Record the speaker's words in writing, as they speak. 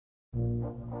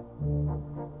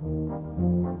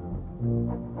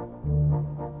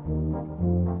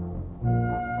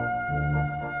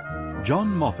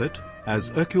John Moffat as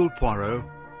Hercule Poirot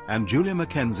and Julia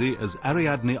Mackenzie as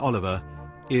Ariadne Oliver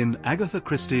in Agatha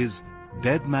Christie's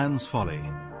Dead Man's Folly.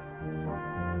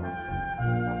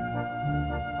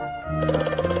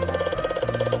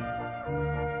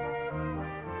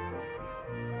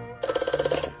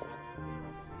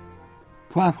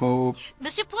 Poirot.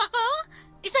 Monsieur Poirot?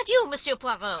 Is that you, Monsieur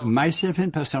Poirot? Myself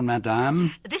in person,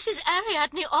 madame. This is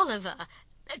Ariadne Oliver.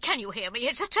 Can you hear me?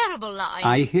 It's a terrible line.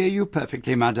 I hear you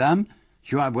perfectly, madame.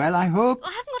 You are well, I hope?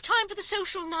 I haven't got time for the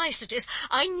social niceties.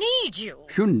 I need you.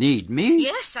 You need me?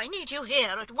 Yes, I need you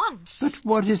here at once. But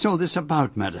what is all this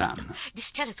about, madame?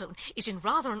 This telephone is in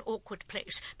rather an awkward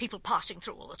place. People passing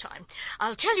through all the time.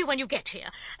 I'll tell you when you get here.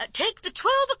 Take the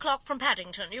 12 o'clock from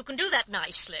Paddington. You can do that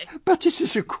nicely. But it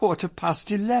is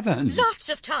 11:15. Lots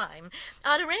of time.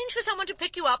 I'll arrange for someone to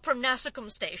pick you up from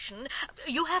Nassaucombe Station.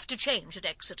 You have to change at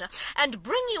Exeter. And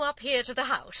bring you up here to the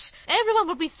house. Everyone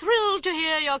will be thrilled to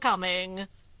hear you're coming.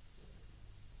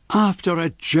 After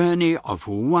a journey of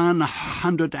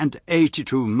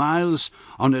 182 miles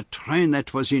on a train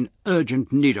that was in urgent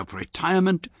need of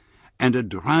retirement and a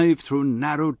drive through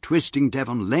narrow, twisting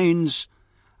Devon lanes,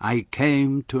 I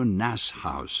came to Nass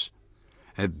House,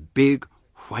 a big,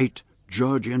 white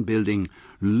Georgian building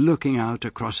looking out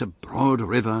across a broad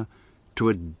river to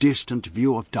a distant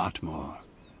view of Dartmoor.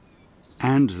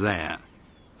 And there,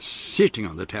 sitting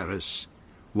on the terrace,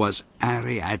 was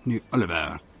Ariadne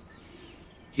Oliver,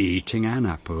 eating an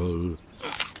apple.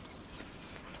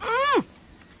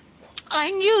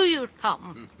 I knew you'd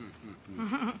come.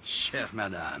 Cher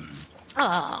madame.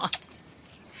 Ah.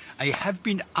 I have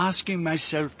been asking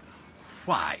myself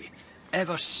why,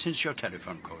 ever since your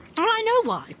telephone call. Well, I know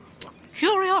why.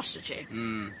 Curiosity.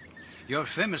 Your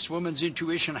famous woman's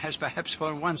intuition has perhaps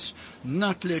for once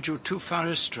not led you too far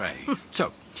astray.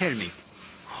 So, tell me,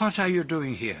 what are you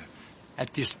doing here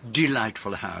at this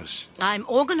delightful house? I'm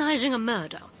organising a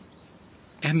murder.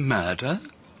 A murder?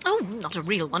 Oh, not a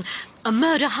real one. A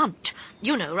murder hunt.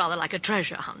 You know, rather like a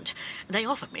treasure hunt. They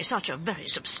offered me such a very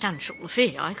substantial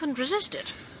fee, I couldn't resist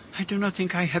it. I do not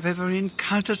think I have ever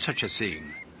encountered such a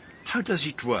thing. How does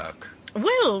it work?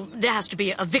 Well, there has to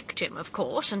be a victim, of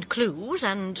course, and clues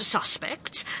and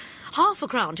suspects.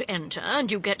 £50 to enter, and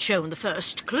you get shown the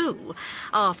first clue.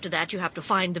 After that, you have to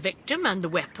find the victim and the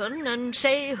weapon and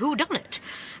say who done it.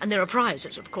 And there are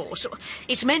prizes, of course.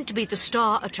 It's meant to be the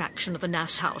star attraction of the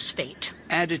Nass House fete.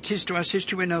 And it is to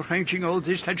assist you in arranging all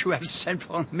this that you have sent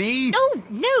for me? Oh,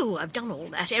 no, I've done all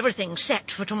that. Everything's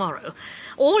set for tomorrow.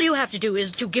 All you have to do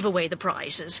is to give away the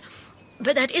prizes.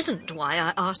 But that isn't why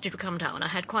I asked you to come down. I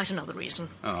had quite another reason.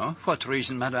 Oh, what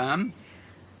reason, madame?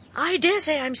 I dare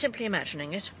say I'm simply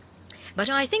imagining it. But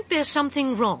I think there's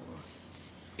something wrong.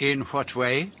 In what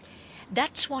way?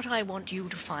 That's what I want you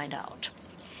to find out.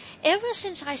 Ever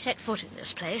since I set foot in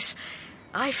this place,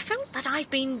 I felt that I've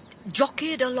been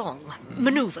jockeyed along,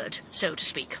 manoeuvred, so to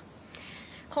speak.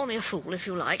 Call me a fool if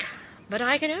you like, but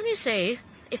I can only say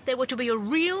if there were to be a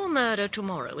real murder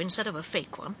tomorrow instead of a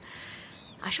fake one,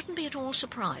 I shouldn't be at all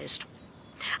surprised.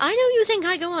 I know you think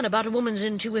I go on about a woman's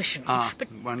intuition, but...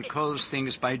 one calls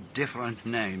things by different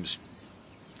names.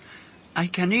 I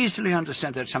can easily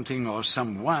understand that something or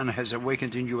someone has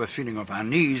awakened in you a feeling of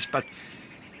unease, but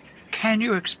can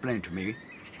you explain to me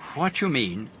what you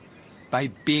mean by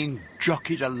being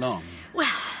jockeyed along?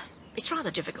 Well, it's rather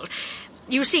difficult.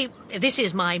 You see, this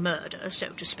is my murder, so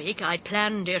to speak. I'd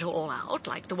planned it all out,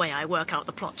 like the way I work out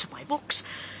the plots of my books.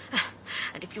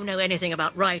 And if you know anything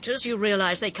about writers, you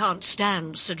realise they can't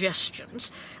stand suggestions.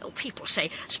 Oh, people say,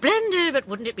 splendid, but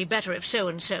wouldn't it be better if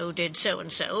so-and-so did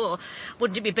so-and-so? Or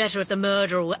wouldn't it be better if the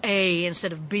murderer were A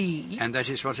instead of B? And that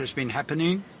is what has been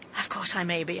happening? Of course, I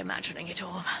may be imagining it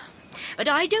all. But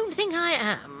I don't think I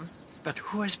am. But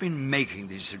who has been making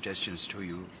these suggestions to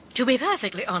you? To be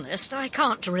perfectly honest, I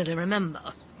can't really remember.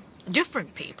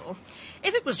 Different people.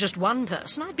 If it was just one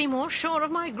person, I'd be more sure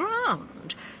of my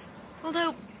ground.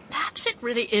 Although, perhaps it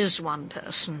really is one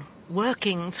person,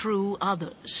 working through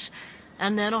others,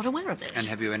 and they're not aware of it. And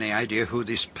have you any idea who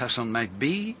this person might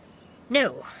be?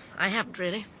 No, I haven't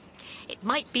really. It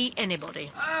might be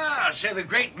anybody. Ah, so the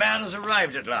great man has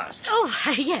arrived at last. Oh,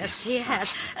 yes, he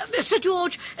has. Sir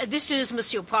George, this is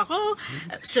Monsieur Poirot.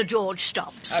 Sir George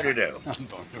Stubbs. How do you do?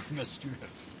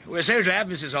 We're so glad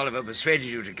Mrs. Oliver persuaded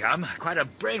you to come. Quite a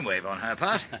brainwave on her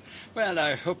part. Well,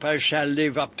 I hope I shall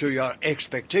live up to your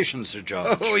expectations, Sir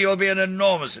George. Oh, you'll be an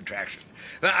enormous attraction.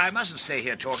 But I mustn't stay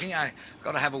here talking. I've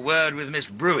got to have a word with Miss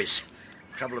Brewis.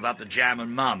 Trouble about the jam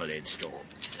and marmalade store.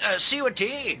 See you at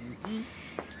tea.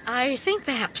 I think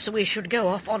perhaps we should go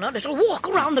off on a little walk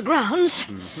around the grounds.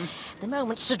 The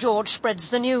moment Sir George spreads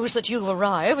the news that you've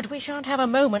arrived, we shan't have a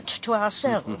moment to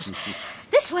ourselves.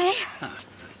 This way.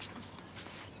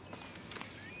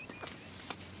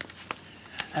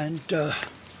 And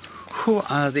who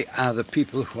are the other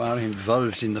people who are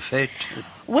involved in the fete?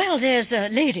 Well, there's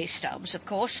Lady Stubbs, of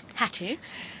course, Hattie.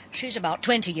 She's about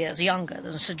 20 years younger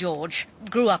than Sir George.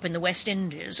 Grew up in the West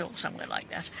Indies or somewhere like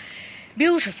that.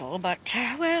 Beautiful, but,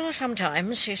 well,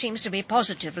 sometimes she seems to be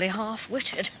positively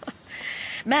half-witted.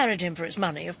 Married him for his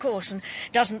money, of course, and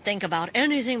doesn't think about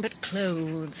anything but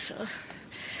clothes.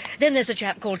 Then there's a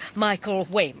chap called Michael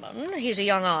Wayman. He's a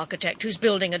young architect who's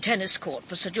building a tennis court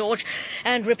for Sir George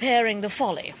and repairing the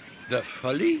Folly. The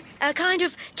Folly? A kind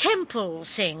of temple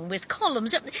thing with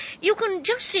columns. You can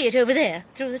just see it over there,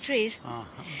 through the trees.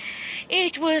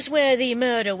 It was where the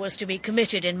murder was to be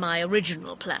committed in my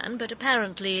original plan, but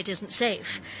apparently it isn't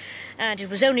safe. And it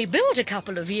was only built a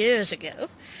couple of years ago.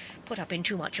 Put up in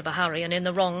too much of a hurry and in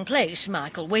the wrong place,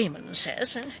 Michael Wayman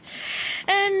says.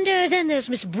 And then there's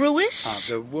Miss Brewis.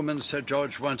 The woman Sir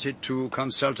George wanted to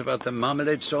consult about the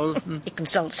marmalade stall? He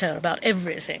consults her about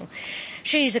everything.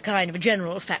 She's a kind of a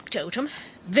general factotum,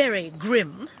 very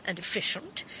grim and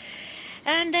efficient.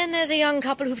 And then there's a young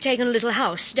couple who've taken a little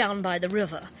house down by the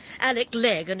river, Alec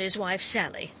Legg and his wife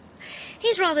Sally.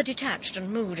 He's rather detached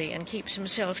and moody and keeps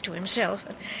himself to himself.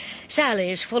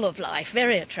 Sally's full of life,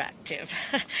 very attractive.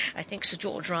 I think Sir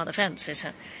George rather fancies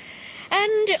her.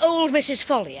 And old Mrs.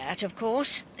 Folliat, of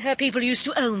course. Her people used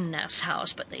to own Nass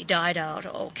House, but they died out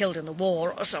or killed in the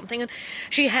war or something, and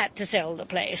she had to sell the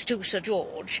place to Sir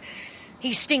George.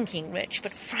 He's stinking rich,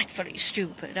 but frightfully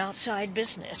stupid, outside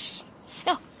business.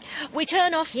 Now, we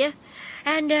turn off here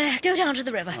and go down to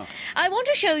the river. I want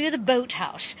to show you the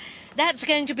boathouse. That's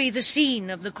going to be the scene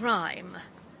of the crime.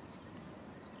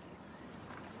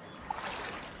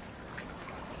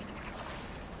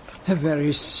 A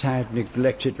very sad,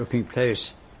 neglected-looking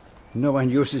place. No one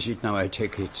uses it now, I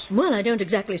take it. Well, I don't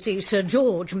exactly see Sir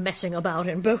George messing about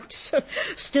in boats.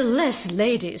 Still less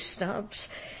Lady Stubbs.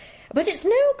 But it's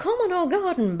no common or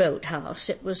garden boathouse.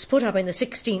 It was put up in the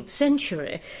 16th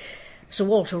century. Sir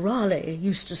Walter Raleigh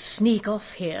used to sneak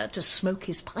off here to smoke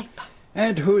his pipe.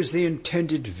 And who is the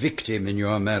intended victim in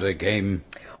your murder game?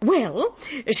 Well,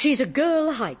 she's a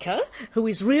girl hiker who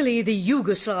is really the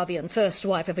Yugoslavian first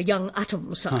wife of a young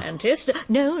atom scientist.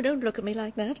 No, don't look at me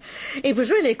like that. It was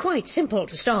really quite simple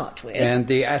to start with. And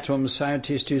the atom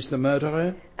scientist is the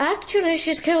murderer? Actually,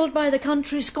 she's killed by the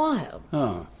country squire.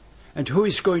 Oh. And who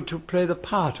is going to play the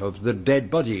part of the dead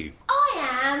body?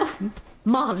 I am.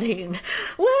 Marlene,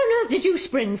 where on earth did you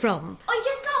spring from? I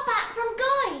just got back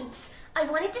from Guides. I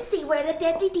wanted to see where the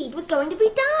deadly deed was going to be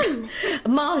done.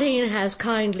 Marlene has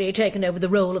kindly taken over the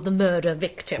role of the murder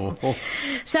victim.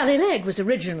 Sally Legg was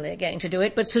originally going to do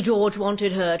it, but Sir George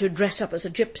wanted her to dress up as a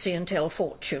gypsy and tell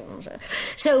fortunes.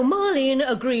 So Marlene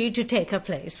agreed to take her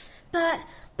place. But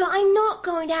I'm not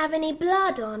going to have any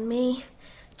blood on me.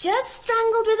 Just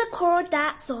strangled with a cord,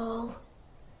 that's all.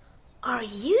 Are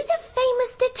you the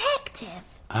famous detective?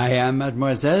 I am,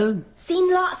 mademoiselle.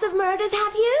 Seen lots of murders,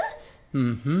 have you?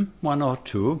 One or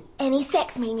two. Any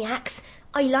sex maniacs?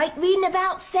 I like reading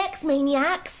about sex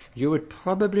maniacs. You would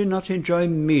probably not enjoy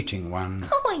meeting one.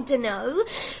 Oh, I dunno.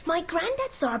 My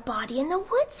granddad saw a body in the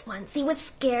woods once. He was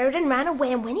scared and ran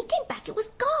away, and when he came back, it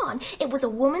was gone. It was a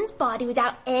woman's body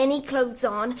without any clothes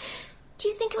on. Do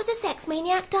you think it was a sex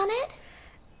maniac done it?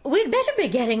 We'd better be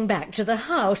getting back to the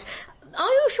house. Are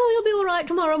you sure you'll be all right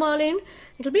tomorrow, Marlene?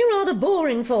 It'll be rather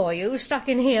boring for you, stuck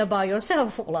in here by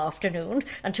yourself all afternoon,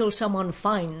 until someone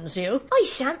finds you. I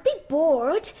shan't be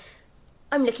bored.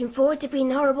 I'm looking forward to being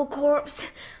the horrible corpse.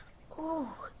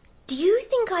 Oh, do you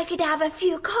think I could have a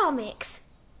few comics?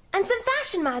 And some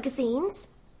fashion magazines?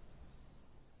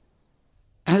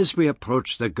 As we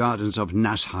approached the gardens of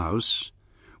Nass House,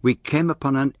 we came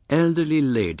upon an elderly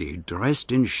lady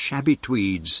dressed in shabby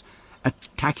tweeds,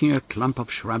 attacking a clump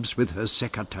of shrubs with her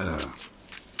sécateur.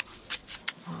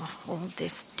 All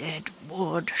this dead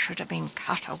wood should have been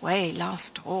cut away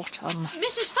last autumn.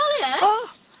 Mrs. Folliot?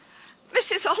 Oh,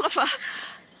 Mrs. Oliver,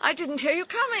 I didn't hear you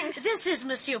coming. This is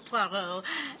Monsieur Poirot,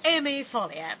 Amy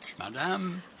Folliot.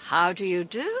 Madame. How do you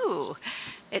do?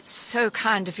 It's so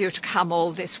kind of you to come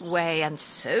all this way, and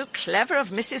so clever of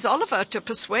Mrs. Oliver to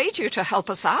persuade you to help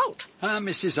us out.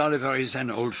 Mrs. Oliver is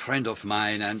an old friend of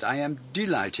mine, and I am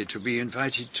delighted to be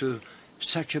invited to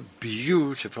such a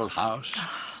beautiful house.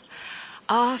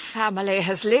 Our family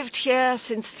has lived here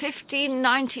since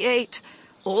 1598.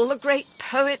 All the great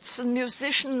poets and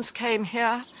musicians came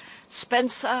here.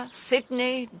 Spencer,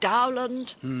 Sidney,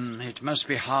 Dowland. It must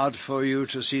be hard for you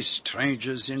to see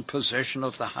strangers in possession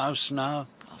of the house now.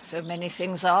 Oh, so many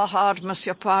things are hard,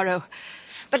 Monsieur Poirot.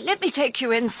 But let me take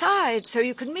you inside so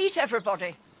you can meet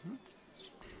everybody.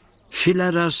 She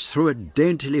led us through a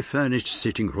daintily furnished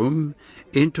sitting room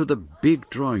into the big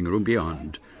drawing room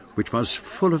beyond, which was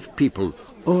full of people,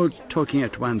 all talking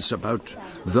at once about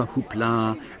the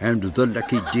hoopla and the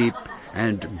lucky dip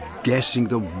and guessing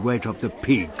the weight of the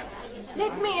pig.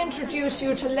 Let me introduce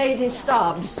you to Lady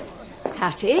Stubbs.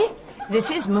 Hattie, this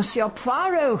is Monsieur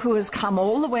Poirot, who has come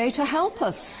all the way to help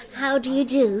us. How do you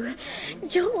do?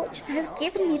 George has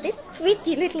given me this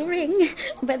pretty little ring,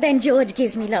 but then George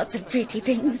gives me lots of pretty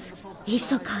things. He's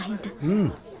so kind.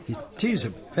 It is a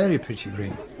very pretty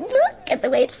ring. Look at the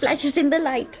way it flashes in the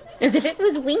light, as if it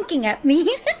was winking at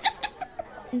me.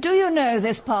 Do you know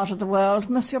this part of the world,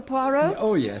 Monsieur Poirot?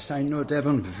 Oh, yes, I know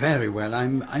Devon very well.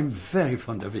 I'm very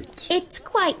fond of it. It's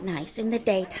quite nice in the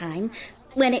daytime,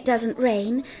 when it doesn't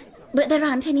rain, but there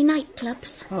aren't any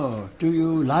nightclubs. Oh, do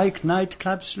you like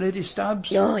nightclubs, Lady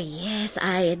Stubbs? Oh, yes,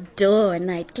 I adore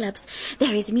nightclubs.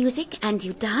 There is music and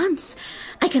you dance.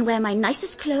 I can wear my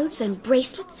nicest clothes and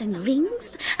bracelets and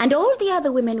rings, and all the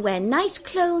other women wear nice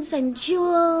clothes and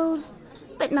jewels,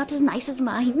 but not as nice as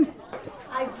mine.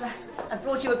 I've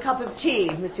brought you a cup of tea,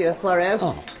 Monsieur Poirot.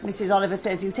 Oh. Mrs. Oliver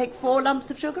says you take 4 lumps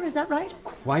of sugar, is that right?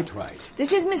 Quite right.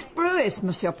 This is Miss Brewis,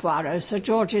 Monsieur Poirot, Sir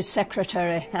George's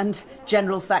secretary. And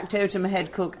general factotum,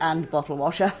 head cook and bottle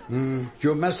washer.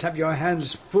 You must have your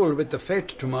hands full with the fete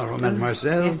tomorrow,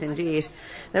 mademoiselle. Yes, indeed.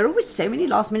 There are always so many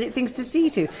last-minute things to see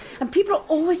to, and people are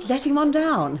always letting one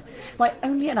down. Why,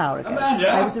 only an hour ago, Amanda,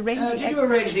 I was arranging... did you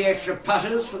arrange the extra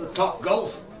putters for the top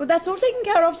golf? Well, that's all taken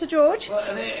care of, Sir George. Well,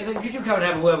 then could you come and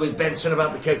have a word with Benson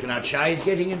about the coconut shy? He's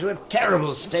getting into a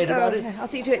terrible state about it. I'll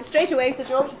see to it straight away, Sir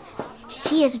George.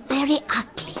 She is very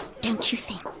ugly, don't you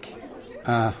think?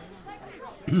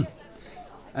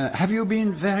 Have you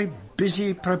been very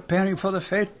busy preparing for the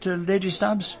fete, Lady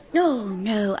Stubbs? Oh,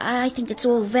 no, I think it's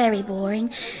all very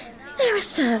boring. There are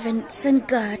servants and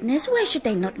gardeners. Why should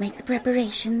they not make the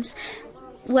preparations?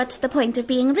 What's the point of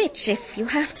being rich if you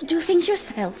have to do things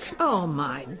yourself? Oh,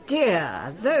 my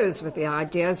dear, those were the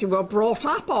ideas you were brought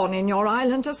up on in your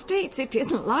island estates. It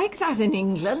isn't like that in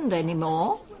England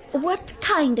anymore. What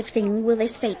kind of thing will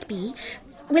this fete be?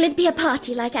 Will it be a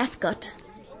party like Ascot?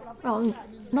 Well,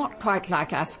 not quite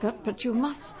like Ascot, but you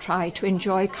must try to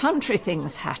enjoy country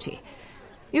things, Hattie.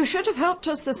 You should have helped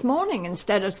us this morning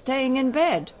instead of staying in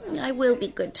bed. I will be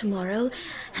good tomorrow,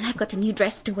 and I've got a new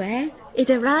dress to wear. It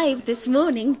arrived this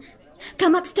morning.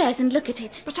 Come upstairs and look at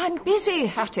it. But I'm busy,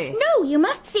 Hattie. No, you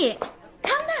must see it.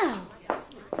 Come now.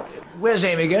 Where's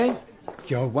Amy going?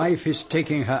 Your wife is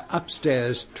taking her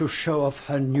upstairs to show off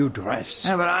her new dress.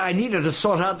 Yeah, but I need her to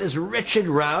sort out this wretched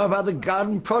row about the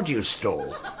garden produce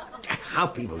stall. How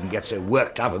people can get so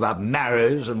worked up about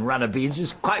marrows and runner beans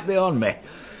is quite beyond me.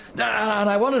 And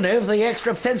I want to know if the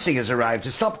extra fencing has arrived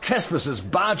to stop trespassers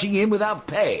barging in without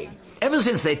paying. Ever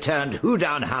since they turned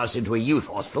Hoodown House into a youth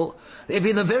hostel, they've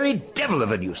been the very devil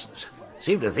of a nuisance.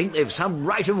 Seem to think they've some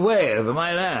right of way over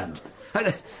my land.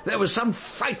 There was some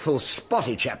frightful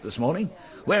spotty chap this morning,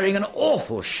 wearing an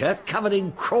awful shirt covered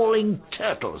in crawling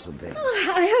turtles and things.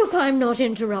 Oh, I hope I'm not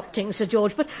interrupting, Sir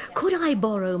George, but could I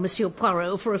borrow Monsieur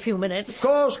Poirot for a few minutes?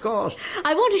 Of course.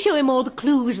 I want to show him all the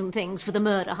clues and things for the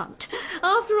murder hunt.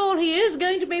 After all, he is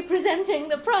going to be presenting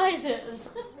the prizes.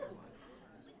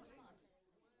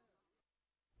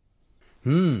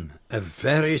 A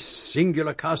very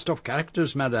singular cast of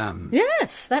characters, madame.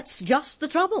 Yes, that's just the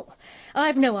trouble.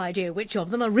 I've no idea which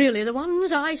of them are really the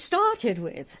ones I started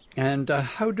with. And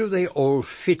how do they all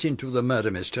fit into the murder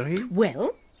mystery?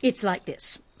 Well, it's like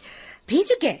this.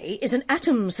 Peter Gay is an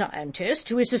atom scientist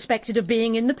who is suspected of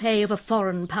being in the pay of a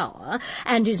foreign power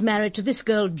and is married to this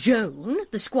girl Joan,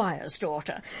 the squire's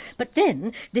daughter. But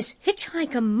then this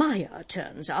hitchhiker Maya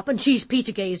turns up, and she's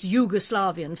Peter Gay's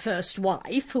Yugoslavian first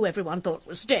wife, who everyone thought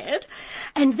was dead.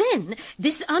 And then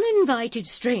this uninvited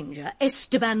stranger,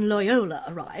 Esteban Loyola,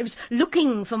 arrives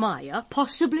looking for Maya,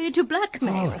 possibly to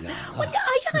blackmail. Oh, no. Well,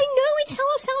 I know it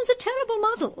all sounds a terrible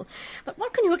muddle, but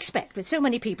what can you expect with so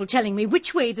many people telling me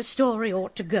which way the story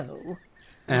ought to go?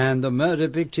 And the murder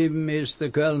victim is the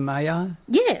girl Maya?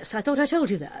 Yes, I thought I told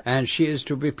you that. And she is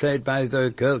to be played by the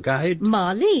girl guide?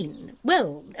 Marlene.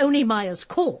 Well, only Maya's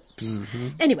corpse.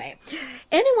 Anyway,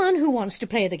 anyone who wants to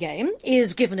play the game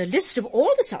is given a list of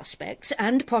all the suspects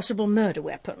and possible murder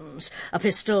weapons. A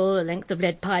pistol, a length of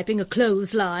lead piping, a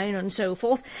clothesline, and so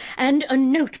forth, and a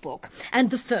notebook,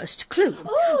 and the first clue.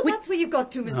 Oh, that's where you've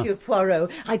got to, Monsieur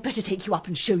Poirot. I'd better take you up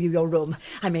and show you your room.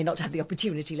 I may not have the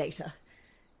opportunity later.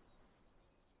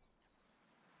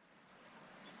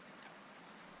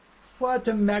 what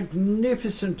a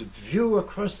magnificent view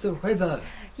across the river.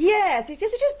 Yes, it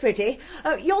is pretty.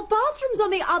 Your bathroom's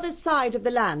on the other side of the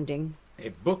landing. A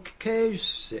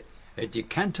bookcase, a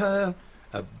decanter,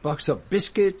 a box of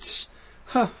biscuits.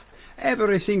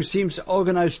 Everything seems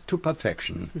organized to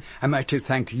perfection. Am I to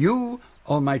thank you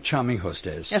or my charming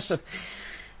hostess? Yes,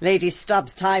 Lady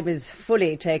Stubbs' time is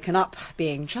fully taken up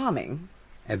being charming.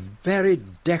 A very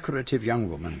decorative young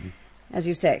woman. As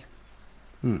you say.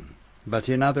 But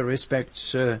in other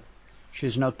respects,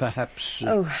 she's not perhaps...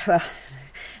 Oh, well,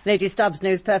 Lady Stubbs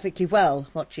knows perfectly well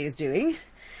what she is doing.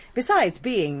 Besides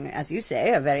being, as you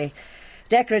say, a very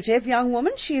decorative young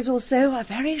woman, she is also a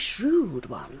very shrewd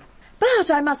one.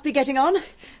 But I must be getting on.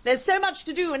 There's so much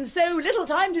to do and so little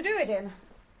time to do it in.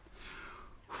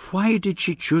 Why did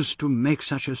she choose to make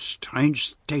such a strange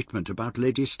statement about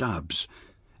Lady Stubbs,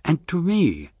 and to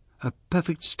me, a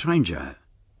perfect stranger?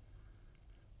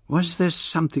 Was there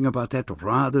something about that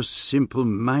rather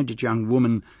simple-minded young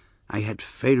woman I had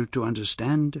failed to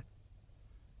understand?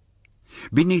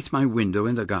 Beneath my window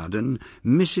in the garden,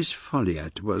 Mrs.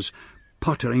 Folliot was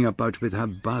pottering about with her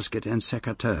basket and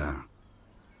secateurs.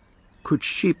 Could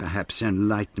she perhaps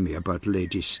enlighten me about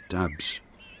Lady Stubbs?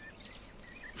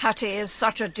 Hattie is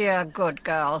such a dear, good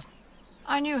girl.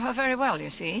 I knew her very well, you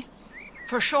see.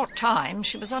 For a short time,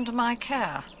 she was under my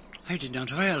care. I did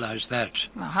not realize that.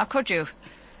 Well, how could you?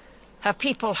 Her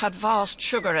people had vast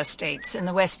sugar estates in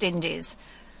the West Indies.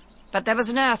 But there was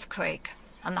an earthquake,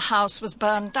 and the house was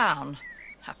burned down.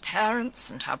 Her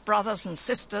parents and her brothers and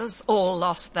sisters all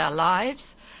lost their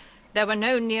lives. There were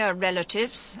no near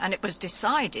relatives, and it was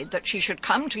decided that she should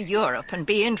come to Europe and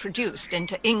be introduced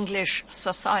into English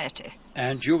society.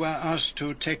 And you were asked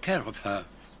to take care of her?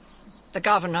 The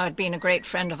governor had been a great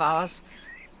friend of ours.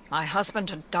 My husband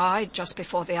had died just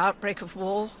before the outbreak of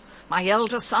war. My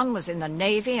elder son was in the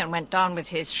Navy and went down with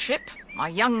his ship. My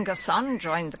younger son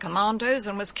joined the commandos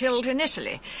and was killed in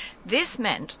Italy. This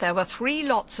meant there were 3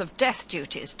 lots of death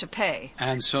duties to pay.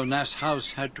 And so Nass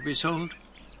House had to be sold?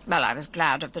 Well, I was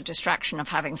glad of the distraction of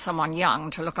having someone young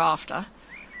to look after.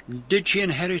 Did she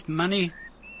inherit money?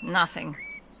 Nothing.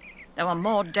 There were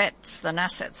more debts than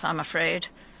assets, I'm afraid,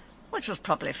 which was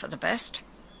probably for the best.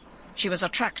 She was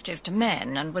attractive to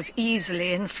men and was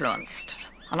easily influenced,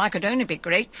 and I could only be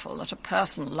grateful that a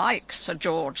person like Sir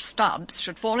George Stubbs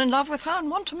should fall in love with her and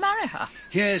want to marry her.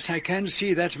 Yes, I can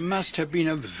see that must have been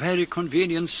a very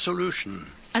convenient solution.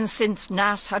 And since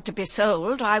Nass had to be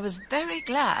sold, I was very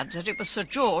glad that it was Sir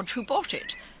George who bought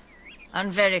it,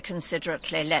 and very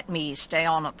considerately let me stay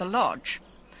on at the lodge.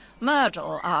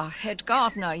 Myrtle, our head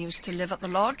gardener, used to live at the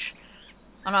lodge,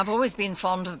 and I've always been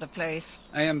fond of the place.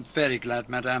 I am very glad,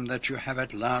 madame, that you have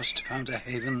at last found a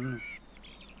haven.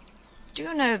 Do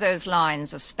you know those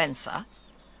lines of Spenser?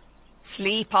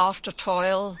 Sleep after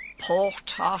toil,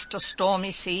 port after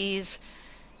stormy seas,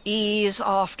 ease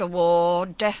after war,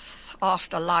 death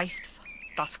after life,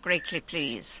 doth greatly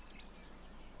please.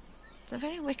 It's a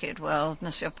very wicked world,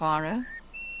 Monsieur Poirot,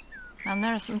 and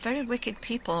there are some very wicked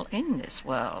people in this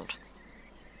world.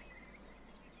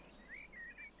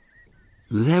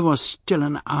 There was still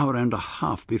an hour and a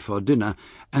half before dinner,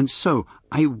 and so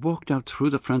I walked out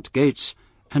through the front gates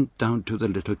and down to the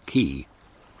little quay.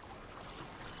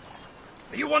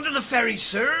 Are you wanting the ferry,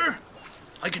 sir?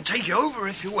 I can take you over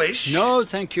if you wish. No,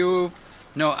 thank you.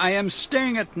 No, I am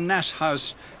staying at Nass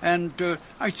House, and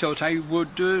I thought I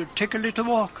would take a little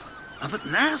walk. Up at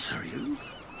Nass, are you?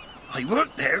 I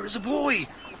worked there as a boy.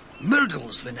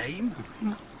 Myrtle's the name.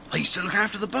 I used to look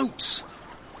after the boats.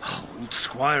 Old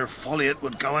Squire Folliot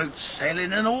would go out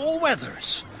sailing in all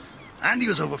weathers. And he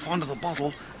was over fond of the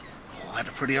bottle. I had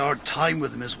a pretty hard time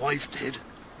with him, his wife did.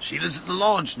 She lives at the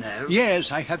lodge now.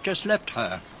 Yes, I have just left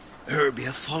her. Her be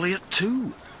a Folliot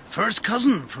too. First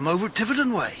cousin from over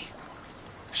Tiverton way.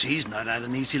 She's not had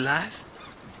an easy life.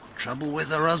 Trouble with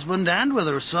her husband and with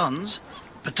her sons.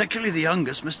 Particularly the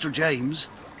youngest, Mr. James.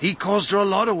 He caused her a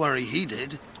lot of worry, he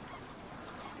did.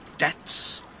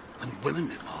 Debts and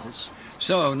women it was.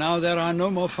 So now there are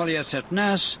no more Folliots at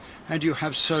Nass, and you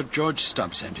have Sir George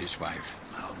Stubbs and his wife.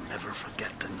 I'll never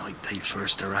forget the night they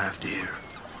first arrived here.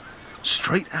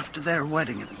 Straight after their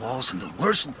wedding it was, and the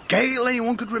worst gale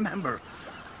anyone could remember.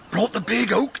 Brought the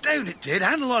big oak down, it did,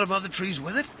 and a lot of other trees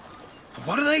with it. But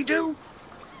what do?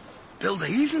 Build a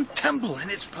heathen temple in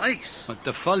its place. But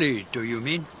the Folly, do you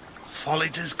mean? Folly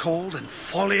 'tis called, and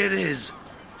folly it is.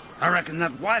 I reckon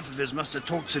that wife of his must have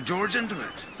talked Sir George into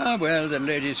it. Ah, well, the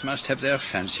ladies must have their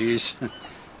fancies.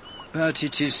 But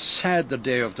it is sad the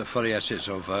day of the Folliots is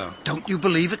over. Don't you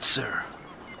believe it, sir?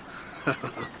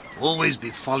 Always be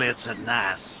Folliots at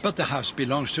Nass. But the house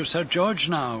belongs to Sir George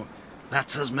now.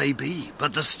 That's as may be,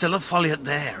 but there's still a Folliot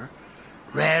there.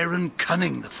 Rare and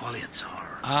cunning, the Folliots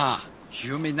are. Ah,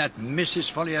 you mean that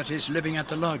Mrs. Folliot is living at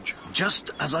the lodge?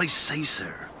 Just as I say,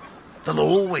 sir. There'll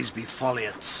always be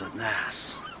Folliots at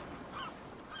Nass.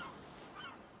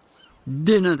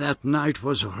 Dinner that night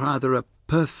was rather a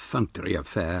perfunctory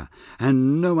affair,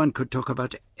 and no one could talk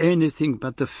about anything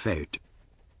but the fete.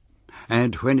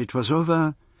 And when it was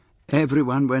over,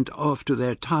 everyone went off to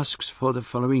their tasks for the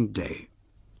following day.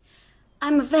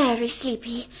 I'm very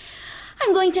sleepy.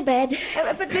 I'm going to bed.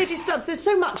 But Lady Stubbs, there's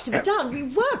so much to be done. We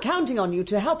were counting on you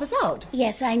to help us out.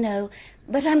 Yes, I know,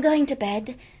 but I'm going to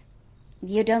bed.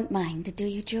 You don't mind, do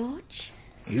you, George?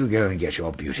 You go and get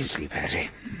your beauty sleep, Hattie.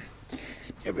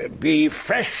 Be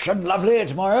fresh and lovely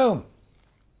tomorrow.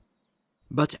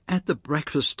 But at the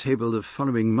breakfast table the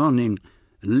following morning,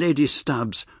 Lady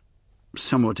Stubbs,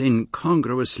 somewhat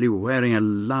incongruously wearing a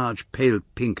large pale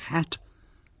pink hat,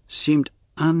 seemed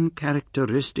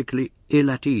uncharacteristically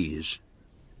ill at ease.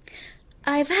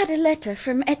 I've had a letter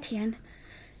from Etienne.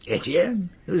 Etienne?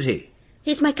 Who's he?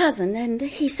 He's my cousin, and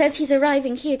he says he's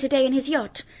arriving here today in his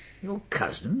yacht. Your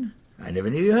cousin? I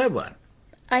never knew you had one.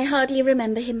 I hardly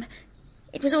remember him.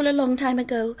 It was all a long time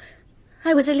ago.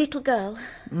 I was a little girl.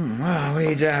 Well,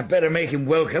 we'd better make him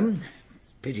welcome.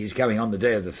 Pity he's coming on the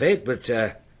day of the fete, but,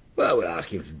 we'll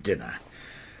ask him to dinner.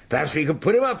 Perhaps we could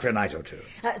put him up for a night or two.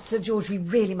 Sir George, we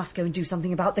really must go and do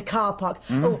something about the car park.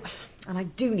 Oh, and I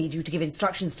do need you to give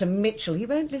instructions to Mitchell. He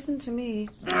won't listen to me.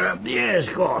 Yes,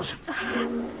 of course.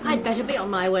 I'd better be on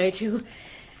my way, too.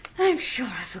 I'm sure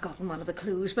I've forgotten one of the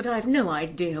clues, but I've no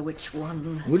idea which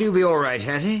one. Will you be all right,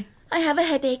 Hattie? I have a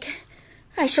headache.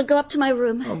 I shall go up to my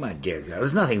room. Oh, my dear girl,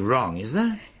 there's nothing wrong, is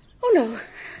there? Oh, no.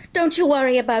 Don't you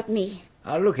worry about me.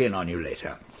 I'll look in on you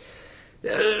later.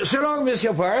 So long,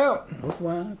 Monsieur Poirot. Au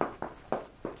revoir.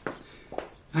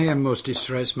 I am most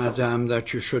distressed, madame,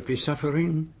 that you should be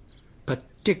suffering,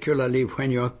 particularly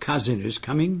when your cousin is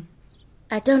coming.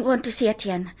 I don't want to see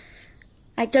Etienne.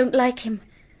 I don't like him.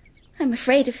 I'm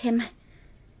afraid of him.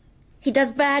 He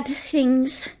does bad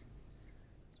things.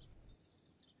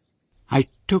 I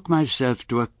took myself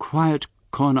to a quiet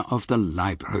corner of the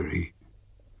library.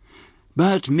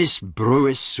 But Miss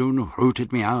Brewis soon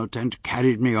rooted me out and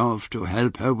carried me off to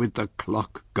help her with the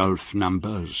clock golf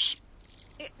numbers.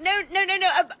 No.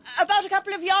 About a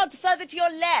couple of yards further to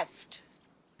your left.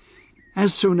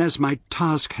 As soon as my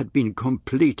task had been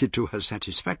completed to her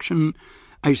satisfaction,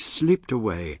 I slipped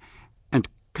away, and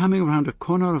coming round a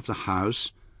corner of the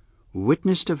house,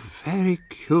 witnessed a very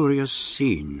curious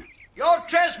scene. You're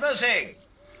trespassing!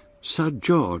 Sir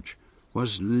George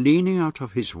was leaning out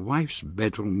of his wife's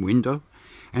bedroom window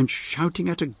and shouting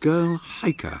at a girl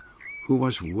hiker who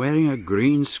was wearing a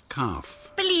green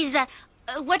scarf. Please,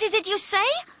 what is it you say?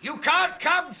 You can't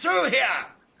come through here!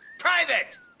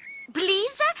 Private!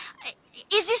 Please?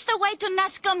 Is this the way to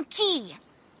Nascombe Quay?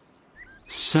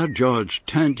 Sir George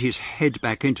turned his head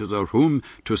back into the room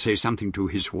to say something to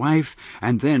his wife,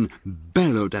 and then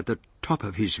bellowed at the top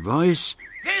of his voice,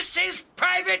 This is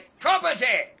private property!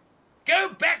 Go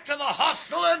back to the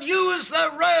hostel and use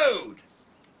the road!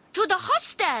 To the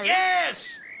hostel?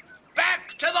 Yes!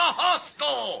 Back to the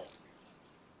hostel!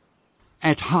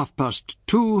 At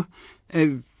 2:30, a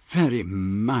very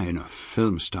minor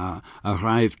film star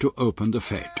arrived to open the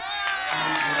fete.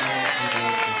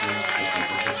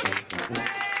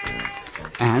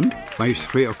 And by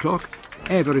 3 o'clock,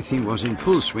 everything was in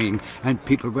full swing and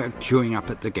people were queuing up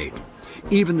at the gate.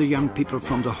 Even the young people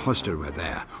from the hostel were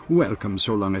there, welcome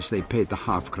so long as they paid the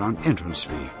half-crown entrance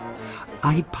fee.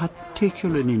 I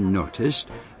particularly noticed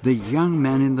the young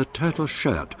man in the turtle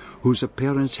shirt whose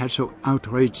appearance had so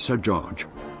outraged Sir George.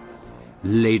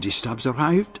 Lady Stubbs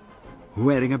arrived,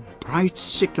 wearing a bright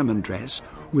cyclamen dress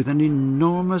with an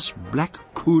enormous black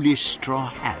coolie straw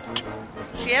hat.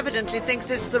 She evidently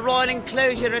thinks it's the royal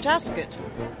enclosure at Ascot.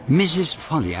 Mrs.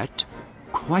 Folliot,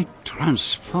 quite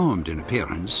transformed in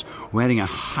appearance, wearing a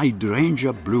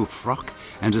hydrangea blue frock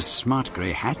and a smart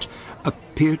grey hat,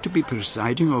 appeared to be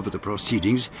presiding over the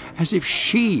proceedings as if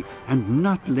she and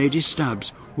not Lady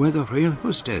Stubbs were the real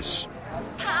hostess.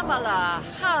 Pamela,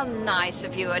 how nice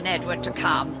of you and Edward to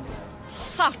come.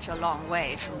 Such a long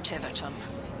way from Tiverton.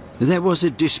 There was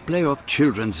a display of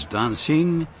children's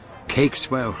dancing, cakes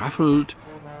were raffled,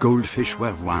 goldfish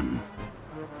were won.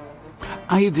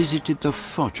 I visited the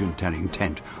fortune-telling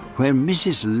tent, where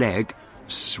Mrs. Legg,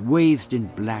 swathed in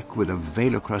black with a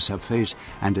veil across her face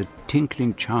and a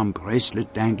tinkling charm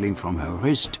bracelet dangling from her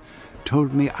wrist,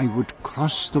 told me I would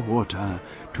cross the water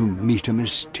to meet a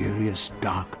mysterious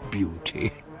dark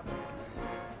beauty.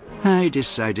 I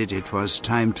decided it was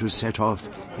time to set off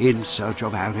in search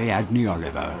of Ariadne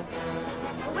Oliver.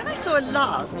 When I saw her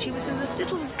last, she was in the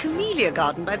little camellia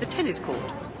garden by the tennis court.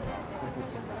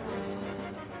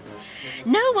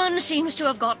 No one seems to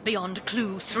have got beyond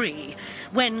clue 3,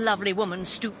 when lovely woman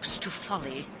stoops to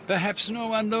folly. Perhaps no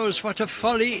one knows what a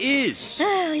folly is.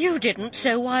 You didn't,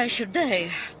 so why should they?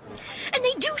 And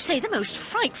they do say the most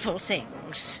frightful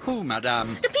things. Who,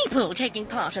 madame? The people taking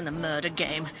part in the murder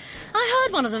game. I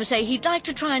heard one of them say he'd like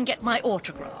to try and get my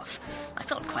autograph. I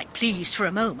felt quite pleased for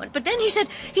a moment, but then he said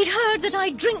he'd heard that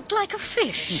I drink like a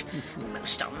fish.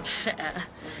 Most unfair.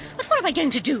 But what am I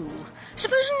going to do?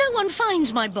 Suppose no one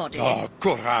finds my body. Oh,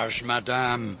 courage,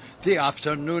 madame. The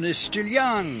afternoon is still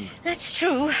young. That's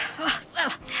true.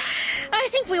 Well, I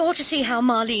think we ought to see how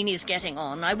Marlene is getting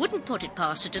on. I wouldn't put it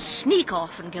past her to sneak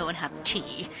off and go and have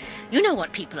tea. You know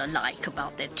what people are like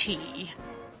about their tea.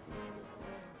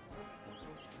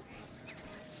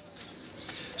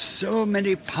 So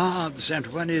many paths, and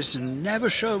one is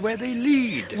never sure where they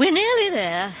lead. We're nearly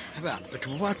there. Well, but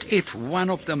what if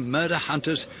one of the murder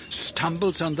hunters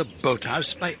stumbles on the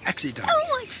boathouse by accident?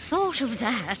 Oh, I thought of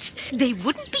that. They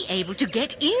wouldn't be able to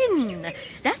get in.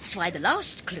 That's why the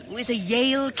last clue is a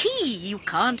Yale key. You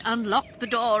can't unlock the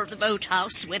door of the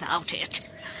boathouse without it.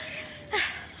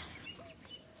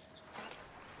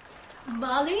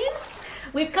 Marlene,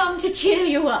 we've come to cheer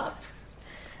you up.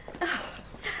 Oh,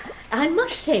 I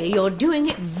must say you're doing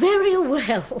it very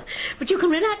well, but you can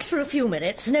relax for a few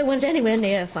minutes. No one's anywhere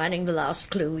near finding the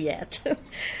last clue yet.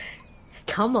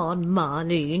 Come on,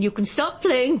 Marlene, you can stop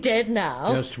playing dead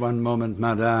now. Just one moment,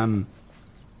 madame.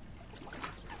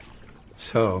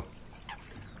 So,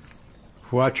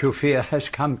 what you fear has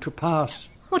come to pass.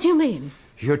 What do you mean?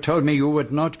 You told me you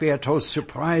would not be at all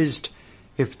surprised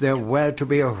if there were to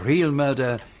be a real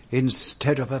murder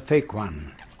instead of a fake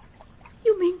one.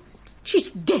 You mean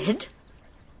she's dead?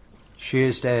 She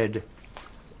is dead.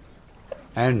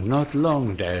 And not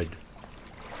long dead.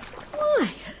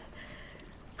 Why?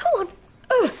 Who on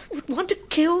earth would want to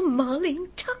kill Marlene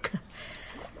Tucker?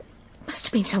 Must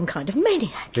have been some kind of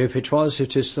maniac. If it was,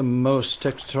 it is the most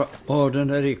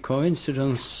extraordinary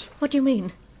coincidence. What do you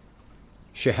mean?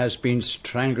 She has been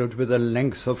strangled with a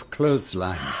length of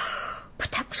clothesline.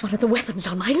 But that was one of the weapons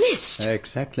on my list.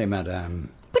 Exactly,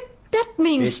 madame. But that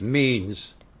means... It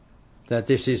means that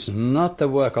this is not the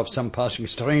work of some passing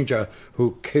stranger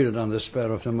who killed on the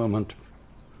spur of the moment.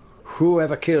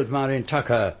 Whoever killed Marlene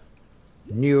Tucker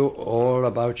knew all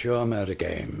about your murder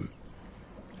game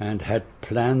and had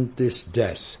planned this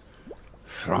death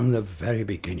from the very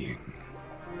beginning.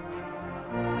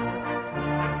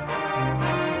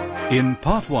 In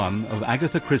Part 1 of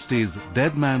Agatha Christie's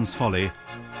Dead Man's Folly,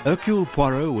 Hercule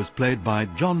Poirot was played by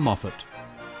John Moffat,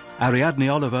 Ariadne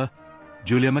Oliver,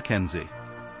 Julia Mackenzie,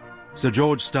 Sir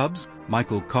George Stubbs,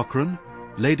 Michael Cochrane,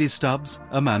 Lady Stubbs,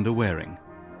 Amanda Waring,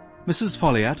 Mrs.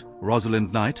 Folliot,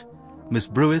 Rosalind Knight, Miss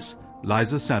Brewis,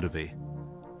 Liza Sadovy,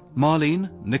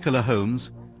 Marlene, Nicola Holmes,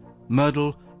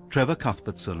 Myrtle, Trevor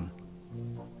Cuthbertson.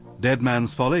 Dead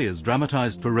Man's Folly is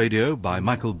dramatised for radio by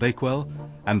Michael Bakewell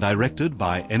and directed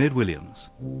by Enid Williams.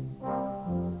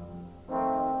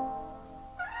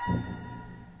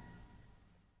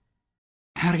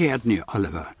 Ariadne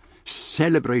Oliver,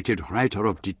 celebrated writer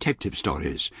of detective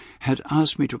stories, had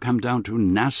asked me to come down to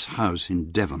Nass House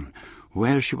in Devon,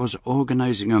 where she was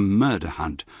organising a murder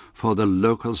hunt for the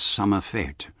local summer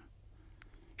fete.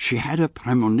 She had a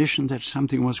premonition that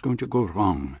something was going to go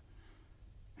wrong,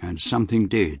 and something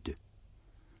did.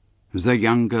 The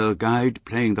young girl guide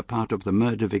playing the part of the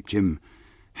murder victim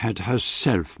had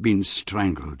herself been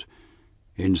strangled,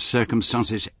 in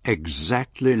circumstances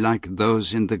exactly like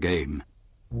those in the game.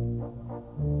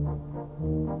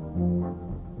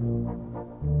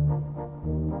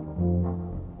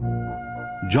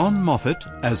 John Moffat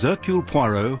as Hercule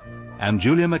Poirot and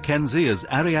Julia Mackenzie as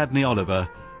Ariadne Oliver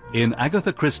in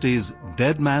Agatha Christie's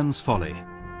Dead Man's Folly.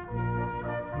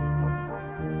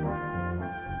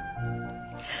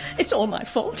 It's all my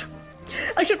fault.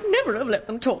 I should never have let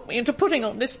them talk me into putting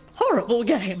on this horrible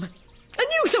game. I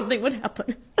knew something would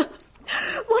happen.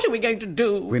 What are we going to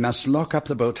do? We must lock up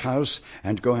the boathouse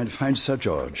and go and find Sir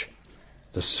George.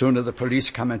 The sooner the police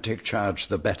come and take charge,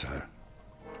 the better.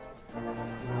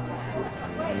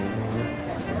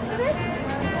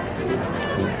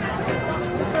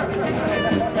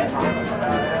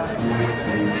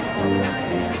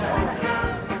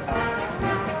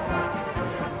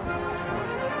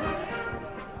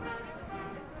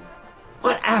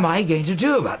 What am I going to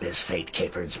do about this fate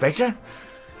caper, Inspector?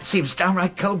 It seems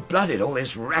downright cold-blooded, all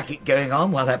this racket going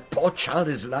on while that poor child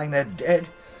is lying there dead.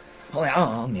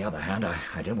 On the other hand,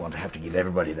 I don't want to have to give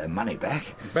everybody their money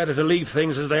back. Better to leave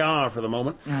things as they are for the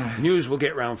moment. News will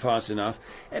get round fast enough.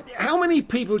 How many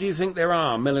people do you think there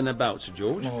are milling about, Sir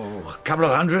George? A couple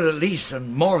of hundred at least,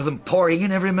 and more of them pouring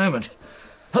in every moment.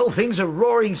 Whole thing's a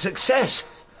roaring success.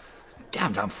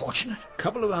 Damned unfortunate.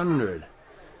 Couple of hundred.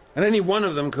 And any one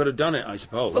of them could have done it, I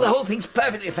suppose. Well, the whole thing's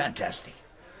perfectly fantastic.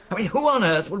 I mean, who on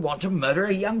earth would want to murder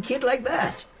a young kid like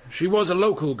that? She was a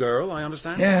local girl, I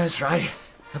understand? Yeah, that's right.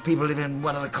 Her people live in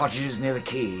one of the cottages near the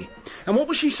quay. And what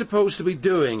was she supposed to be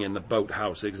doing in the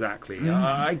boathouse exactly?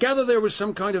 I gather there was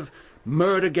some kind of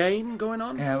murder game going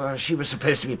on? Yeah, well, she was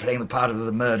supposed to be playing the part of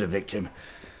the murder victim.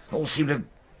 All seemed a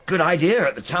good idea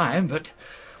at the time, but...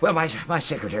 Well, my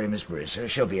secretary, Miss Bruce,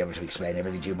 she'll be able to explain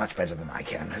everything to you much better than I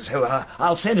can. So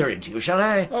I'll send her in to you, shall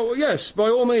I? Oh, well, yes, by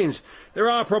all means. There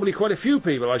are probably quite a few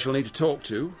people I shall need to talk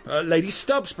to. Lady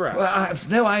Stubbs, perhaps. Well, I have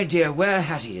no idea where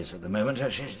Hattie is at the moment.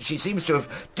 She seems to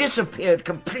have disappeared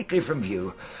completely from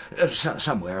view.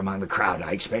 Somewhere among the crowd,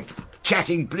 I expect,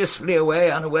 chatting blissfully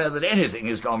away, unaware that anything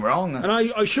has gone wrong. And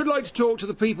I should like to talk to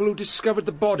the people who discovered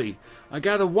the body. I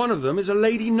gather one of them is a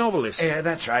lady novelist. Yeah,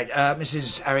 that's right,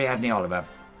 Mrs. Ariadne Oliver.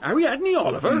 Ariadne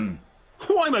Oliver?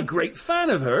 Oh, I'm a great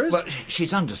fan of hers. Well,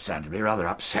 she's understandably rather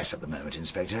upset at the moment,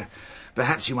 Inspector.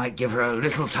 Perhaps you might give her a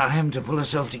little time to pull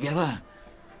herself together.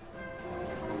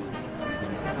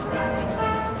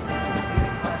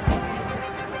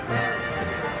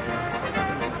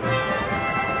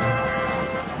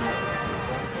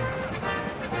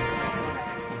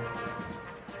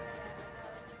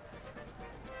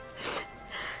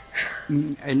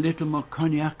 A little more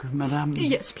cognac, madame?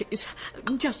 Yes, please.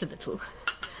 Just a little.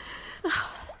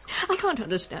 I can't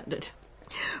understand it.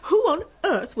 Who on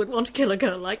earth would want to kill a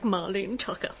girl like Marlene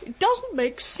Tucker? It doesn't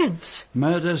make sense.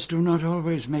 Murders do not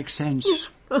always make sense.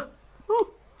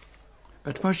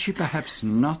 But was she perhaps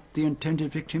not the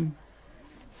intended victim?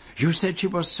 You said she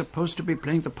was supposed to be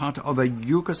playing the part of a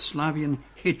Yugoslavian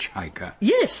hitchhiker.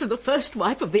 Yes, the first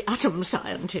wife of the atom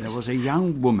scientist. There was a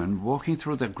young woman walking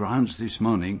through the grounds this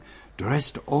morning,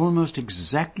 dressed almost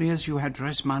exactly as you had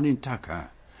dressed Marlene Tucker,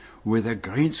 with a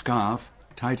green scarf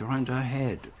tied around her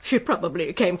head. She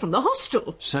probably came from the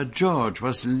hostel. Sir George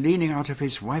was leaning out of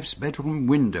his wife's bedroom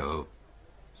window.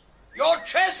 You're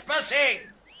trespassing!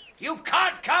 You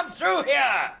can't come through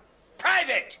here!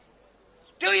 Private!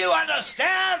 Do you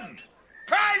understand?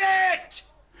 Private!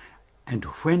 And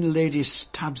when Lady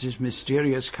Stubbs's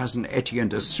mysterious cousin Etienne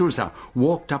de Souza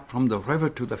walked up from the river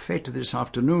to the fete this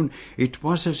afternoon, it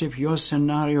was as if your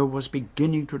scenario was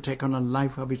beginning to take on a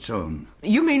life of its own.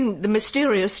 You mean the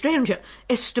mysterious stranger,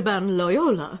 Esteban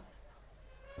Loyola?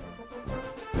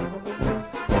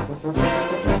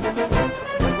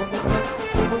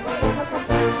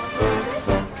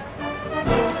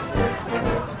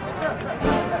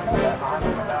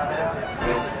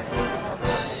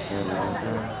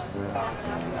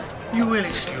 You will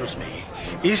excuse me.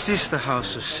 Is this the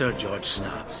house of Sir George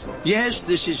Stubbs? Yes,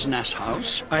 this is Nass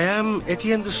House. I am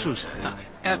Etienne de Souza.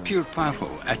 Hercule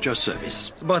Poirot, at your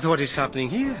service. But what is happening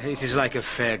here? It is like a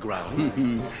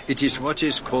fairground. It is what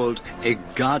is called a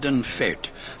garden fete,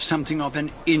 something of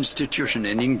an institution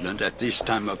in England at this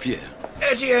time of year.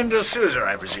 Etienne de Souza,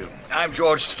 I presume. I'm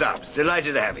George Stubbs.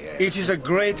 Delighted to have you here. It is a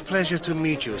great pleasure to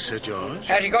meet you, Sir George.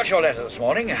 Had you got your letter this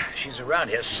morning? She's around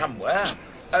here somewhere.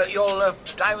 You'll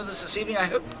dine with us this evening, I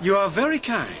hope? You are very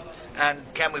kind. And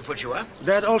can we put you up?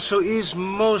 That also is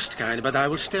most kind, but I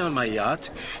will stay on my yacht.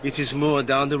 It is moored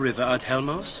down the river at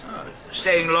Helmos.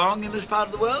 Staying long in this part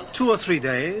of the world? 2 or 3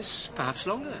 days, perhaps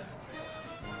longer.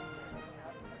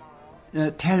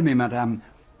 Tell me, madame,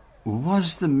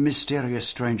 was the mysterious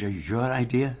stranger your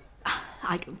idea?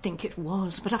 I don't think it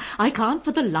was, but I can't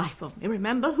for the life of me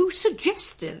remember who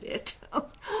suggested it.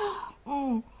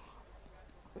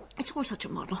 It's all such a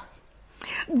muddle.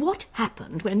 What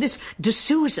happened when this de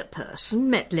Souza person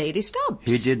met Lady Stubbs?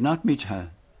 He did not meet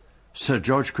her. Sir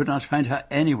George could not find her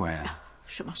anywhere.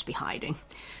 She must be hiding.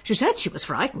 She said she was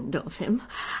frightened of him.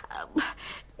 Do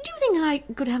you think I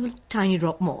could have a tiny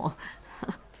drop more?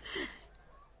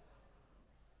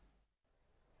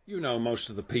 You know most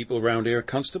of the people round here,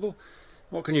 Constable.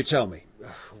 What can you tell me?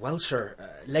 Well, sir,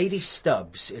 Lady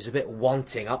Stubbs is a bit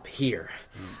wanting up here.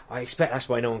 I expect that's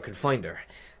why no one can find her.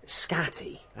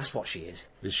 Scatty, that's what she is.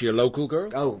 Is she a local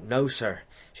girl? Oh, no, sir.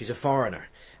 She's a foreigner.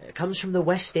 Comes from the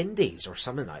West Indies or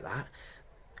something like that.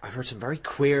 I've heard some very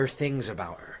queer things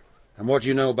about her. And what do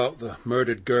you know about the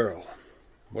murdered girl?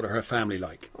 What are her family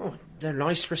like? Oh, they're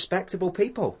nice, respectable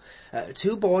people.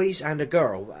 2 boys and a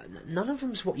girl. None of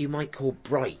them's what you might call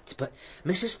bright, but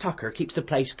Mrs. Tucker keeps the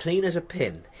place clean as a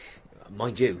pin.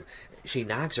 Mind you, she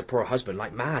nags her poor husband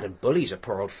like mad and bullies her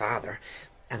poor old father.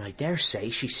 And I dare say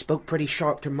she spoke pretty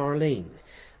sharp to Marlene.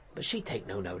 But she'd take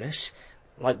no notice.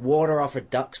 Like water off a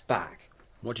duck's back.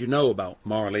 What do you know about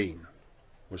Marlene?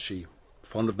 Was she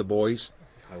fond of the boys?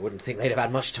 I wouldn't think they'd have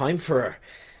had much time for her.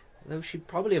 Though she'd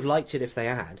probably have liked it if they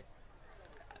had.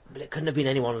 But it couldn't have been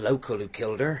anyone local who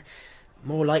killed her.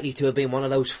 More likely to have been one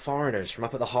of those foreigners from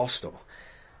up at the hostel.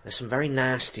 There's some very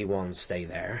nasty ones stay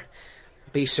there.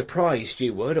 Be surprised,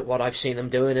 you would, at what I've seen them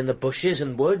doing in the bushes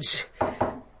and woods.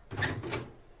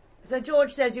 Sir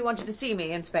George says you wanted to see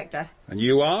me, Inspector. And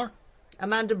you are?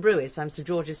 Amanda Brewis. I'm Sir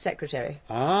George's secretary.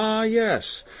 Ah,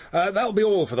 yes. That'll be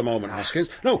all for the moment, Hoskins.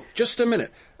 No, just a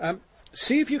minute.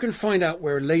 See if you can find out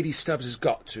where Lady Stubbs has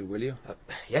got to, will you?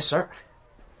 Yes, sir.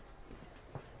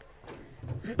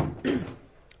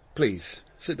 Please,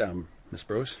 sit down, Miss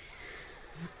Brewis.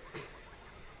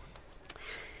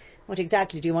 What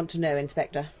exactly do you want to know,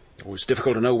 Inspector? Oh, it's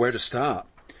difficult to know where to start.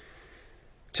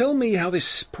 Tell me how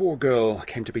this poor girl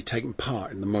came to be taking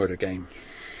part in the murder game.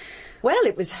 Well,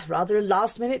 it was rather a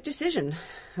last-minute decision.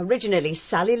 Originally,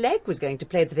 Sally Legg was going to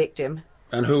play the victim.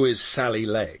 And who is Sally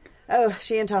Legg? Oh,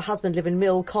 she and her husband live in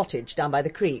Mill Cottage down by the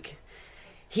creek.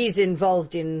 He's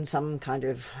involved in some kind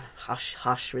of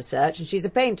hush-hush research, and she's a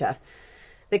painter.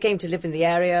 They came to live in the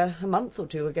area a month or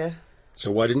two ago.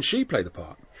 So why didn't she play the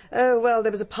part? Oh, well,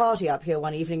 there was a party up here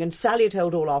one evening, and Sally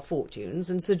told all our fortunes,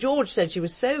 and Sir George said she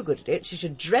was so good at it she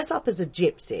should dress up as a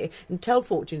gypsy and tell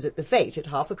fortunes at the fete at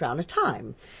 £0.50 a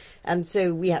time. And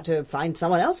so we had to find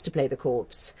someone else to play the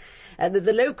corpse.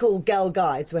 The local girl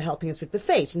guides were helping us with the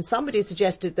fete, and somebody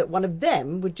suggested that one of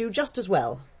them would do just as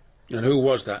well. And who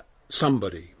was that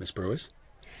somebody, Miss Brewis?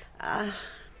 I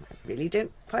really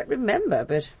don't quite remember,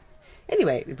 but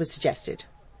anyway, it was suggested.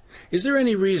 Is there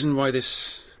any reason why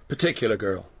this particular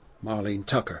girl, Marlene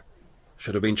Tucker,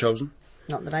 should have been chosen?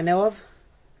 Not that I know of.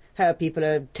 Her people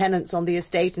are tenants on the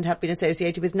estate and have been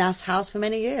associated with Nass House for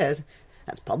many years.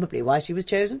 That's probably why she was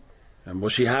chosen. And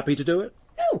was she happy to do it?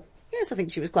 Oh, yes, I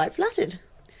think she was quite flattered.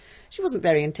 She wasn't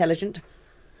very intelligent.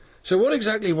 So what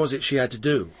exactly was it she had to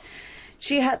do?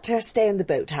 She had to stay in the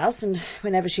boathouse, and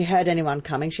whenever she heard anyone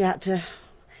coming, she had to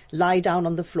lie down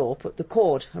on the floor, put the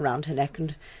cord around her neck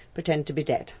and pretend to be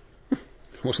dead.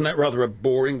 Wasn't that rather a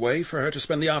boring way for her to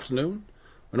spend the afternoon,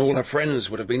 when all her friends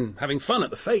would have been having fun at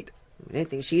the fete? I don't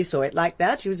think she saw it like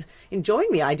that. She was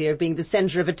enjoying the idea of being the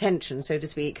centre of attention, so to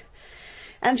speak.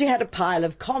 And she had a pile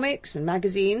of comics and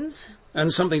magazines.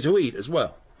 And something to eat as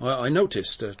well. I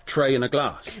noticed a tray and a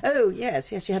glass. Oh,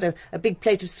 yes, she had a big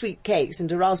plate of sweet cakes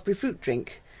and a raspberry fruit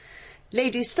drink.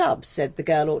 Lady Stubbs said the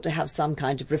girl ought to have some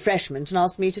kind of refreshment and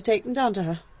asked me to take them down to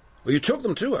her. Well, you took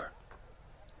them to her?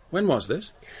 When was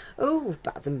this? Oh,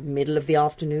 about the middle of the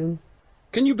afternoon.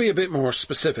 Can you be a bit more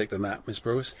specific than that, Miss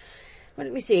Brewis? Well,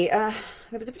 let me see. There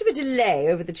was a bit of a delay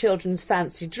over the children's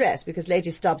fancy dress because Lady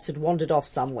Stubbs had wandered off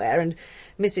somewhere and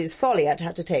Mrs. Folly had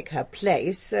to take her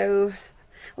place, so...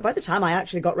 Well, by the time I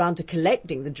actually got round to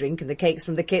collecting the drink and the cakes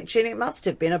from the kitchen, it must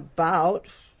have been about...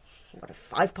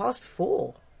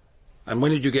 4:05. And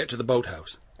when did you get to the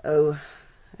boathouse? Oh,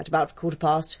 at about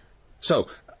 4:15. So,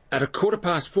 at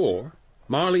 4:15,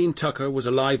 Marlene Tucker was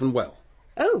alive and well?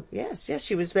 Oh, yes,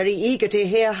 she was very eager to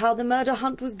hear how the murder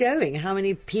hunt was going, how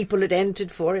many people had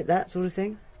entered for it, that sort of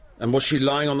thing. And was she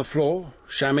lying on the floor,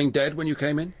 shamming dead when you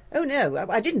came in? Oh, no,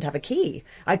 I didn't have a key.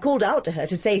 I called out to her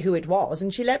to say who it was,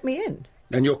 and she let me in.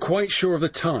 And you're quite sure of the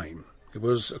time? It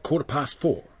was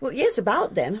 4:15. Well, yes,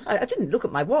 about then. I didn't look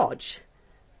at my watch.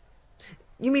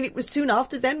 You mean it was soon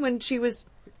after then when she was...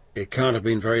 It can't have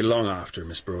been very long after,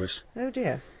 Miss Brewis. Oh,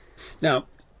 dear. Now,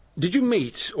 did you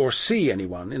meet or see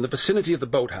anyone in the vicinity of the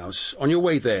boathouse on your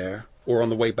way there or on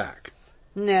the way back?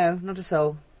 No, not a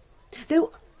soul.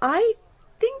 Though I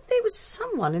think there was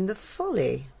someone in the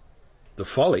Folly. The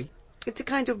Folly? It's a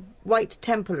kind of white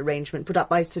temple arrangement put up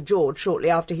by Sir George shortly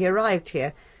after he arrived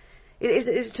here. It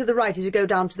is to the right as you go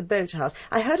down to the boathouse.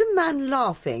 I heard a man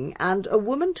laughing, and a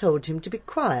woman told him to be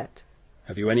quiet.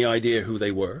 Have you any idea who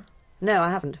they were? No, I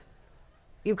haven't.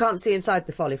 You can't see inside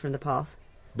the Folly from the path.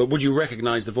 But would you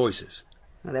recognise the voices?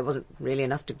 Well, there wasn't really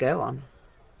enough to go on.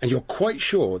 And you're quite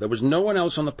sure there was no one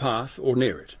else on the path or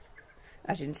near it?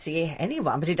 I didn't see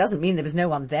anyone, but it doesn't mean there was no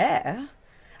one there.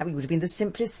 I mean, it would have been the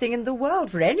simplest thing in the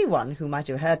world for anyone who might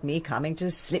have heard me coming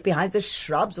to slip behind the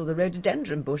shrubs or the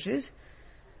rhododendron bushes.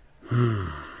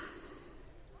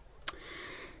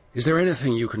 Is there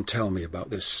anything you can tell me about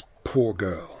this poor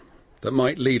girl that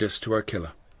might lead us to her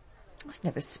killer? I'd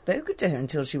never spoken to her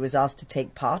until she was asked to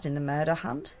take part in the murder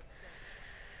hunt.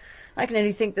 I can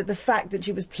only think that the fact that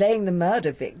she was playing the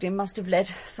murder victim must have led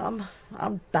some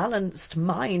unbalanced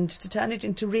mind to turn it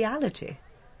into reality.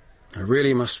 I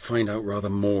really must find out rather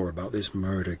more about this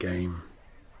murder game.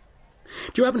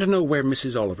 Do you happen to know where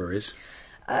Mrs. Oliver is?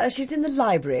 She's in the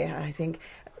library, I think.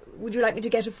 Would you like me to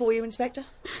get her for you, Inspector?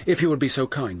 If you would be so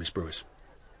kind, Miss Brewis.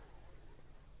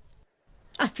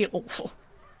 I feel awful.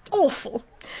 Awful.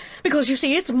 Because, you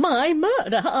see, it's my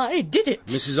murder. I did it.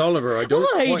 Mrs. Oliver, I don't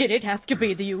Why did it have to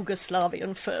be the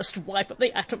Yugoslavian first wife of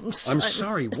the Atoms? I'm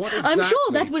sorry, what exactly? I'm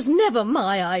sure that was never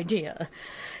my idea.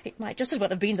 It might just as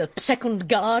well have been the second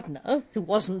gardener, who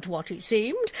wasn't what he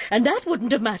seemed, and that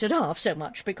wouldn't have mattered half so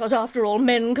much, because, after all,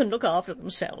 men can look after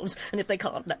themselves, and if they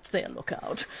can't, that's their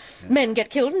lookout. Yeah. Men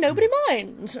get killed and nobody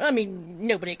minds. I mean,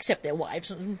 nobody except their wives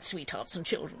and sweethearts and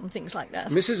children and things like that.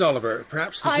 Mrs. Oliver,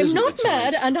 perhaps this I'm isn't not the time.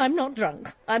 mad, and I'm not drunk.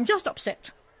 I'm just upset.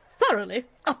 Thoroughly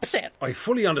upset. I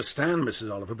fully understand,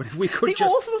 Mrs. Oliver, but if we could The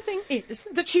awful thing is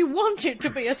that she wanted to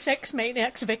be a sex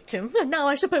maniac's victim, and now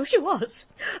I suppose she was.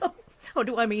 Or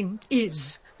do I mean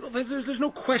is? Well, there's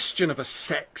no question of a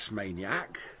sex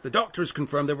maniac. The doctor has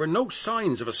confirmed there were no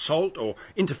signs of assault or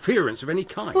interference of any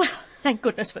kind. Well, thank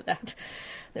goodness for that.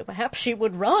 Though perhaps she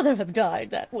would rather have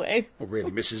died that way. Oh,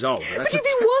 really, Mrs. Oliver? But if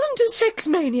he wasn't a sex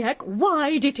maniac,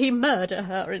 why did he murder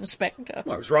her, Inspector?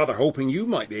 Well, I was rather hoping you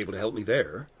might be able to help me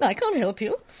there. I can't help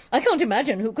you. I can't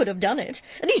imagine who could have done it.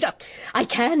 At least I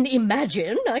can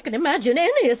imagine. I can imagine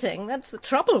anything. That's the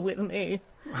trouble with me.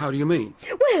 How do you mean?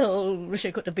 Well,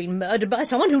 she could have been murdered by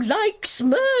someone who likes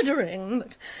murdering,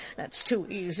 but that's too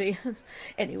easy.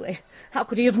 Anyway, how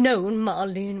could he have known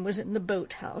Marlene was in the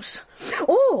boathouse?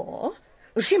 Or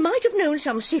she might have known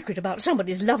some secret about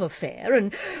somebody's love affair,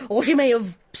 or she may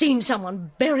have seen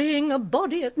someone burying a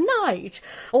body at night,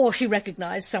 or she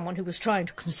recognised someone who was trying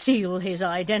to conceal his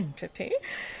identity,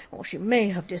 or she may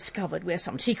have discovered where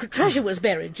some secret treasure was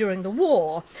buried during the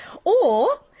war,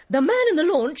 or the man in the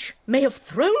launch may have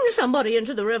thrown somebody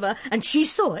into the river and she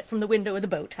saw it from the window of the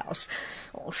boathouse.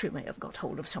 Or she may have got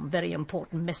hold of some very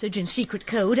important message in secret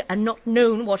code and not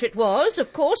known what it was.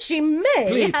 Of course, she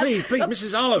may Please,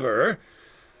 Mrs. Oliver.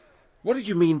 What did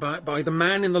you mean by the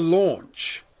man in the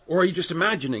launch? Or are you just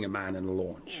imagining a man in a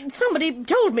launch? Somebody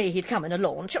told me he'd come in a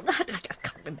launch. I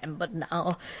can't remember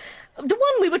now. The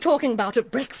one we were talking about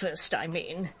at breakfast, I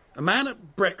mean. A man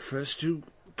at breakfast who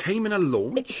came in a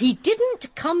launch? He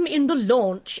didn't come in the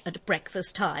launch at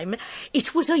breakfast time.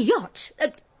 It was a yacht.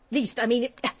 At least, I mean,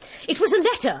 it was a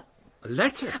letter. A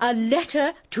letter? A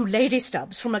letter to Lady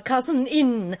Stubbs from a cousin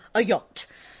in a yacht.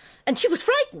 And she was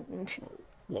frightened.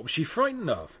 What was she frightened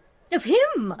of? Of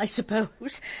him, I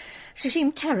suppose. She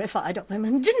seemed terrified of him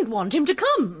and didn't want him to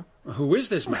come. Who is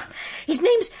this man? His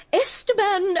name's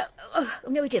Esteban...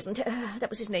 no, it isn't. That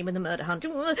was his name in the murder hunt.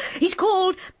 He's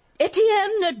called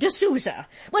Etienne de Souza.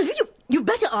 Well, you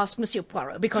better ask Monsieur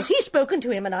Poirot, because he's spoken to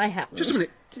him and I haven't. Just a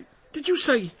minute. Did you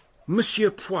say Monsieur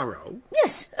Poirot?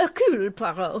 Yes, Hercule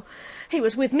Poirot. He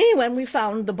was with me when we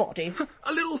found the body.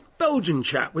 A little Belgian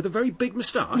chap with a very big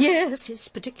moustache? Yes, he's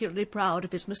particularly proud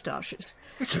of his moustaches.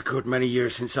 It's a good many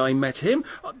years since I met him.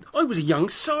 I was a young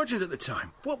sergeant at the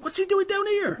time. What's he doing down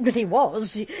here? But he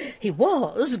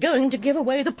was going to give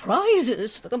away the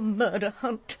prizes for the murder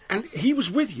hunt. And he was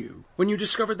with you when you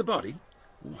discovered the body?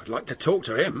 Oh, I'd like to talk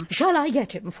to him. Shall I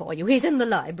get him for you? He's in the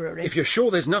library. If you're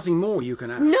sure there's nothing more you can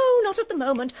ask. No, not at the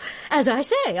moment. As I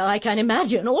say, I can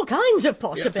imagine all kinds of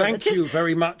possibilities. Thank you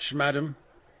very much, madam.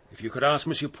 If you could ask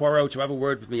Monsieur Poirot to have a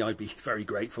word with me, I'd be very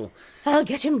grateful. I'll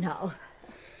get him now.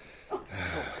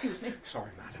 Excuse me.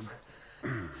 Sorry,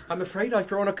 madam. I'm afraid I've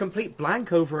drawn a complete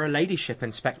blank over her ladyship,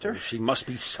 Inspector. She must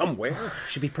be somewhere.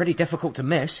 She'd be pretty difficult to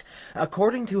miss.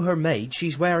 According to her maid,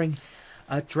 she's wearing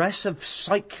a dress of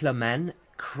cyclamen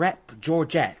crepe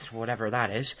Georgette, whatever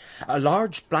that is, a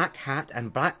large black hat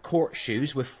and black court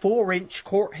shoes with 4-inch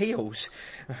court heels.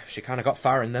 She kind of got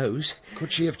far in those.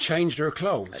 Could she have changed her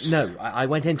clothes? No, I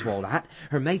went into all that.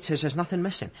 Her maid says there's nothing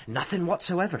missing. Nothing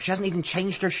whatsoever. She hasn't even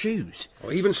changed her shoes.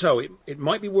 Well, even so, it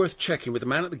might be worth checking with the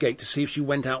man at the gate to see if she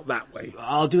went out that way.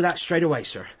 I'll do that straight away,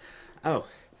 sir. Oh,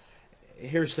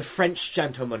 here's the French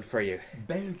gentleman for you.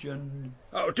 Belgian.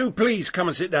 Oh, do please come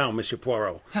and sit down, Monsieur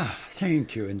Poirot.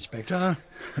 Thank you, Inspector.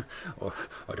 Oh,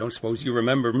 I don't suppose you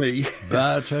remember me.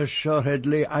 But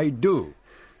assuredly I do.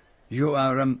 You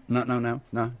are,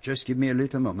 no, just give me a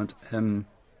little moment.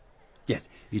 Yes,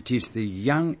 it is the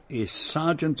young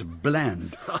Sergeant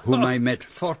Bland, whom I met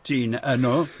 15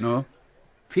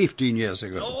 years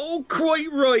ago. Oh,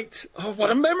 quite right. Oh,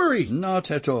 what a memory.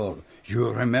 Not at all. You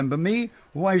remember me?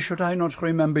 Why should I not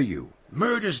remember you?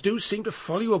 Murders do seem to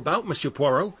follow you about, Monsieur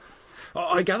Poirot.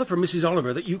 I gather from Mrs.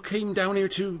 Oliver that you came down here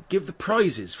to give the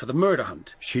prizes for the murder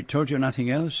hunt. She told you nothing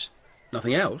else?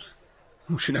 Nothing else?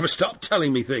 She never stopped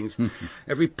telling me things.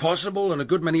 Every possible and a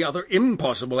good many other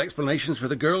impossible explanations for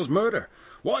the girl's murder.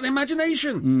 What an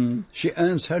imagination! She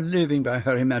earns her living by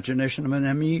her imagination, mon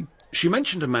ami. She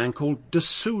mentioned a man called de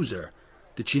Souza.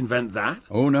 Did she invent that?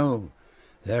 Oh, no.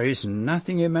 There is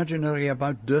nothing imaginary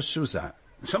about de Souza.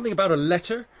 Something about a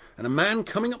letter and a man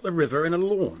coming up the river in a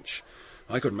launch.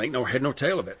 I couldn't make no head nor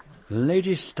tail of it.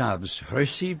 Lady Stubbs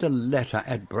received a letter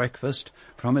at breakfast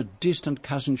from a distant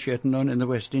cousin she had known in the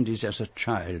West Indies as a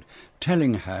child,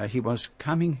 telling her he was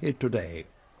coming here today.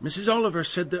 Mrs. Oliver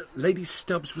said that Lady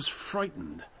Stubbs was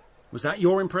frightened. Was that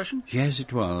your impression? Yes,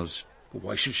 it was. Well,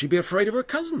 why should she be afraid of her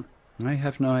cousin? I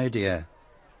have no idea.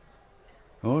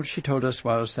 All she told us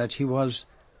was that he was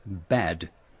bad.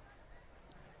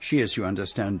 She, as you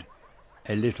understand,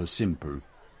 a little simple.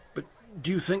 But do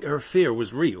you think her fear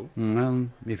was real? Well,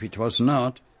 if it was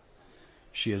not,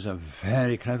 she is a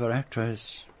very clever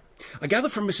actress. I gather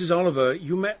from Mrs. Oliver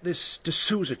you met this de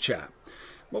Souza chap.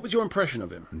 What was your impression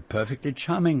of him? Perfectly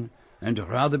charming, and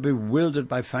rather bewildered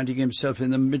by finding himself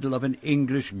in the middle of an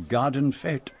English garden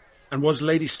fete. And was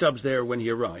Lady Stubbs there when he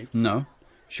arrived? No.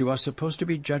 She was supposed to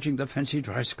be judging the fancy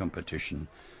dress competition,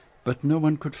 but no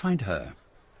one could find her.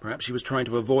 Perhaps she was trying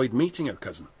to avoid meeting her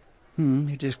cousin.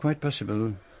 It is quite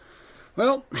possible.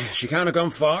 Well, she can't have gone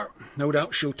far. No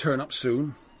doubt she'll turn up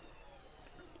soon.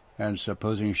 And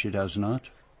supposing she does not?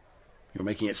 You're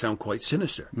making it sound quite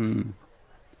sinister.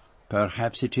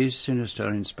 Perhaps it is sinister,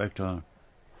 Inspector.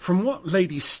 From what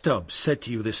Lady Stubbs said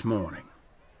to you this morning,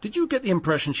 did you get the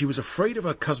impression she was afraid of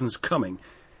her cousin's coming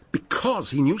because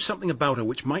he knew something about her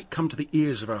which might come to the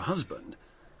ears of her husband?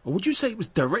 Or would you say it was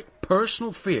direct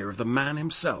personal fear of the man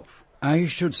himself? I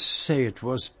should say it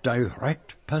was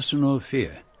direct personal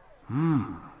fear.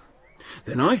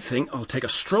 Then I think I'll take a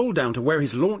stroll down to where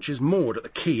his launch is moored at the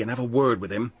quay and have a word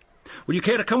with him. Would you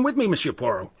care to come with me, Monsieur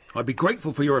Poirot? I'd be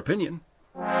grateful for your opinion.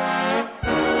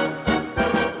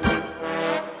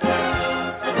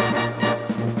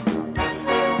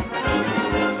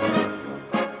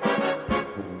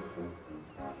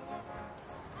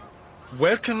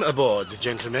 Welcome aboard,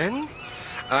 gentlemen.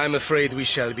 I'm afraid we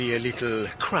shall be a little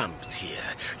cramped here.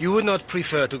 You would not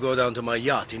prefer to go down to my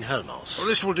yacht in Helmholtz? Well,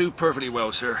 this will do perfectly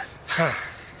well, sir.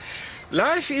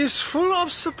 Life is full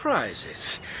of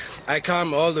surprises. I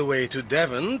come all the way to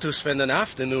Devon to spend an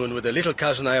afternoon with a little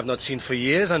cousin I have not seen for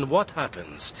years, and what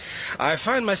happens? I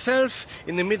find myself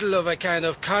in the middle of a kind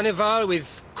of carnival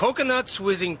with coconuts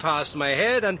whizzing past my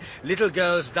head and little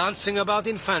girls dancing about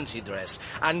in fancy dress.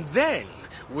 And then,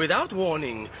 without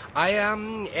warning, I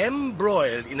am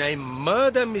embroiled in a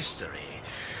murder mystery.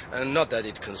 And not that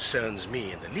it concerns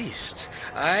me in the least.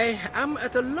 I am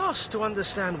at a loss to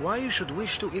understand why you should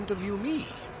wish to interview me.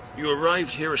 You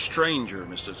arrived here a stranger,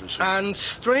 Mr. Dessous. And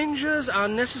strangers are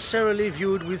necessarily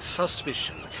viewed with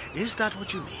suspicion. Is that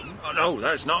what you mean? Oh, no,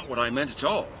 that's not what I meant at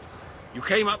all. You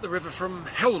came up the river from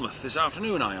Helmholtz this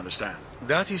afternoon, I understand.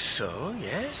 That is so,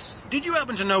 yes. Did you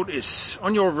happen to notice,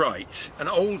 on your right, an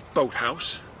old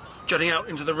boathouse jutting out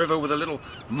into the river with a little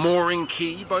mooring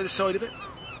quay by the side of it?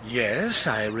 Yes,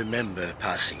 I remember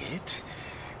passing it.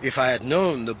 If I had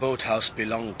known the boathouse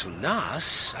belonged to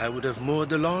Nas, I would have moored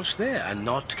the launch there and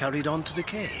not carried on to the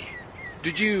quay.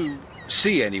 Did you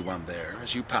see anyone there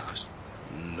as you passed?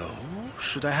 No.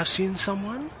 Should I have seen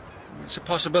someone? It's a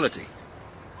possibility.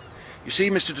 You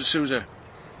see, Mr. de Souza,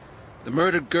 the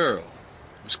murdered girl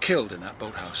was killed in that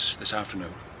boathouse this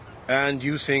afternoon. And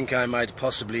you think I might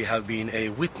possibly have been a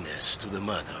witness to the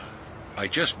murder? I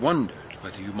just wondered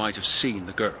whether you might have seen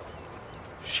the girl.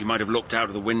 She might have looked out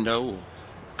of the window or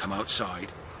come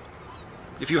outside.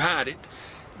 If you had, it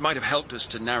might have helped us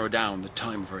to narrow down the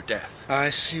time of her death. I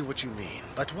see what you mean,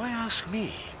 but why ask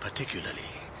me particularly?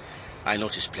 I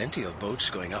noticed plenty of boats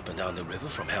going up and down the river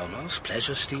from Helmholtz,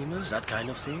 pleasure steamers, that kind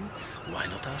of thing. Why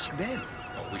not ask them?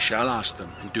 Well, we shall ask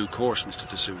them in due course, Mr.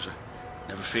 de Souza.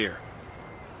 Never fear.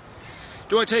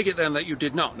 Do I take it, then, that you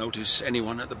did not notice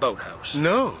anyone at the boathouse?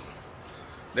 No.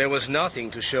 There was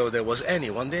nothing to show there was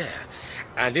anyone there.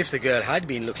 And if the girl had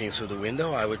been looking through the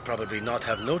window, I would probably not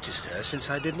have noticed her,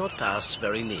 since I did not pass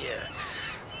very near.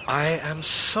 I am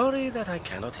sorry that I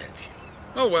cannot help you.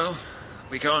 Oh, well,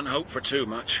 we can't hope for too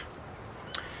much.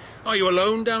 Are you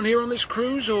alone down here on this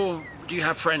cruise, or do you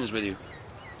have friends with you?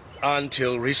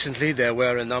 Until recently, there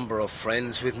were a number of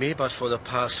friends with me, but for the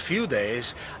past few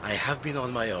days, I have been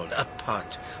on my own,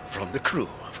 apart from the crew,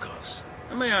 of course.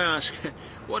 May I ask,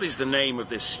 what is the name of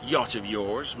this yacht of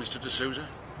yours, Mr. de Souza?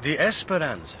 The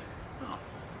Esperanza. Oh,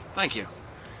 thank you.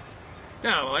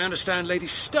 Now, I understand Lady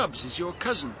Stubbs is your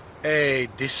cousin. A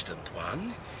distant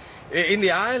one. In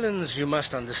the islands, you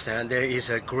must understand, there is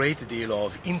a great deal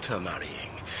of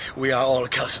intermarrying. We are all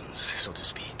cousins, so to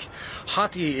speak.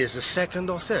 Hattie is a second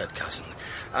or third cousin.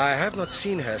 I have not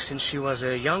seen her since she was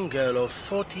a young girl of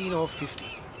 14 or 15.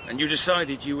 And you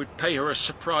decided you would pay her a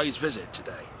surprise visit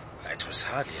today? It was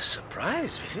hardly a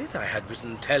surprise visit. I had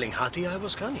written telling Hattie I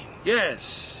was coming.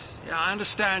 Yes. Yeah, I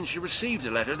understand she received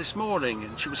a letter this morning,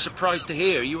 and she was surprised to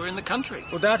hear you were in the country.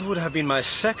 Well, that would have been my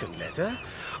second letter.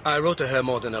 I wrote to her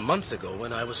more than a month ago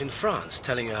when I was in France,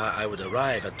 telling her I would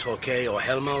arrive at Torquay or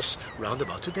Helmhouse round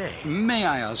about today. May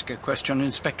I ask a question,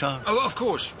 Inspector? Oh, of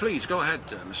course. Please, go ahead,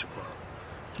 Mr.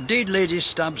 Poirot. Did Lady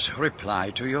Stubbs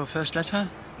reply to your first letter?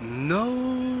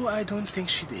 No, I don't think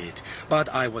she did. But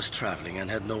I was travelling and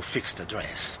had no fixed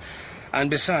address. And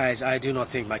besides, I do not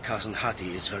think my cousin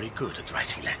Hattie is very good at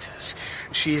writing letters.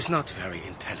 She is not very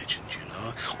intelligent, you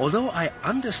know, although I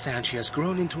understand she has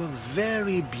grown into a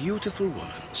very beautiful woman.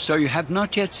 So you have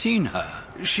not yet seen her?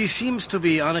 She seems to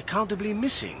be unaccountably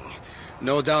missing.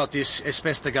 No doubt this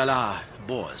espèce de gala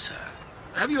bores her.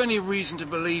 Have you any reason to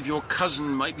believe your cousin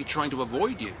might be trying to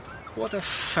avoid you? What a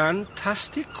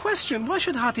fantastic question. Why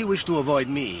should Hattie wish to avoid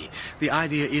me? The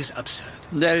idea is absurd.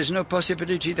 There is no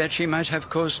possibility that she might have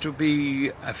cause to be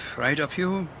afraid of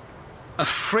you?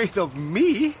 Afraid of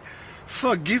me?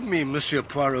 Forgive me, Monsieur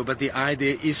Poirot, but the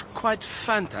idea is quite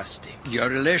fantastic. Your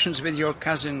relations with your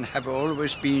cousin have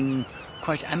always been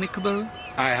quite amicable?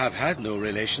 I have had no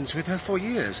relations with her for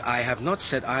years. I have not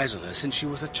set eyes on her since she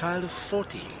was a child of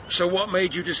 14. So what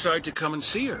made you decide to come and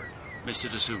see her,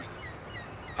 Mr. de Souza?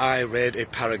 I read a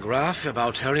paragraph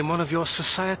about her in one of your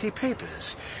society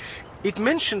papers. It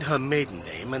mentioned her maiden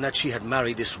name and that she had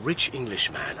married this rich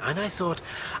Englishman, and I thought,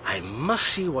 I must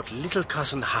see what little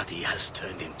cousin Hattie has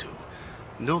turned into.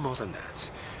 No more than that.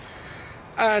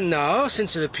 And now,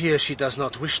 since it appears she does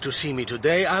not wish to see me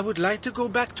today, I would like to go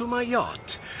back to my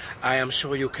yacht. I am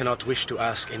sure you cannot wish to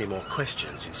ask any more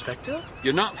questions, Inspector?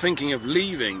 You're not thinking of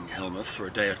leaving Helmouth for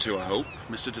a day or two, I hope,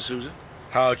 Mr. de Souza?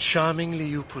 How charmingly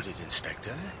you put it,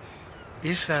 Inspector.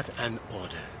 Is that an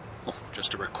order? Oh,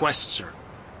 just a request, sir.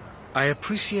 I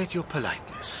appreciate your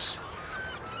politeness.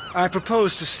 I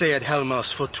propose to stay at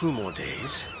Helmhouse for 2 more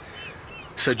days.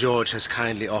 Sir George has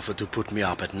kindly offered to put me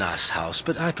up at Nass House,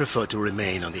 but I prefer to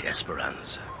remain on the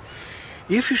Esperanza.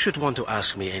 If you should want to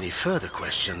ask me any further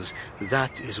questions,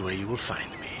 that is where you will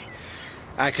find me.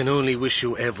 I can only wish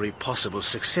you every possible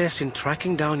success in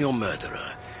tracking down your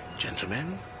murderer,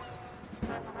 gentlemen.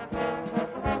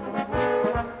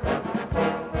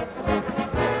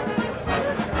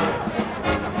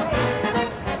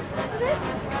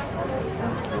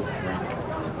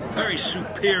 Very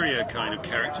superior kind of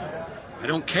character. I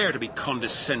don't care to be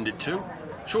condescended to.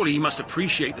 Surely he must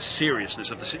appreciate the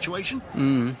seriousness of the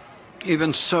situation.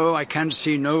 Even so, I can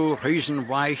see no reason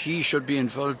why he should be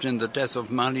involved in the death of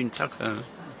Marlene Tucker.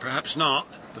 Perhaps not,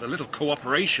 but a little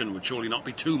cooperation would surely not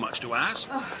be too much to ask.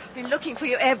 Oh, I've been looking for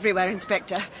you everywhere,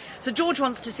 Inspector. Sir George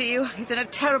wants to see you. He's in a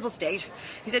terrible state.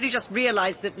 He's only just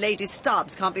realised that Lady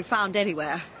Stubbs can't be found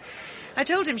anywhere. I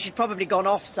told him she'd probably gone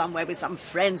off somewhere with some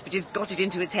friends, but he's got it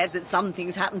into his head that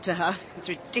something's happened to her. It's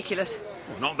ridiculous.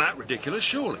 Well, not that ridiculous,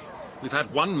 surely. We've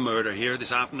had one murder here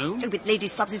this afternoon. Oh, but Lady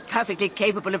Stubbs is perfectly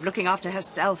capable of looking after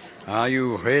herself. Are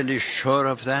you really sure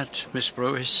of that, Miss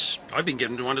Brewis? I've been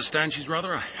given to understand she's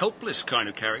rather a helpless kind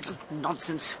of character.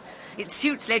 Nonsense. It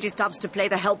suits Lady Stubbs to play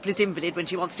the helpless invalid when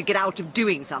she wants to get out of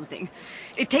doing something.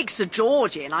 It takes Sir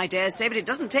George in, I dare say, but it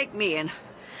doesn't take me in.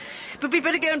 But we'd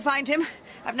better go and find him.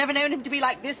 I've never known him to be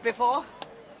like this before.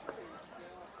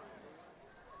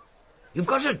 You've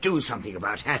got to do something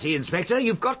about Hattie, Inspector.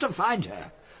 You've got to find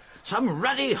her. Some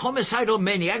ruddy homicidal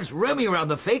maniacs roaming around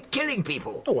the fete, killing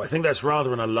people. Oh, I think that's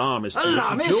rather an alarmist.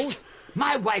 Alarmist?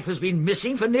 My wife has been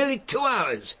missing for nearly 2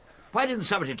 hours. Why didn't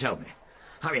somebody tell me?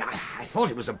 I mean, I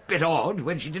thought it was a bit odd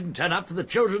when she didn't turn up for the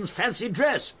children's fancy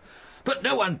dress. But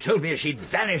no one told me she'd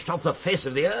vanished off the face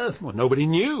of the earth. Well, nobody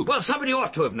knew. Well, somebody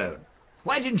ought to have known.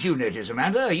 Why didn't you notice,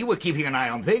 Amanda? You were keeping an eye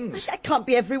on things. I can't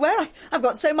be everywhere. I've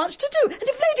got so much to do. And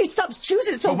if Lady Stubbs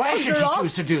chooses to wander off... Why should she off...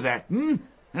 choose to do that,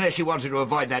 Unless she wanted to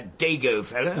avoid that Dago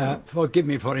fellow. Forgive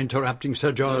me for interrupting,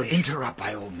 Sir George. Interrupt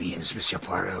by all means, Monsieur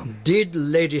Poirot. Did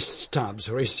Lady Stubbs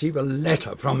receive a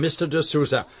letter from Mr. de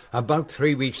Souza about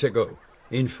 3 weeks ago,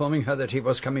 informing her that he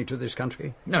was coming to this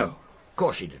country? No, of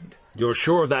course she didn't. You're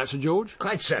sure of that, Sir George?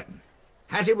 Quite certain.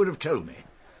 Hattie would have told me.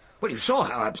 Well, you saw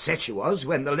how upset she was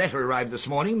when the letter arrived this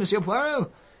morning, Monsieur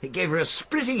Poirot. It gave her a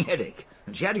splitting headache,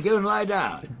 and she had to go and lie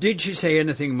down. Did she say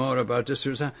anything more about de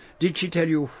Souza? Did she tell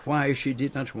you why she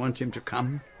did not want him to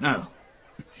come? No,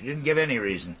 she didn't give any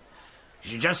reason.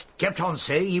 She just kept on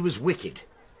saying he was wicked.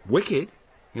 Wicked?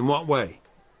 In what way?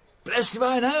 Blessed if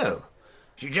I know.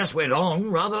 She just went on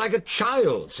rather like a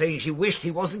child, saying she wished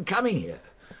he wasn't coming here.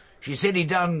 She said he'd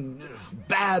done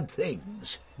bad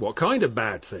things. What kind of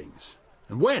bad things?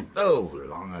 And when? Oh,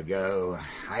 long ago.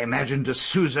 I imagine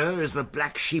D'Souza is the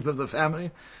black sheep of the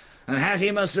family, and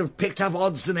Hattie must have picked up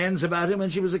odds and ends about him when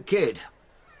she was a kid.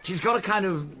 She's got a kind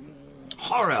of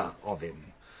horror of him.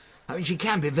 I mean, she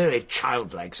can be very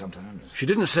childlike sometimes. She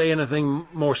didn't say anything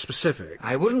more specific.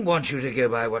 I wouldn't want you to go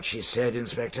by what she said,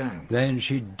 Inspector. Then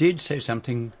she did say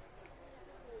something.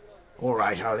 All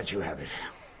right, I'll let you have it.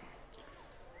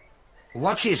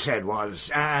 What she said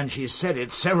was, and she said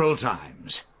it several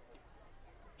times,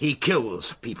 he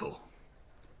kills people.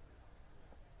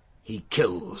 He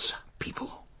kills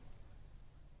people.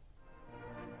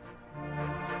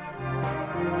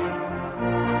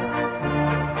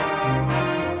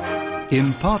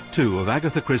 In Part 2 of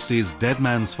Agatha Christie's Dead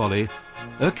Man's Folly,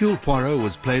 Hercule Poirot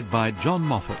was played by John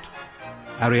Moffat,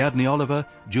 Ariadne Oliver,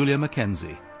 Julia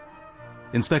Mackenzie,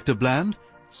 Inspector Bland,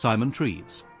 Simon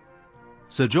Treves,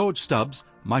 Sir George Stubbs,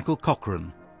 Michael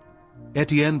Cochrane,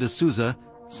 Etienne D'Souza,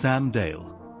 Sam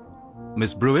Dale,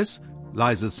 Miss Brewis,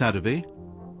 Liza Sadovy,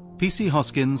 P.C.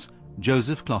 Hoskins,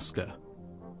 Joseph Klosker.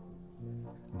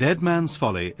 Dead Man's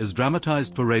Folly is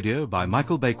dramatised for radio by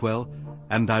Michael Bakewell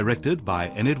and directed by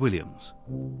Enid Williams.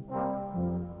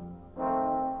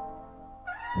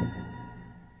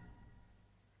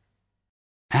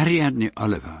 Ariadne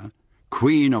Oliver,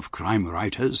 Queen of Crime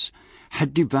Writers,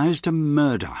 had devised a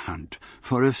murder hunt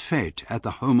for a fete at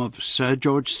the home of Sir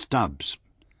George Stubbs.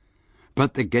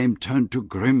 But the game turned to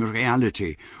grim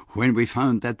reality when we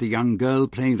found that the young girl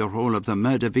playing the role of the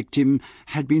murder victim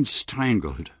had been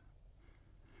strangled.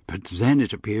 But then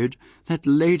it appeared that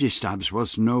Lady Stubbs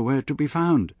was nowhere to be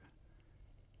found.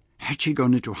 Had she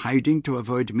gone into hiding to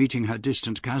avoid meeting her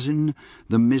distant cousin,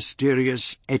 the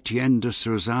mysterious Etienne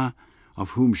D'Souza,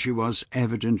 of whom she was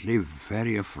evidently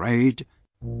very afraid?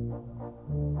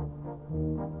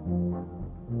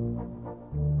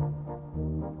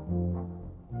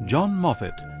 John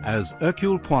Moffat as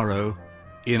Hercule Poirot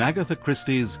in Agatha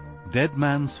Christie's Dead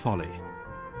Man's Folly.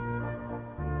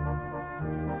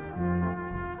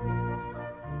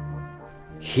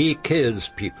 He kills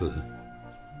people.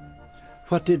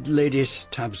 What did Lady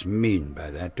Stubbs mean by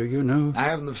that, do you know? I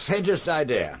haven't the faintest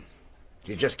idea.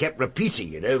 She just kept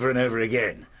repeating it over and over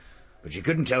again. But she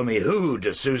couldn't tell me who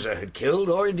D'Souza had killed,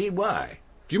 or indeed why.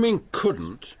 Do you mean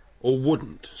couldn't or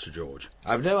wouldn't, Sir George?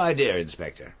 I've no idea,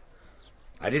 Inspector.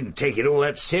 I didn't take it all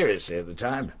that seriously at the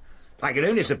time. I can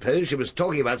only suppose she was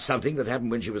talking about something that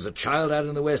happened when she was a child out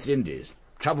in the West Indies.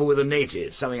 Trouble with the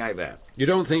natives, something like that. You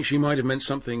don't think she might have meant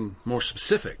something more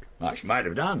specific? Well, she might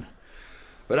have done.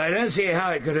 But I don't see how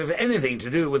it could have anything to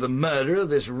do with the murder of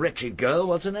this wretched girl.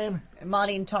 What's her name?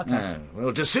 Marlene Tucker.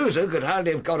 Well, D'Souza could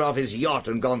hardly have got off his yacht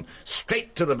and gone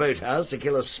straight to the boathouse to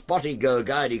kill a spotty girl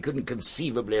guide he couldn't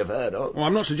conceivably have heard of. Well,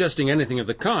 I'm not suggesting anything of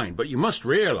the kind, but you must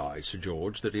realise, Sir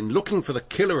George, that in looking for the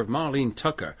killer of Marlene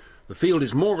Tucker, the field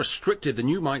is more restricted than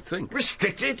you might think.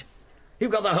 Restricted?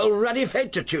 You've got the whole ruddy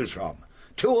fete to choose from.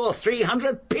 200 or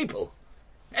 300 people.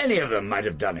 Any of them might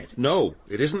have done it. No,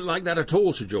 it isn't like that at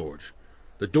all, Sir George.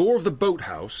 The door of the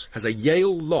boathouse has a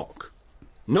Yale lock.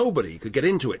 Nobody could get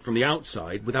into it from the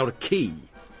outside without a key.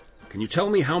 Can you tell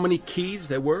me how many keys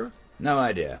there were? No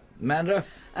idea. Amanda?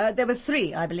 There were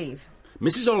 3, I believe.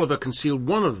 Mrs. Oliver concealed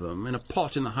one of them in a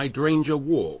pot in the hydrangea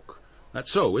walk.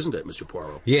 That's so, isn't it, Mr.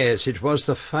 Poirot? Yes, it was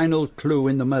the final clue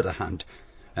in the murder hunt,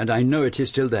 and I know it is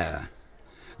still there.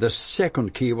 The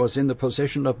second key was in the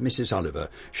possession of Mrs. Oliver.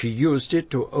 She used it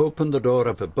to open the door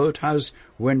of the boathouse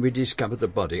when we discovered the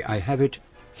body. I have it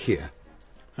here.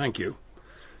 Thank you.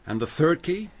 And the third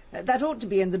key? That ought to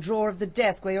be in the drawer of the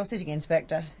desk where you're sitting,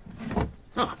 Inspector.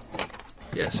 Ah,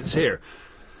 yes, it's here.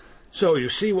 So you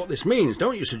see what this means,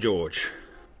 don't you, Sir George?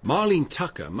 Marlene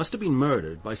Tucker must have been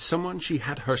murdered by someone she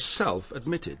had herself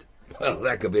admitted. Well,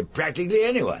 that could be practically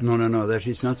anyone. No, that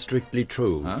is not strictly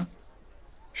true. Huh?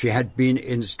 She had been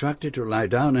instructed to lie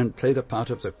down and play the part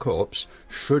of the corpse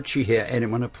should she hear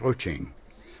anyone approaching.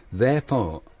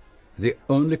 Therefore, the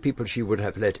only people she would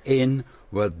have let in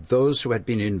were those who had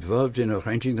been involved in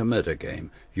arranging the murder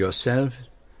game. Yourself,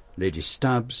 Lady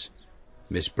Stubbs,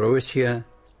 Miss Brewis here,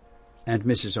 and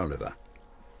Mrs. Oliver.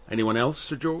 Anyone else,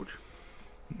 Sir George?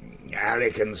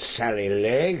 Alec and Sally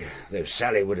Legg, though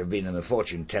Sally would have been in the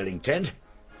fortune-telling tent.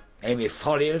 Amy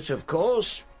Folliott, of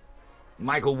course.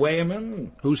 Michael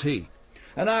Wayman. Who's he?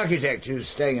 An architect who's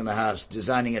staying in the house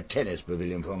designing a tennis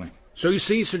pavilion for me. So you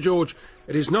see, Sir George,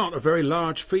 it is not a very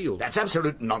large field. That's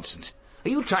absolute nonsense. Are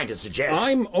you trying to suggest...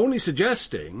 I'm only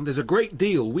suggesting there's a great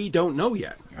deal we don't know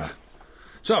yet.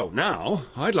 So, now,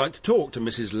 I'd like to talk to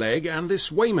Mrs. Legg and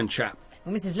this Wayman chap.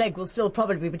 Well, Mrs. Legg will still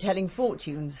probably be telling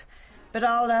fortunes. But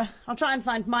I'll try and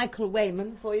find Michael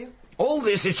Wayman for you. All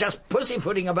this is just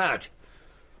pussyfooting about.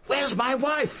 Where's my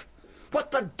wife?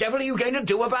 What the devil are you going to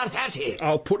do about Hattie?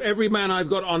 I'll put every man I've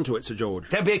got onto it, Sir George.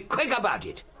 Then be quick about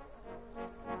it.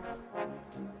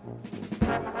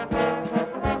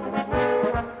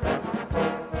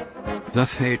 The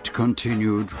fate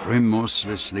continued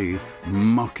remorselessly,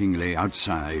 mockingly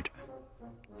outside.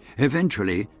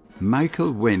 Eventually,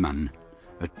 Michael Wayman,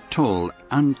 a tall,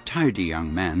 untidy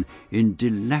young man in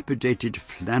dilapidated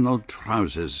flannel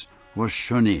trousers, was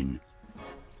shown in.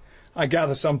 I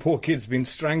gather some poor kid's been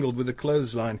strangled with a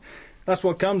clothesline. That's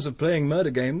what comes of playing murder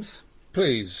games.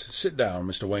 Please, sit down,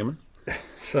 Mr. Wayman.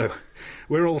 So,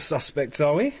 we're all suspects,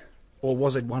 are we? Or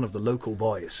was it one of the local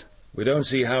boys? We don't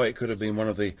see how it could have been one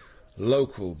of the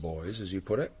local boys, as you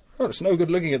put it. Well, it's no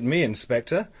good looking at me,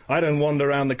 Inspector. I don't wander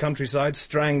around the countryside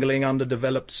strangling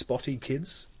underdeveloped, spotty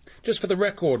kids. Just for the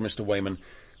record, Mr. Wayman,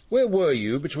 where were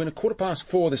you between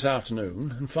 4:15 this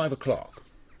afternoon and 5 o'clock?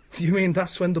 You mean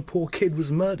that's when the poor kid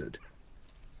was murdered?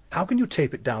 How can you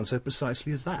tape it down so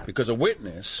precisely as that? Because a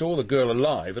witness saw the girl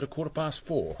alive at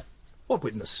 4:15. What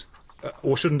witness?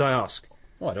 Or shouldn't I ask?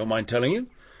 Well, I don't mind telling you.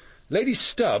 Lady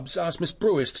Stubbs asked Miss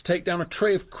Brewis to take down a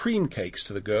tray of cream cakes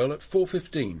to the girl at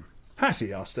 4:15.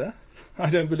 Hattie asked her? I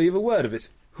don't believe a word of it.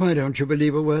 Why don't you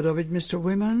believe a word of it, Mr.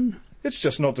 Wayman? It's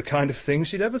just not the kind of thing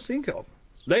she'd ever think of.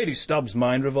 Lady Stubbs'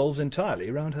 mind revolves entirely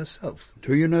around herself.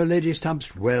 Do you know Lady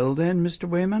Stubbs well, then, Mr.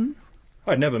 Wayman?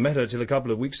 I'd never met her till a couple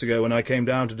of weeks ago when I came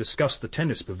down to discuss the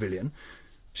tennis pavilion.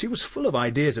 She was full of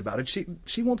ideas about it.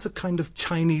 She wants a kind of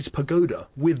Chinese pagoda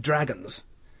with dragons.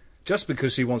 Just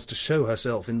because she wants to show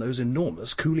herself in those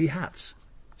enormous coolie hats.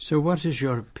 So what is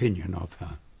your opinion of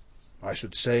her? I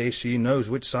should say she knows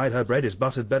which side her bread is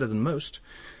buttered better than most.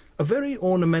 A very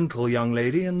ornamental young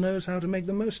lady and knows how to make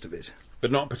the most of it.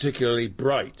 But not particularly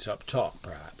bright up top,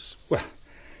 perhaps. Well,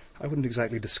 I wouldn't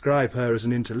exactly describe her as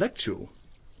an intellectual.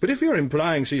 But if you're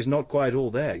implying she's not quite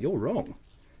all there, you're wrong.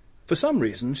 For some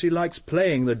reason, she likes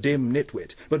playing the dim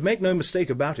nitwit. But make no mistake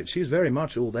about it, she's very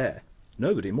much all there.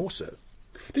 Nobody more so.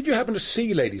 Did you happen to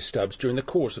see Lady Stubbs during the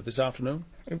course of this afternoon?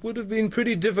 It would have been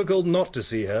pretty difficult not to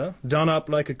see her, done up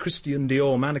like a Christian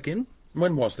Dior mannequin.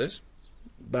 When was this?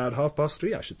 About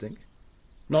 3:30, I should think.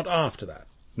 Not after that?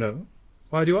 No.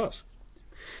 Why do you ask?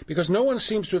 Because no one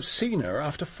seems to have seen her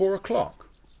after 4 o'clock.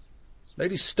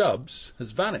 Lady Stubbs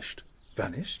has vanished.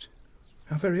 Vanished?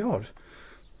 How very odd.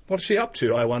 What's she up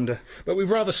to, I wonder? But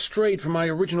we've rather strayed from my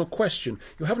original question.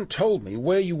 You haven't told me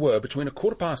where you were between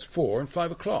 4:15 and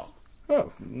 5 o'clock.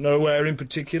 Oh, nowhere in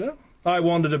particular. I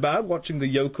wandered about, watching the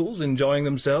yokels enjoying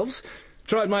themselves.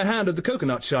 Tried my hand at the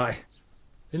coconut shy.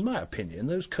 In my opinion,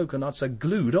 those coconuts are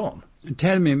glued on.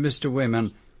 Tell me, Mr.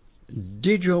 Wayman,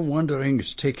 did your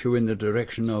wanderings take you in the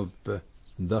direction of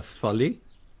the Folly?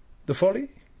 The Folly?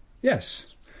 Yes.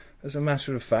 As a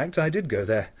matter of fact, I did go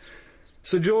there.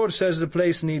 Sir George says the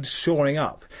place needs shoring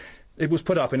up. It was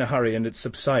put up in a hurry and it's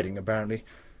subsiding, apparently.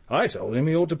 I told him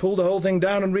he ought to pull the whole thing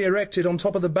down and re-erect it on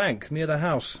top of the bank near the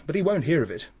house, but he won't hear of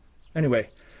it. Anyway,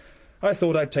 I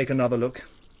thought I'd take another look.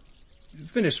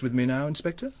 Finished with me now,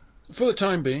 Inspector? For the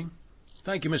time being.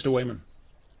 Thank you, Mr. Wayman.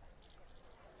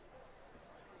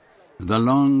 The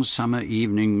long summer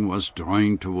evening was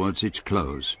drawing towards its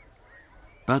close,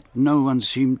 but no one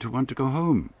seemed to want to go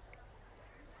home.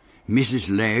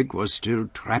 Mrs. Legg was still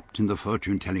trapped in the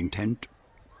fortune-telling tent.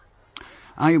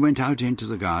 I went out into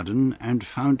the garden and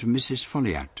found Mrs.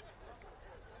 Folliot.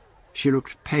 She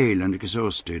looked pale and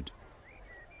exhausted,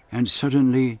 and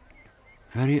suddenly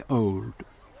very old.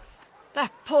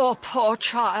 That poor, poor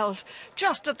child.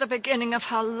 Just at the beginning of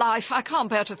her life. I can't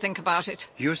bear to think about it.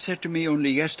 You said to me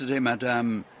only yesterday,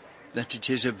 madame, that it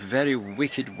is a very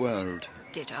wicked world.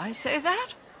 Did I say that?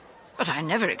 But I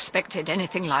never expected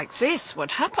anything like this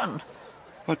would happen.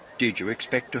 What did you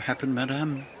expect to happen,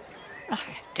 madame? I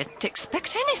didn't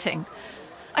expect anything.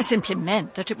 I simply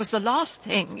meant that it was the last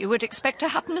thing you would expect to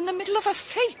happen in the middle of a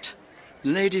fete.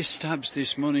 Lady Stubbs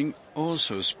this morning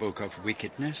also spoke of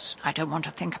wickedness. I don't want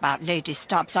to think about Lady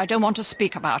Stubbs. I don't want to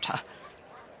speak about her.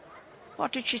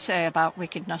 What did she say about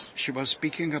wickedness? She was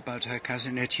speaking about her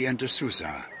cousin Etienne de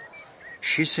Souza.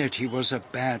 She said he was a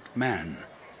bad man,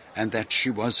 and that she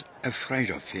was afraid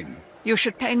of him. You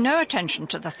should pay no attention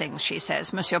to the things she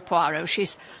says, Monsieur Poirot.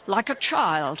 She's like a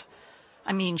child.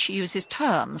 I mean, she uses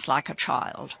terms like a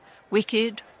child.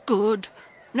 Wicked, good,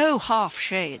 no half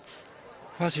shades.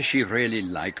 What is she really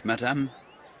like, madame?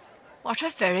 What a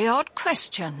very odd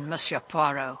question, Monsieur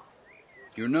Poirot.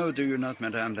 You know, do you not,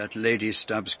 madame, that Lady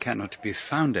Stubbs cannot be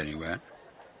found anywhere?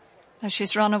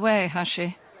 She's run away, has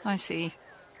she? I see.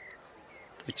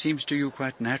 It seems to you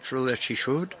quite natural that she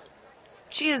should?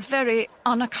 She is very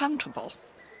unaccountable.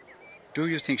 Do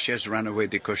you think she has run away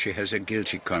because she has a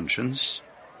guilty conscience?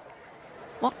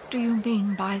 What do you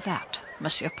mean by that,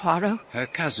 Monsieur Poirot? Her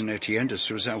cousin Etienne de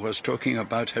Souza was talking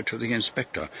about her to the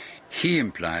inspector. He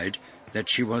implied that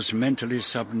she was mentally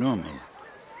subnormal.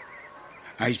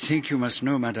 I think you must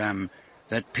know, madame,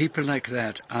 that people like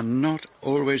that are not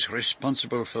always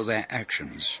responsible for their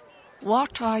actions.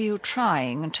 What are you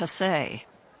trying to say?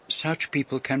 Such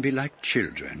people can be like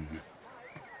children.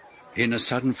 In a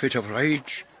sudden fit of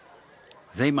rage,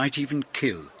 they might even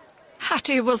kill.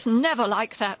 Hattie was never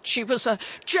like that. She was a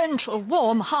gentle,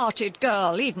 warm-hearted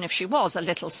girl, even if she was a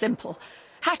little simple.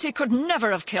 Hattie could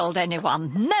never have killed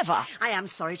anyone. Never. I am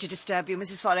sorry to disturb you,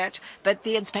 Mrs. Folliot, but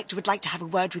the inspector would like to have a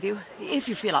word with you, if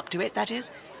you feel up to it, that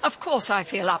is. Of course I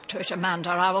feel up to it,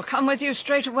 Amanda. I will come with you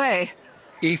straight away.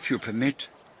 If you permit,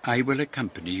 I will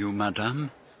accompany you, madame.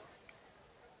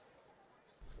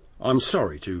 I'm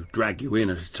sorry to drag you in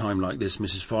at a time like this,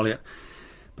 Mrs. Folliot,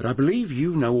 but I believe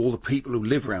you know all the people who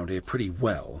live round here pretty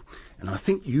well, and I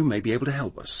think you may be able to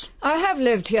help us. I have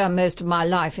lived here most of my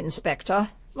life, Inspector.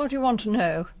 What do you want to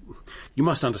know? You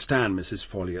must understand, Mrs.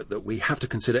 Folliot, that we have to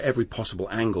consider every possible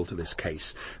angle to this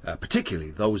case,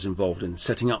 particularly those involved in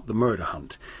setting up the murder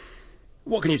hunt.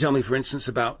 What can you tell me, for instance,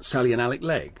 about Sally and Alec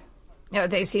Legg? Oh,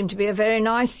 they seem to be a very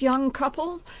nice young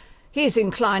couple. He's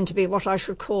inclined to be what I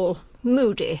should call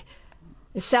moody.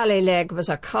 Sally Legg was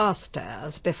a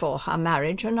Carstairs before her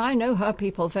marriage, and I know her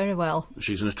people very well.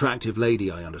 She's an attractive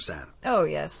lady, I understand. Oh,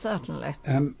 yes, certainly.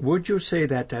 Would you say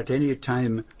that at any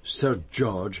time Sir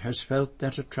George has felt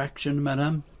that attraction,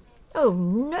 madame? Oh,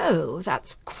 no,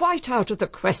 that's quite out of the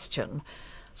question.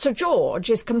 Sir George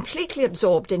is completely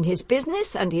absorbed in his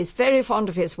business, and he's very fond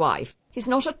of his wife. He's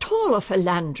not at all a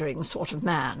philandering sort of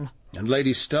man. And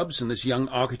Lady Stubbs and this young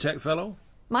architect fellow?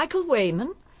 Michael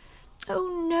Wayman?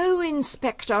 Oh, no,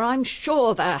 Inspector, I'm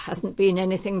sure there hasn't been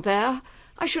anything there.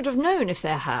 I should have known if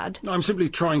there had. I'm simply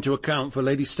trying to account for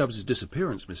Lady Stubbs's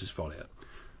disappearance, Mrs. Folliot.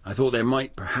 I thought there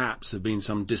might perhaps have been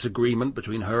some disagreement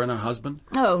between her and her husband.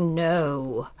 Oh,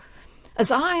 no. As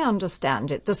I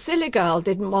understand it, the silly girl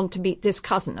didn't want to meet this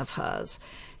cousin of hers.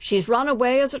 She's run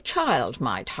away as a child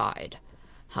might hide.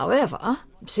 However,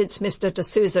 since Mr. de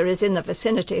Souza is in the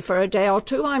vicinity for a day or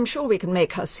two, I'm sure we can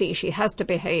make her see she has to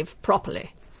behave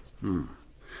properly.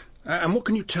 And what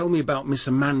can you tell me about Miss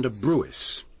Amanda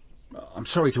Brewis? I'm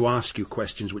sorry to ask you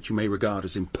questions which you may regard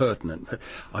as impertinent, but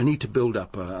I need to build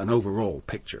up an overall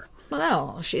picture.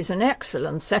 Well, she's an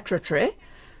excellent secretary.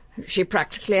 She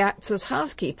practically acts as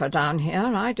housekeeper down here.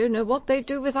 I don't know what they'd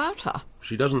do without her.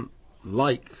 She doesn't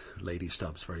like Lady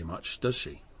Stubbs very much, does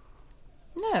she?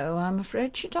 No, I'm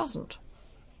afraid she doesn't.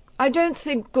 I don't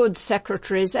think good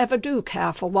secretaries ever do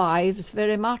care for wives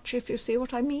very much, if you see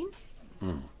what I mean.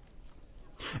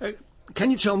 Can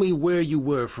you tell me where you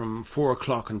were from 4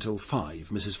 o'clock until 5,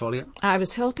 Mrs. Folliot? I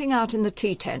was helping out in the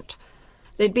tea tent.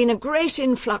 There'd been a great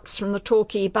influx from the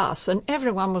Torquay bus, and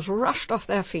everyone was rushed off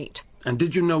their feet. And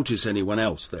did you notice anyone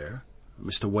else there?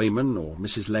 Mr. Wayman or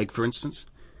Mrs. Legg, for instance?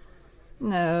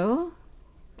 No,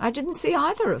 I didn't see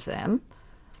either of them.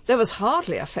 There was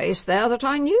hardly a face there that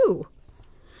I knew.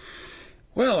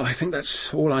 Well, I think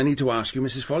that's all I need to ask you,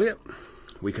 Mrs. Folliot.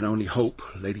 We can only hope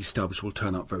Lady Stubbs will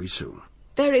turn up very soon.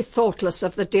 Very thoughtless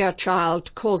of the dear child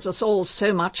to cause us all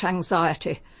so much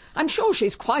anxiety. I'm sure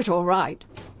she's quite all right.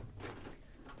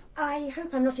 I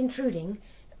hope I'm not intruding,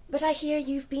 but I hear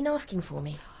you've been asking for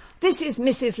me. This is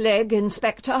Mrs. Legg,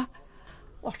 Inspector.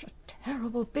 What a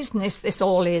terrible business this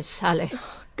all is, Sally.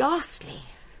 Oh, ghastly.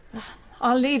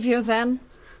 I'll leave you then.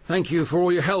 Thank you for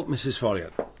all your help, Mrs.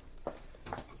 Folliot.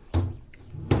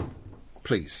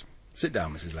 Please, sit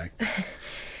down, Mrs. Legg.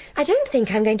 I don't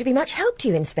think I'm going to be much help to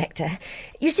you, Inspector.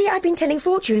 You see, I've been telling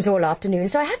fortunes all afternoon,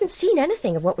 so I haven't seen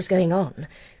anything of what was going on.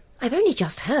 I've only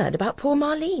just heard about poor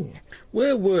Marlene.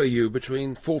 Where were you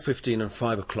between 4:15 and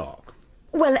 5 o'clock?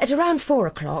 Well, at around 4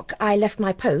 o'clock, I left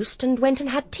my post and went and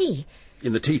had tea.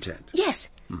 In the tea tent? Yes.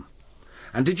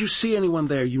 And did you see anyone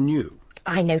there you knew?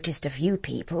 I noticed a few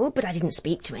people, but I didn't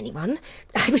speak to anyone.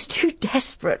 I was too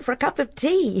desperate for a cup of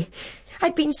tea.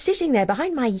 I'd been sitting there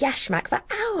behind my yashmak for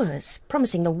hours,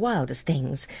 promising the wildest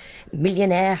things.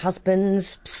 Millionaire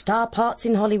husbands, star parts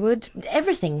in Hollywood,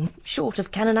 everything short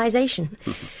of canonisation.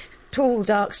 Tall,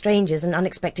 dark strangers and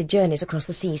unexpected journeys across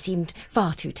the sea seemed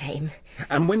far too tame.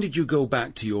 And when did you go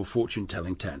back to your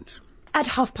fortune-telling tent? At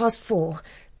 4:30.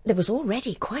 There was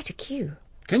already quite a queue.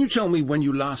 Can you tell me when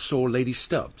you last saw Lady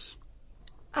Stubbs?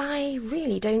 I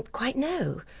really don't quite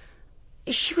know.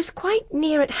 She was quite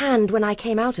near at hand when I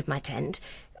came out of my tent,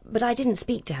 but I didn't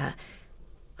speak to her.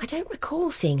 I don't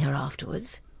recall seeing her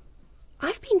afterwards.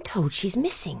 I've been told she's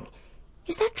missing.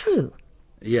 Is that true?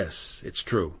 Yes, it's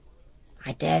true.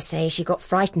 I dare say she got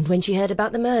frightened when she heard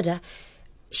about the murder.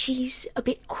 She's a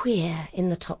bit queer in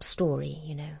the top story,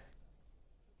 you know.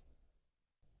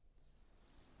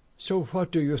 So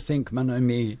what do you think, mon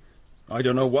ami? I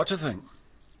don't know what to think.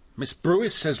 Miss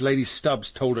Brewis says Lady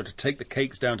Stubbs told her to take the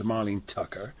cakes down to Marlene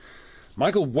Tucker.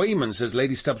 Michael Wayman says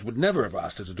Lady Stubbs would never have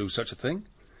asked her to do such a thing.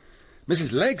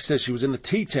 Mrs. Legg says she was in the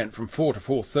tea tent from 4 to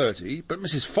 4:30, but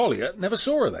Mrs. Folliot never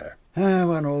saw her there.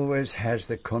 One always has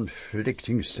the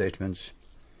conflicting statements.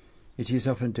 It is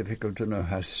often difficult to know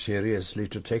how seriously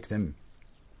to take them.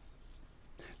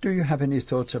 Do you have any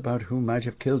thoughts about who might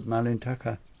have killed Marlene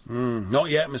Tucker? Not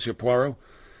yet, Monsieur Poirot.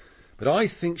 But I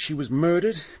think she was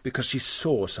murdered because she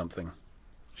saw something.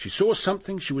 She saw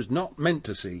something she was not meant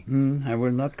to see. I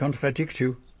will not contradict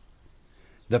you.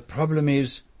 The problem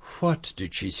is, what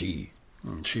did she see?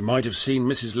 She might have seen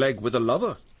Mrs. Legg with a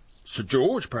lover. Sir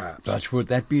George, perhaps. But would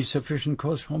that be sufficient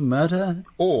cause for murder?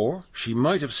 Or she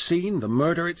might have seen the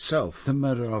murder itself. The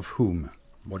murder of whom?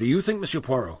 What do you think, Monsieur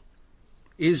Poirot?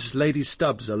 Is Lady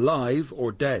Stubbs alive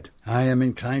or dead? I am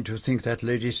inclined to think that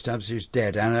Lady Stubbs is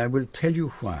dead, and I will tell you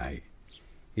why.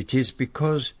 It is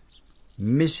because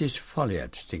Mrs.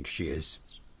 Folliot thinks she is.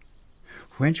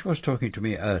 When she was talking to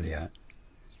me earlier,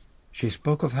 she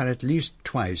spoke of her at least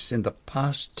twice in the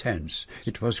past tense.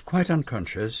 It was quite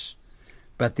unconscious,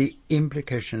 but the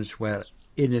implications were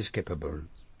inescapable.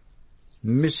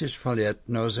 Mrs. Folliot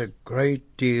knows a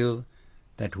great deal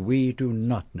that we do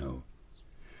not know.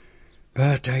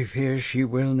 But I fear she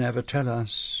will never tell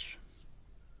us.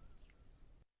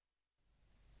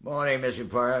 Morning, Mr.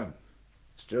 Poirot.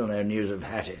 Still no news of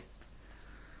Hattie.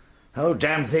 The whole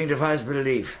damn thing defies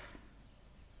belief.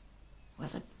 Where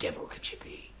the devil could she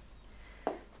be?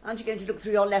 Aren't you going to look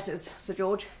through your letters, Sir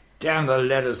George? Damn the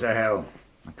letters to hell.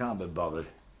 I can't be bothered.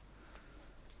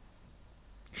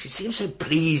 She seemed so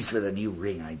pleased with the new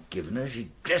ring I'd given her, she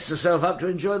dressed herself up to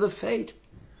enjoy the fete.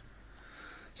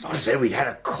 It's not as though we'd had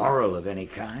a quarrel of any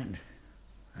kind.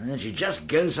 And then she just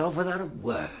goes off without a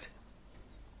word.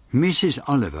 Mrs.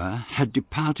 Oliver had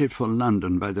departed for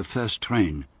London by the first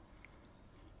train.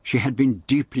 She had been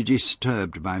deeply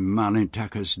disturbed by Marlene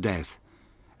Tucker's death,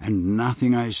 and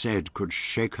nothing I said could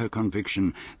shake her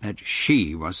conviction that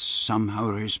she was somehow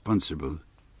responsible.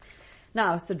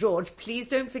 Now, Sir George, please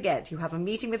don't forget you have a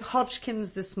meeting with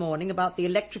Hodgkins this morning about the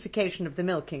electrification of the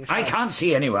milking shafts. I can't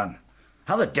see anyone.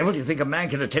 How the devil do you think a man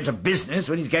can attend to business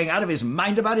when he's going out of his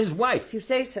mind about his wife? If you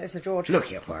say so, Sir George. Look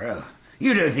here, Poirot.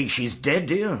 You don't think she's dead,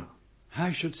 do you?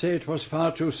 I should say it was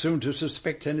far too soon to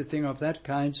suspect anything of that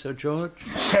kind, Sir George.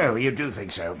 So, you do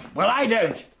think so? Well, I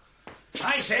don't.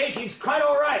 I say she's quite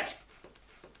all right.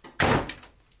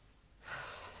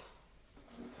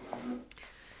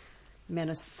 Men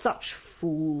are such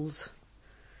fools.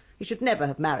 He should never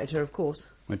have married her, of course.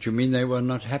 What, you mean they were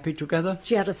not happy together?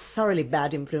 She had a thoroughly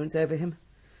bad influence over him,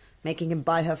 making him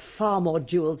buy her far more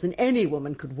jewels than any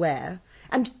woman could wear,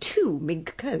 and 2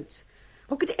 mink coats.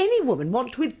 What could any woman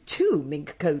want with 2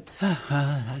 mink coats?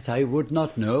 That I would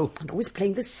not know. And always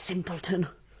playing the simpleton.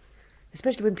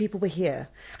 Especially when people were here.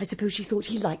 I suppose she thought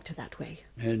he liked her that way.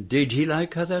 And did he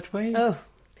like her that way? Oh.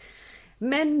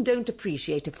 Men don't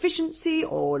appreciate efficiency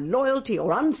or loyalty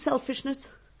or unselfishness.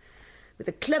 With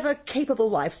a clever, capable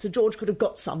wife, Sir George could have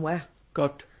got somewhere.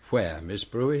 Got where, Miss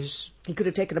Brewis? He could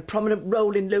have taken a prominent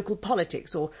role in local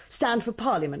politics or stand for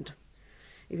Parliament.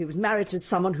 If he was married to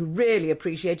someone who really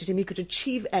appreciated him, he could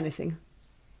achieve anything.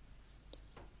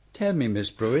 Tell me, Miss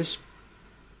Brewis,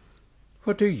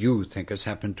 what do you think has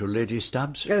happened to Lady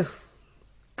Stubbs? Oh,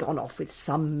 gone off with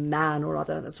some man or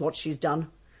other, that's what she's done.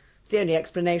 It's the only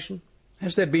explanation.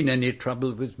 Has there been any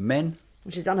trouble with men?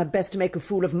 She's done her best to make a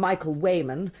fool of Michael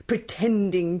Wayman,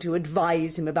 pretending to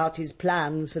advise him about his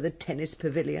plans for the tennis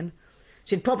pavilion.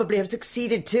 She'd probably have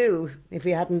succeeded too, if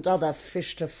he hadn't other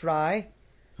fish to fry.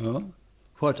 Oh?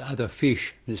 What other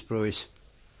fish, Miss Brewis?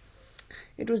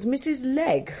 It was Mrs.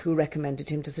 Legg who recommended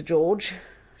him to Sir George.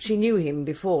 She knew him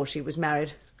before she was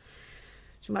married.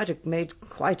 She might have made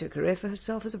quite a career for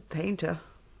herself as a painter.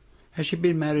 Has she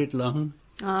been married long?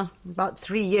 About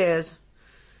 3 years.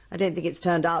 I don't think it's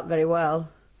turned out very well.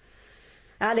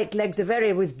 Alec Legg's a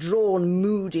very withdrawn,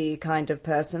 moody kind of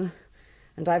person,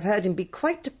 and I've heard him be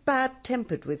quite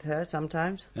bad-tempered with her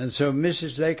sometimes. And so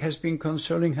Mrs. Legg has been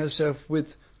consoling herself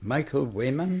with Michael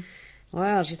Wayman?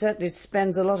 Well, she certainly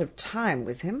spends a lot of time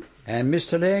with him. And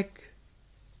Mr. Legg?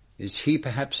 Is he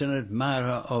perhaps an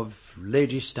admirer of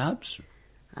Lady Stubbs?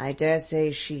 I dare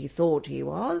say she thought he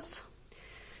was.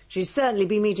 She's certainly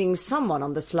been meeting someone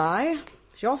on the sly.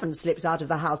 She often slips out of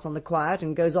the house on the quiet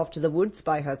and goes off to the woods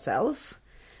by herself.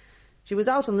 She was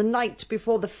out on the night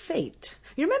before the fete.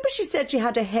 You remember she said she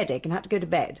had a headache and had to go to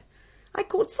bed? I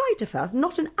caught sight of her,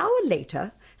 not an hour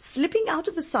later, slipping out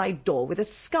of the side door with a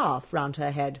scarf round her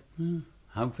head.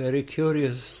 How very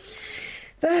curious.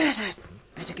 But I'd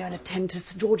better go and attend to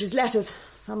Sir George's letters.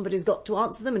 Somebody's got to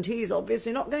answer them, and he's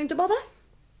obviously not going to bother.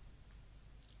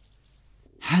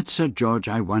 Had Sir George,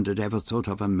 I wondered, ever thought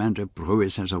of Amanda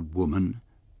Brewis as a woman?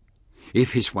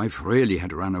 If his wife really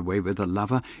had run away with a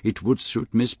lover, it would suit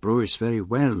Miss Brewis very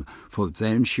well, for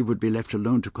then she would be left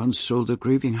alone to console the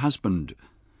grieving husband.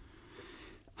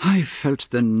 I felt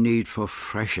the need for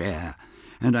fresh air,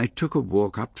 and I took a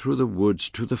walk up through the woods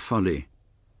to the Folly.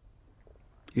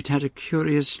 It had a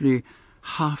curiously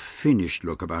half-finished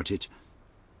look about it.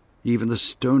 Even the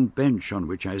stone bench on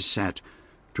which I sat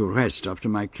to rest after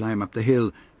my climb up the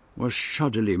hill was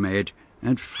shoddily made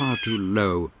and far too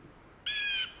low.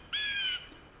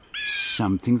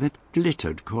 Something that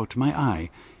glittered caught my eye,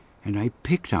 and I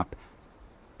picked up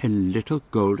a little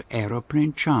gold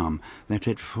aeroplane charm that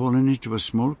had fallen into a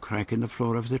small crack in the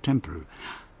floor of the temple.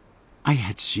 I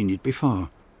had seen it before,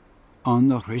 on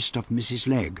the wrist of Mrs.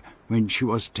 Legg, when she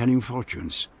was telling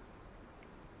fortunes.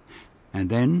 And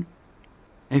then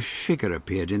a figure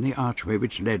appeared in the archway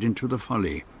which led into the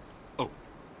Folly. Oh,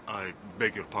 I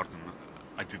beg your pardon.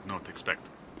 I did not expect.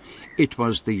 It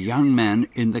was the young man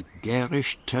in the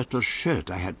garish turtle shirt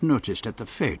I had noticed at the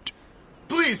fete.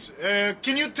 Please,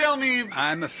 can you tell me...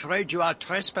 I'm afraid you are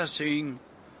trespassing.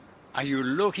 Are you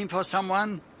looking for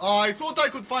someone? I thought I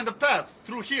could find a path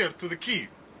through here to the quay.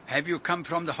 Have you come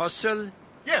from the hostel?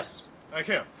 Yes, I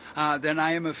have. Then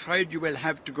I am afraid you will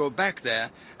have to go back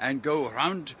there and go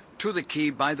round to the quay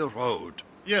by the road.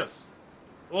 Yes.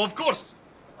 Well, of course.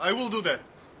 I will do that.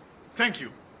 Thank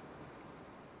you.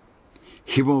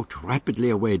 He walked rapidly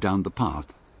away down the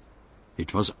path.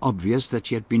 It was obvious that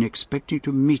he had been expecting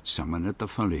to meet someone at the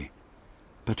Folly.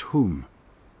 But whom?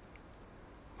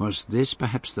 Was this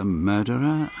perhaps the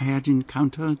murderer I had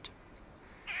encountered?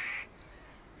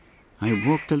 I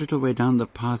walked a little way down the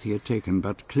path he had taken,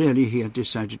 but clearly he had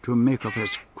decided to make off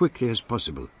as quickly as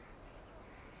possible.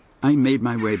 I made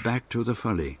my way back to the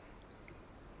Folly.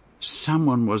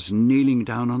 Someone was kneeling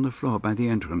down on the floor by the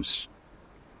entrance.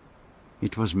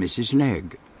 It was Mrs.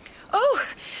 Legg. Oh,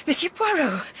 Monsieur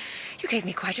Poirot, you gave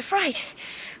me quite a fright.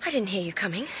 I didn't hear you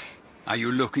coming. Are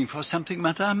you looking for something,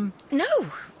 madame?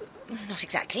 No, not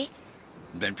exactly.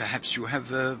 Then perhaps you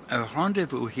have a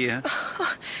rendezvous here.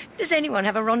 Oh, does anyone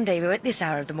have a rendezvous at this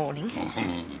hour of the morning?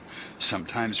 Oh,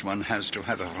 sometimes one has to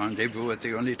have a rendezvous at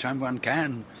the only time one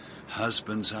can.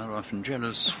 Husbands are often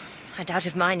jealous. I doubt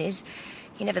if mine is.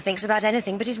 He never thinks about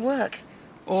anything but his work.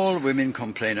 All women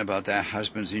complain about their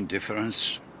husbands'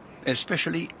 indifference,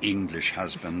 especially English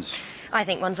husbands. I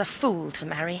think one's a fool to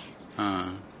marry.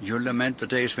 You lament the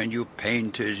days when you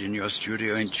painted in your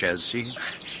studio in Chelsea?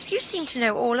 You seem to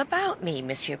know all about me,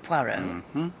 Monsieur Poirot.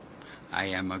 Mm-hmm. I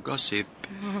am a gossip.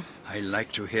 I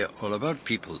like to hear all about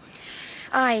people.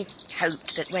 I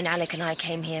hoped that when Alec and I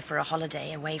came here for a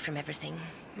holiday away from everything,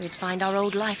 we'd find our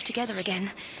old life together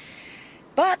again.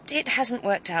 But it hasn't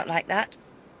worked out like that.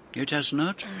 It has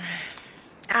not?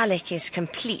 Alec is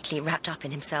completely wrapped up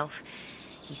in himself.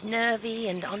 He's nervy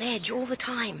and on edge all the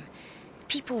time.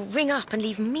 People ring up and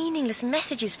leave meaningless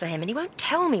messages for him, and he won't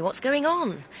tell me what's going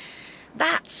on.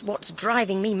 That's what's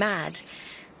driving me mad.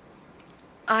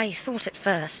 I thought at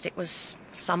first it was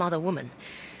some other woman,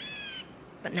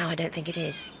 but now I don't think it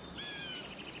is.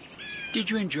 Did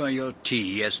you enjoy your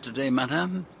tea yesterday,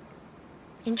 madame?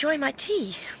 Enjoy my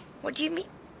tea? What do you mean?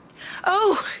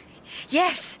 Oh,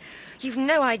 yes. You've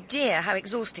no idea how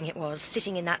exhausting it was,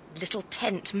 sitting in that little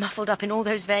tent, muffled up in all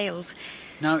those veils.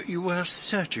 Now, you were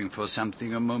searching for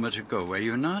something a moment ago, were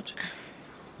you not?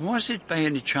 Was it by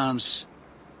any chance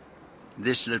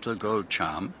this little gold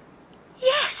charm?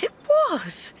 Yes, it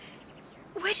was.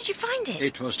 Where did you find it?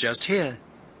 It was just here,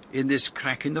 in this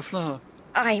crack in the floor.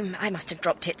 I must have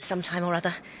dropped it sometime or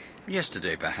other.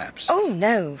 Yesterday, perhaps. Oh,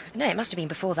 no. No, it must have been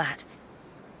before that.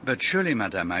 But surely,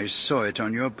 madame, I saw it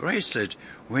on your bracelet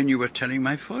when you were telling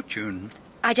my fortune.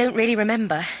 I don't really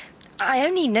remember. I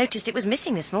only noticed it was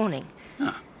missing this morning.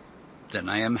 Then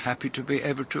I am happy to be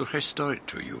able to restore it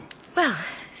to you. Well,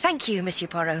 thank you, Monsieur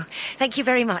Poirot. Thank you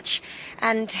very much.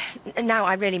 And now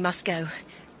I really must go.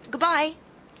 Goodbye.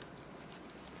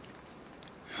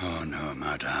 Oh, no,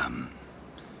 madame.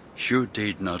 You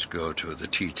did not go to the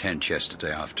tea tent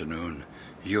yesterday afternoon.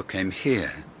 You came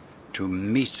here to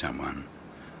meet someone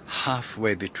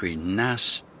halfway between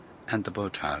Nass and the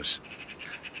boathouse.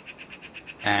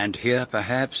 And here,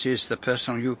 perhaps, is the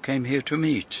person you came here to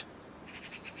meet.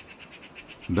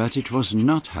 But it was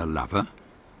not her lover.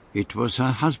 It was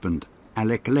her husband,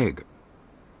 Alec Legg.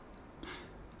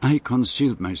 I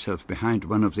concealed myself behind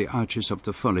one of the arches of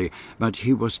the Folly, but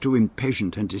he was too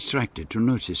impatient and distracted to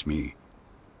notice me.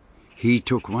 He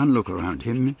took one look around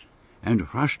him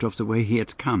and rushed off the way he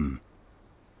had come.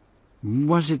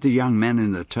 Was it the young man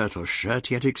in the turtle shirt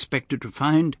he had expected to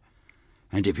find?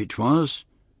 And if it was,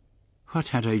 what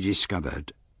had I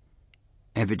discovered?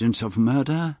 Evidence of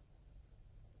murder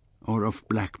or of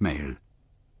blackmail?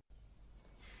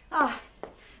 Ah,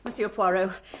 Monsieur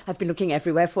Poirot, I've been looking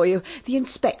everywhere for you. The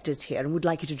inspector's here and would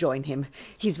like you to join him.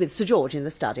 He's with Sir George in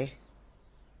the study.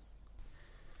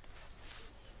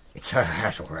 It's her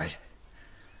hat, all right.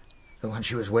 The one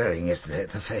she was wearing yesterday at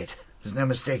the fete. There's no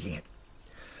mistaking it.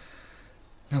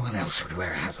 No one else would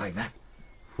wear a hat like that.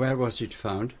 Where was it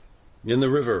found? In the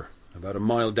river, about a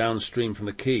mile downstream from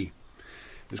the quay.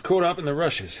 It was caught up in the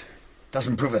rushes.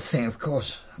 Doesn't prove a thing, of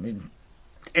course. I mean,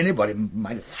 anybody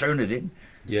might have thrown it in.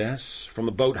 Yes, from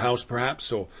the boathouse,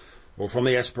 perhaps, or from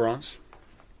the Esperance.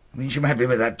 I mean, she might be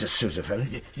with that D'Souza fellow.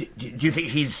 Do you think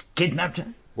he's kidnapped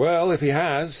her? Well, if he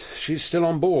has, she's still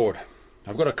on board.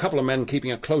 I've got a couple of men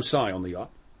keeping a close eye on the yacht.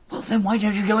 Well, then why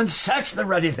don't you go and search the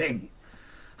ruddy thing?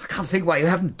 I can't think why you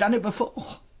haven't done it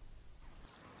before.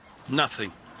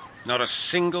 Nothing. Not a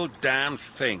single damn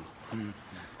thing.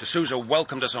 D'Souza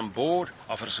welcomed us on board,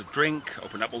 offered us a drink,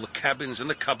 opened up all the cabins and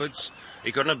the cupboards.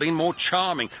 He couldn't have been more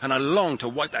charming, and I longed to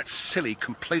wipe that silly,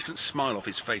 complacent smile off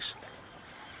his face.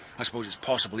 I suppose it's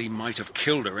possible he might have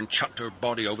killed her and chucked her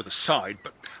body over the side,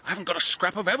 but I haven't got a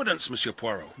scrap of evidence, Monsieur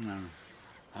Poirot. No.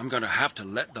 I'm going to have to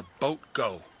let the boat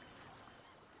go.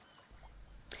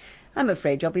 I'm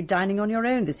afraid you'll be dining on your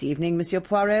own this evening, Monsieur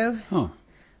Poirot. Oh.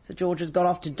 Sir George has gone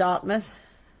off to Dartmouth.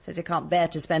 Says he can't bear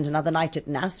to spend another night at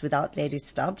Nass without Lady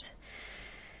Stubbs.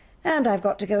 And I've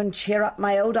got to go and cheer up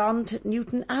my old aunt at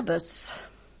Newton Abbas.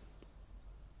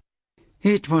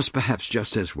 It was perhaps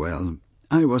just as well.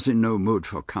 I was in no mood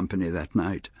for company that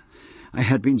night. I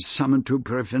had been summoned to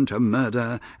prevent a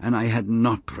murder, and I had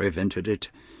not prevented it.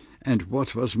 And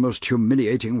what was most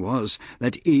humiliating was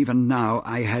that even now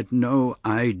I had no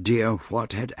idea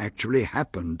what had actually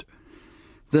happened.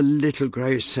 The little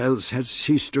grey cells had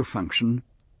ceased to function.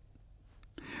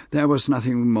 There was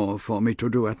nothing more for me to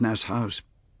do at Nass House.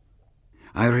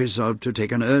 I resolved to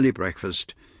take an early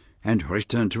breakfast and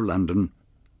return to London.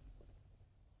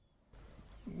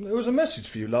 There was a message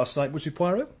for you last night, Monsieur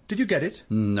Poirot. Did you get it?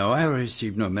 No, I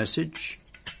received no message.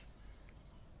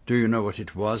 Do you know what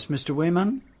it was, Mr.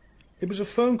 Wayman? It was a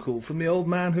phone call from the old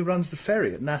man who runs the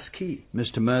ferry at Nass Quay.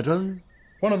 Mr. Myrtle?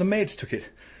 One of the maids took it.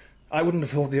 I wouldn't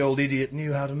have thought the old idiot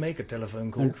knew how to make a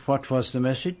telephone call. And what was the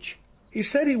message? He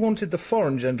said he wanted the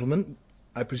foreign gentleman,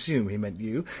 I presume he meant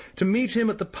you, to meet him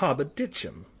at the pub at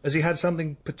Ditcham, as he had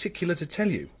something particular to tell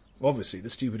you. Obviously, the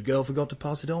stupid girl forgot to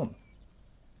pass it on.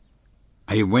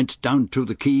 I went down to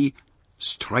the quay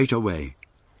straight away.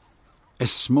 A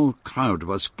small crowd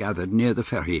was gathered near the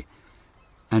ferry,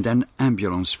 and an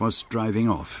ambulance was driving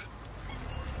off.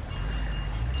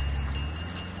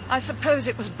 I suppose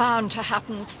it was bound to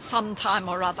happen sometime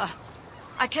or other.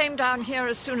 I came down here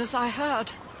as soon as I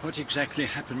heard. What exactly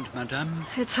happened, madame?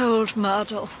 It's old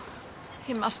Myrtle.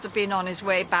 He must have been on his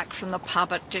way back from the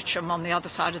pub at Ditcham on the other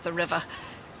side of the river.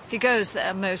 He goes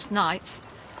there most nights.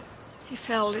 He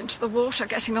fell into the water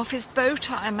getting off his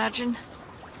boat, I imagine.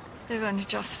 They've only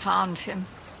just found him.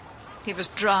 He was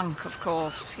drunk, of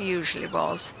course. He usually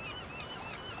was.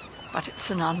 But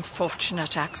it's an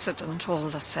unfortunate accident all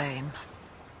the same.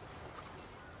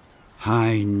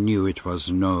 I knew it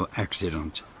was no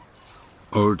accident.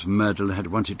 Old Myrtle had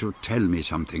wanted to tell me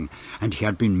something, and he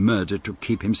had been murdered to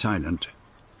keep him silent.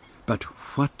 But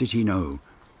what did he know?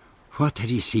 What had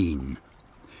he seen?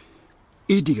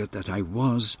 Idiot that I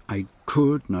was, I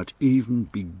could not even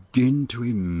begin to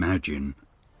imagine.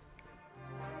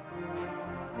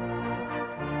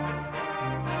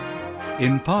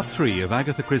 In Part 3 of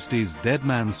Agatha Christie's Dead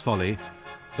Man's Folly,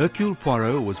 Hercule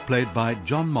Poirot was played by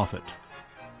John Moffat.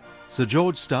 Sir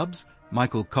George Stubbs,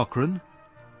 Michael Cochrane.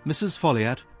 Mrs.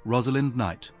 Folliot, Rosalind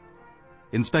Knight.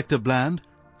 Inspector Bland,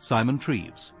 Simon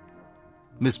Treves.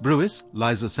 Miss Brewis,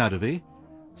 Liza Sadovey.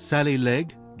 Sally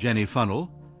Legg, Jenny Funnell.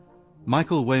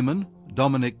 Michael Wayman,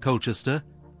 Dominic Colchester.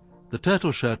 The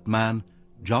Turtle-Shirt Man,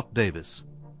 Jot Davis.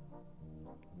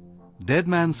 Dead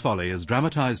Man's Folly is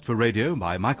dramatised for radio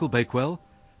by Michael Bakewell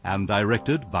and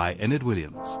directed by Enid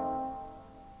Williams.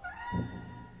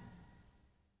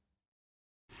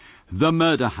 The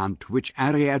murder hunt which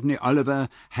Ariadne Oliver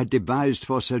had devised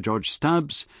for Sir George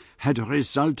Stubbs had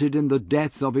resulted in the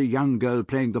death of a young girl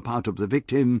playing the part of the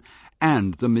victim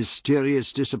and the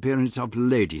mysterious disappearance of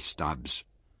Lady Stubbs.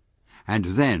 And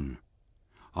then,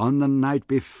 on the night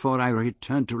before I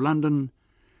returned to London,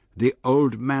 the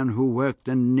old man who worked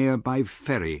the nearby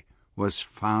ferry was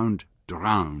found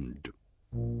drowned.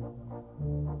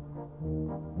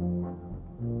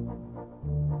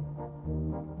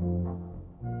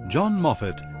 John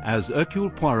Moffat as Hercule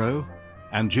Poirot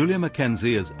and Julia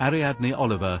Mackenzie as Ariadne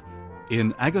Oliver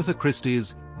in Agatha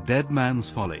Christie's Dead Man's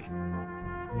Folly.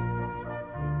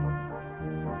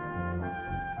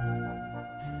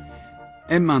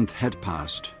 A month had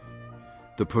passed.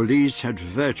 The police had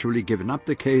virtually given up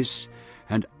the case,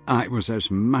 and I was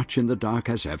as much in the dark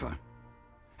as ever.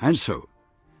 And so,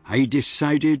 I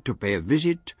decided to pay a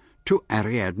visit to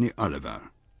Ariadne Oliver.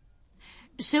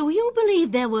 So you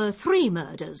believe there were 3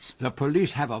 murders? The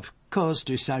police have, of course,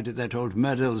 decided that old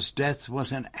Myrtle's death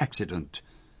was an accident.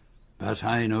 But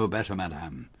I know better,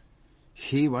 madame.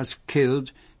 He was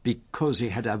killed because he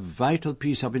had a vital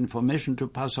piece of information to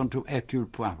pass on to Hercule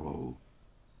Poirot.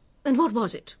 And what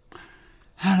was it?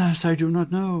 Alas, I do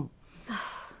not know.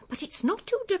 But it's not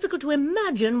too difficult to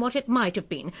imagine what it might have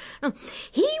been.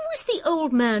 He was the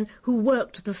old man who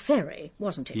worked the ferry,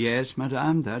 wasn't he? Yes,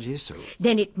 madame, that is so.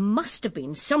 Then it must have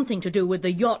been something to do with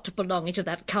the yacht belonging to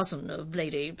that cousin of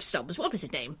Lady Stubbs. What was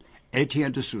his name?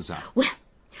 Etienne de Souza. Well,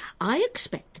 I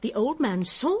expect the old man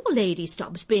saw Lady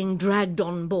Stubbs being dragged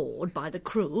on board by the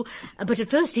crew, but at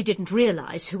first he didn't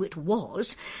realise who it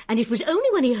was, and it was only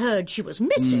when he heard she was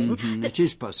missing that... It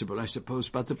is possible, I suppose,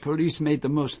 but the police made the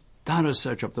most thorough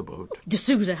search of the boat. De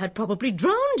Souza had probably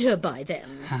drowned her by then.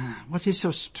 What is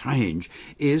so strange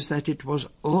is that it was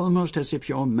almost as if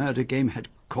your murder game had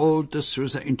called de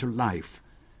Souza into life.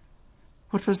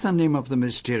 What was the name of the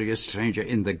mysterious stranger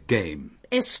in the game?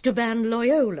 Esteban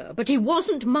Loyola, but he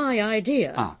wasn't my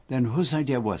idea. Ah, then whose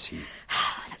idea was he?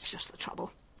 That's just the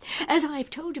trouble. As I've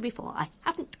told you before, I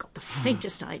haven't got the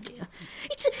faintest idea.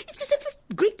 It's as if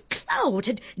a great cloud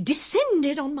had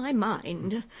descended on my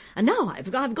mind. And now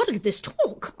I've got to give this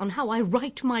talk on how I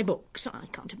write my books. I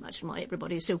can't imagine why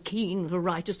everybody is so keen for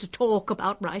writers to talk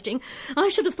about writing. I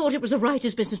should have thought it was a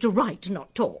writer's business to write,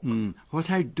 not talk. What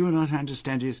I do not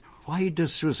understand is why de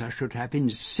Souza should have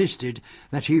insisted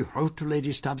that he wrote to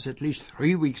Lady Stubbs at least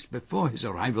 3 weeks before his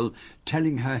arrival,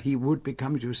 telling her he would be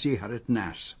coming to see her at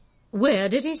Nass. Where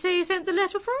did he say he sent the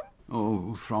letter from?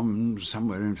 Oh, from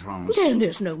somewhere in France. Then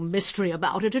there's no mystery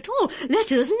about it at all.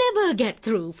 Letters never get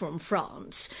through from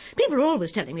France. People are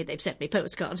always telling me they've sent me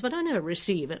postcards, but I never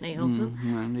receive any of them.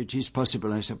 Well, it is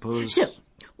possible, I suppose. So,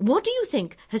 what do you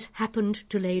think has happened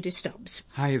to Lady Stubbs?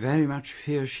 I very much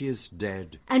fear she is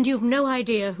dead. And you've no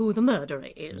idea who the murderer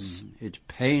is? It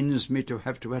pains me to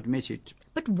have to admit it.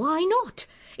 But why not?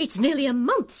 It's nearly a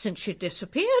month since she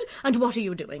disappeared, and what are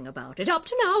you doing about it? Up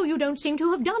to now, you don't seem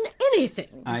to have done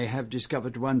anything. I have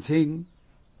discovered one thing.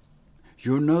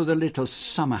 You know the little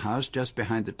summer house just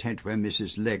behind the tent where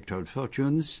Mrs. Legg told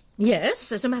fortunes?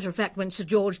 Yes, as a matter of fact, when Sir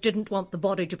George didn't want the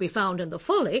body to be found in the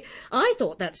Folly, I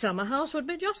thought that summer house would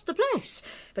be just the place.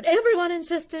 But everyone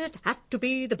insisted it had to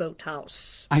be the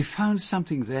boathouse. I found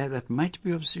something there that might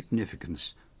be of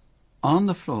significance. On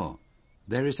the floor,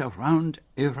 there is a round,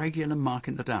 irregular mark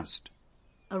in the dust.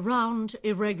 A round,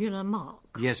 irregular mark?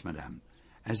 Yes, madame.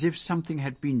 As if something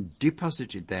had been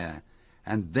deposited there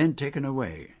and then taken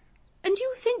away. And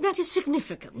you think that is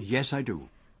significant? Yes, I do.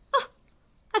 Ah,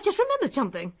 I've just remembered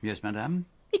something. Yes, madame?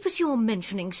 It was your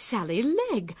mentioning Sally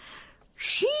Legg.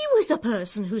 She was the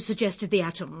person who suggested the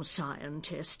atom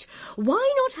scientist.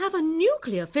 Why not have a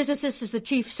nuclear physicist as the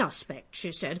chief suspect,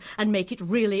 she said, and make it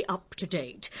really up to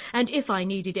date? And if I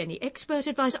needed any expert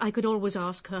advice, I could always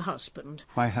ask her husband.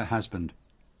 Why her husband?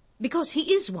 Because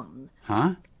he is one.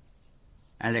 Huh?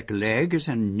 Alec Legg is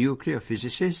a nuclear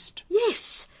physicist?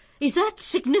 Yes. Is that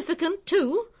significant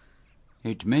too?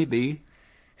 It may be.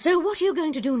 So what are you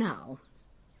going to do now?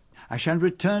 I shall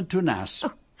return to Nass.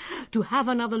 Oh, to have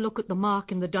another look at the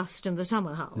mark in the dust in the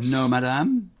summer house? No,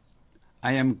 madame.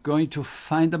 I am going to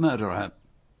find the murderer.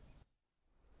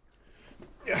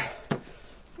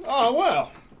 Ah,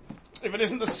 well, if it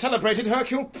isn't the celebrated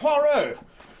Hercule Poirot.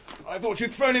 I thought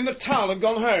you'd thrown in the towel and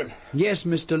gone home. Yes,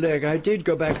 Mr. Legg, I did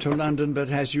go back to London, but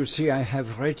as you see, I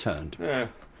have returned. Yeah.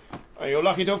 Oh, you're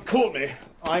lucky to have caught me.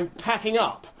 I'm packing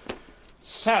up.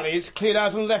 Sally's cleared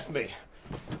out and left me.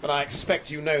 But I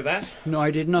expect you know that. No, I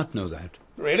did not know that.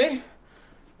 Really?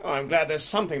 Oh, I'm glad there's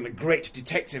something the great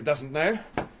detective doesn't know.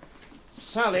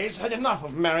 Sally's had enough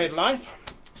of married life.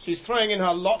 She's throwing in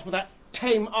her lot with that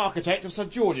tame architect of Sir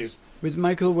George's. With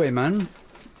Michael Wayman?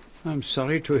 I'm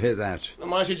sorry to hear that.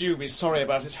 And why should you be sorry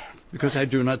about it? Because I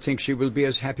do not think she will be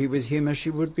as happy with him as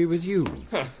she would be with you.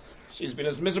 Huh. She's been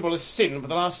as miserable as sin for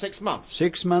the last 6 months.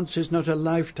 6 months is not a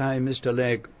lifetime, Mr.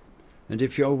 Legg. And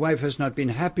if your wife has not been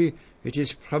happy, it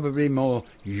is probably more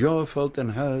your fault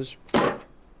than hers.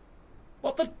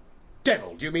 What the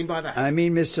devil do you mean by that? I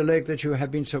mean, Mr. Legge, that you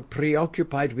have been so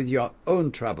preoccupied with your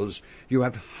own troubles, you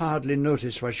have hardly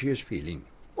noticed what she is feeling.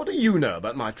 What do you know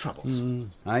about my troubles?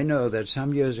 I know that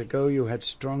some years ago you had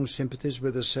strong sympathies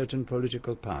with a certain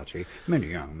political party. Many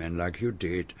young men like you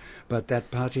did. But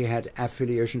that party had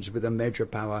affiliations with a major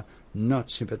power not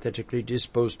sympathetically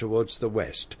disposed towards the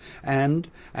West. And,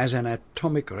 as an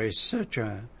atomic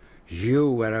researcher, you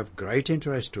were of great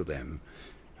interest to them.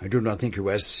 I do not think you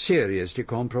were seriously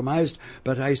compromised,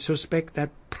 but I suspect that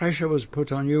pressure was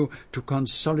put on you to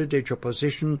consolidate your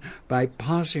position by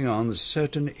passing on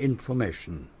certain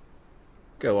information.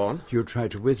 Go on. You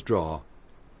tried to withdraw,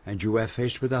 and you were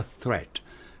faced with a threat.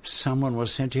 Someone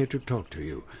was sent here to talk to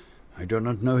you. I do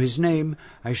not know his name.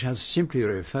 I shall simply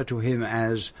refer to him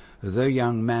as the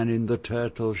young man in the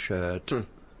turtle shirt.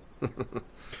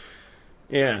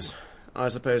 Yes, I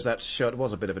suppose that shirt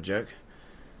was a bit of a joke.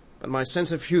 But my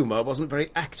sense of humour wasn't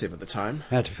very active at the time.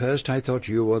 At first I thought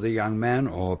you or the young man,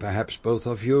 or perhaps both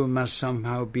of you, must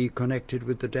somehow be connected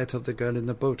with the death of the girl in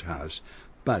the boathouse.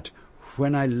 But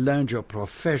when I learned your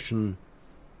profession,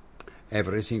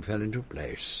 everything fell into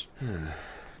place.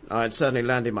 I'd certainly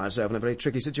landed myself in a very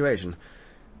tricky situation.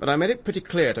 But I made it pretty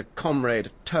clear to Comrade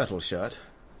Turtleshirt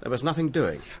there was nothing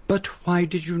doing. But why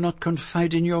did you not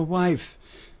confide in your wife?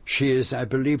 She is, I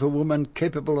believe, a woman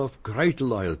capable of great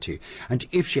loyalty, and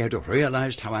if she had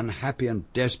realized how unhappy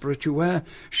and desperate you were,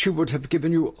 she would have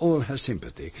given you all her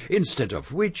sympathy, instead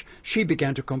of which she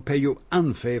began to compare you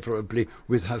unfavourably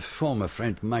with her former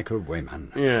friend Michael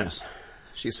Wayman. Yes,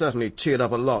 she certainly cheered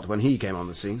up a lot when he came on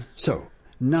the scene. So,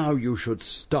 now you should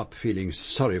stop feeling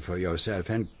sorry for yourself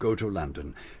and go to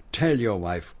London. Tell your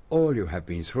wife all you have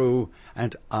been through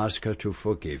and ask her to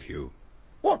forgive you.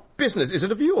 What business is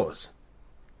it of yours?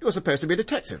 You're supposed to be a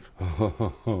detective.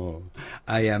 Oh,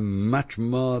 I am much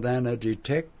more than a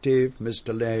detective,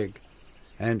 Mr. Legge.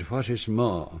 And what is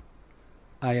more,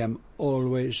 I am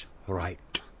always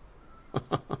right.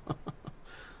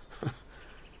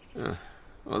 Well,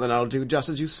 then I'll do just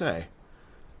as you say.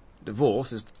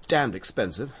 Divorce is damned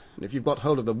expensive, and if you've got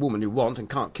hold of the woman you want and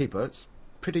can't keep her, it's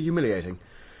pretty humiliating.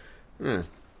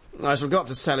 I shall go up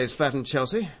to Sally's flat in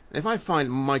Chelsea, and if I find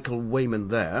Michael Wayman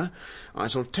there, I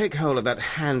shall take hold of that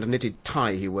hand-knitted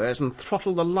tie he wears and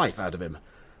throttle the life out of him.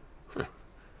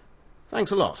 Thanks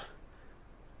a lot,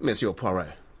 Monsieur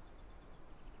Poirot.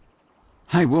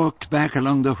 I walked back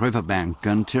along the riverbank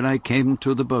until I came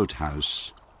to the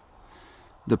boathouse.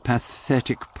 The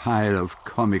pathetic pile of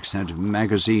comics and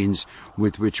magazines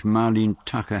with which Marlene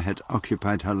Tucker had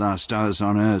occupied her last hours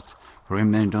on earth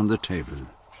remained on the table.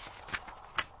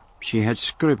 She had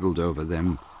scribbled over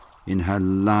them in her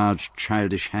large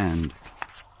childish hand.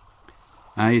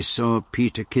 I saw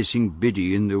Peter kissing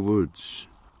Biddy in the woods.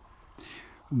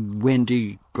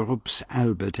 Wendy gropes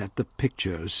Albert at the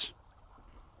pictures.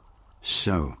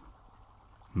 So,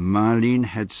 Marlene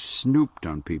had snooped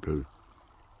on people,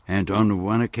 and on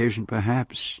one occasion,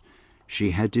 perhaps,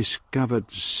 she had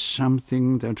discovered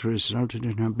something that resulted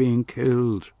in her being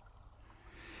killed.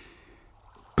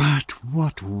 But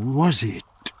what was it?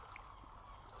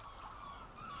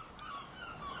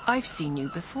 I've seen you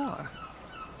before.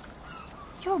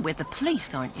 You're with the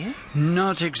police, aren't you?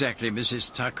 Not exactly,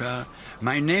 Mrs. Tucker.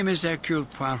 My name is Hercule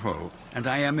Poirot, and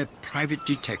I am a private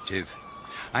detective.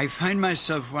 I find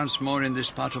myself once more in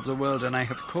this part of the world, and I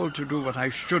have called to do what I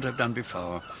should have done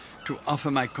before, to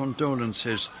offer my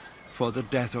condolences for the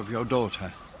death of your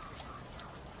daughter.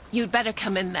 You'd better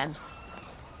come in, then,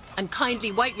 and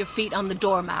kindly wipe your feet on the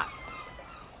doormat.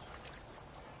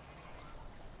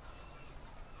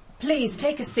 Please,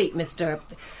 take a seat, Mr.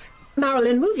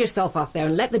 Marilyn, move yourself off there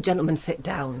and let the gentleman sit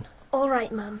down. All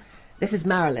right, Mum. This is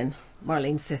Marilyn,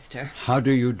 Marlene's sister. How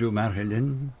do you do,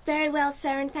 Marilyn? Very well,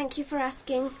 sir, and thank you for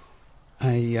asking.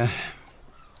 I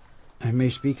may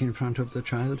speak in front of the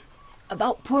child?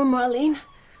 About poor Marlene?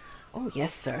 Oh,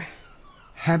 yes, sir.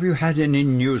 Have you had any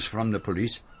news from the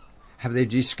police? Have they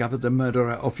discovered the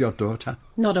murderer of your daughter?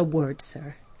 Not a word,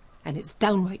 sir. And it's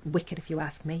downright wicked, if you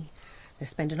ask me. They're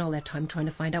spending all their time trying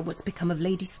to find out what's become of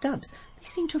Lady Stubbs. They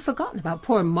seem to have forgotten about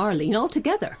poor Marlene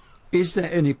altogether. Is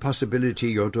there any possibility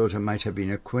your daughter might have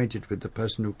been acquainted with the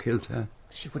person who killed her?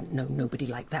 She wouldn't know nobody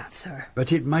like that, sir.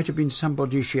 But it might have been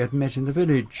somebody she had met in the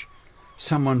village.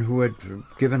 Someone who had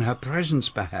given her presents,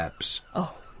 perhaps.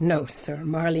 Oh, no, sir.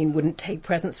 Marlene wouldn't take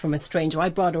presents from a stranger. I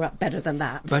brought her up better than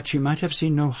that. But she might have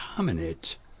seen no harm in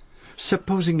it.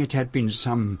 Supposing it had been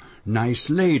some nice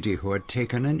lady who had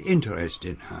taken an interest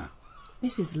in her.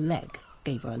 Mrs. Legge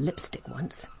gave her a lipstick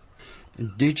once.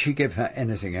 Did she give her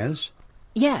anything else?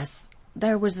 Yes,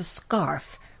 There was a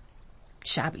scarf.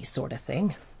 Shabby sort of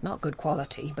thing. Not good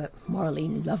quality, but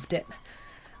Marlene loved it.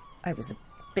 I was a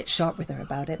bit sharp with her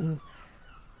about it, and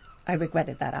I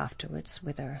regretted that afterwards,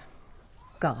 with her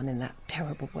gone in that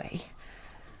terrible way.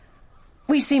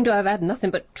 We seem to have had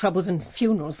nothing but troubles and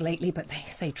funerals lately, but they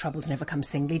say troubles never come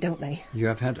singly, don't they? You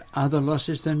have had other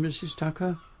losses then, Mrs.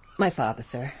 Tucker? My father,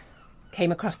 sir,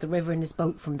 came across the river in his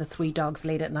boat from the Three Dogs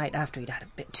late at night after he'd had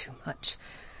a bit too much.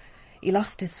 He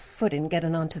lost his footing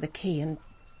getting onto the quay and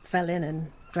fell in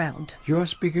and drowned. You're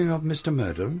speaking of Mr.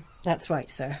 Merdle? That's right,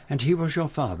 sir. And he was your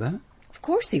father? Of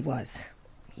course he was.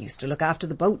 He used to look after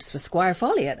the boats for Squire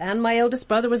Folly, and my eldest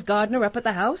brother was gardener up at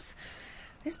the house.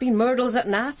 There's been Myrtles at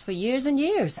Nass for years and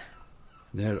years.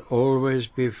 There'll always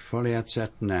be Folliats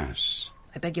at Nass.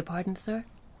 I beg your pardon, sir?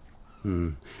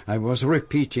 I was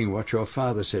repeating what your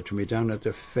father said to me down at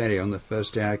the ferry on the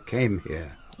first day I came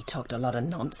here. He talked a lot of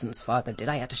nonsense, father did.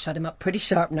 I had to shut him up pretty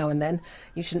sharp now and then.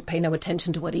 You shouldn't pay no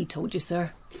attention to what he told you,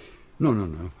 sir.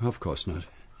 No, of course not.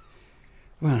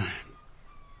 Well,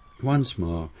 once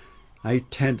more, I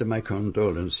tender my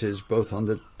condolences both on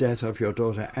the death of your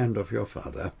daughter and of your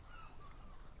father.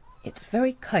 It's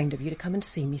very kind of you to come and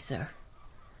see me, sir.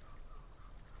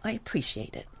 I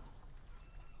appreciate it.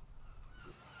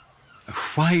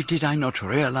 Why did I not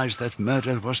realize that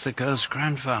Myrtle was the girl's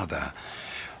grandfather?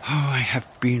 Oh, I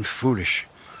have been foolish,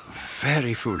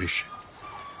 very foolish.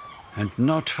 And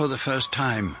not for the first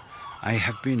time. I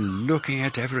have been looking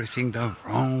at everything the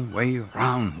wrong way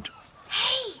round.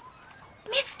 Hey,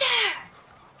 mister!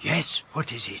 Yes,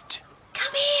 what is it?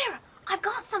 Come here. I've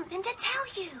got something to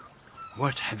tell you.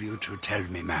 What have you to tell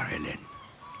me, Marilyn?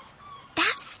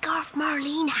 That scarf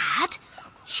Marlene had,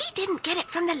 she didn't get it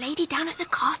from the lady down at the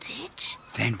cottage.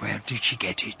 Then where did she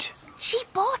get it? She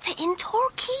bought it in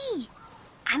Torquay.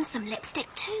 And some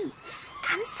lipstick too.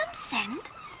 And some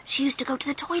scent. She used to go to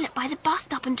the toilet by the bus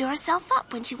stop and do herself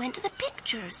up when she went to the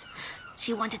pictures.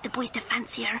 She wanted the boys to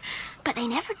fancy her, but they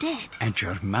never did. And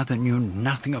your mother knew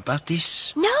nothing about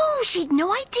this? No, she'd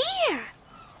no idea.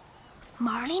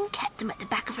 Marlene kept them at the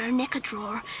back of her knicker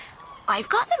drawer. I've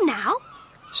got them now.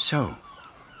 So,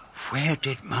 where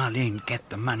did Marlene get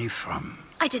the money from?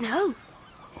 I dunno.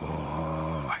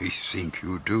 Oh, I think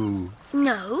you do.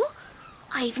 No,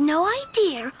 I've no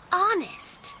idea,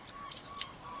 honest.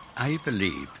 I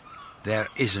believe there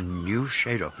is a new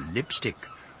shade of lipstick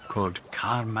called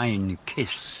Carmine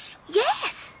Kiss.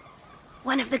 Yes!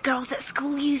 One of the girls at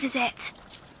school uses it.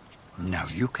 Now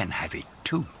you can have it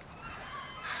too.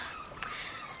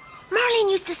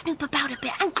 Marlene used to snoop about a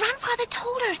bit, and Grandfather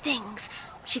told her things.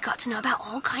 She got to know about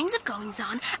all kinds of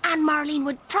goings-on, and Marlene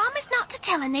would promise not to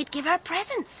tell, and they'd give her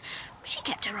presents. She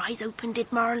kept her eyes open, did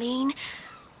Marlene.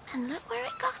 And look where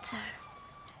it got her.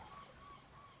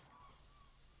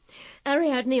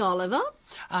 Ariadne Oliver?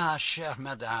 Ah, chère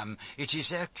madame, it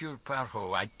is Hercule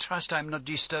Poirot. I trust I'm not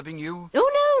disturbing you?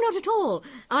 Oh, no, not at all.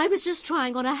 I was just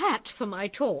trying on a hat for my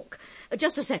talk.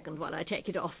 Just a second while I take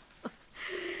it off.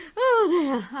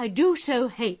 Oh, there, I do so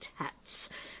hate hats.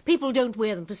 People don't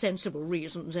wear them for sensible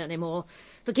reasons anymore.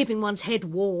 For keeping one's head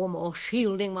warm, or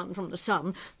shielding one from the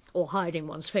sun, or hiding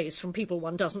one's face from people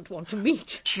one doesn't want to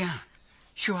meet. Tiens,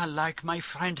 you are like my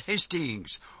friend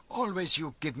Hastings. Always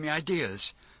you give me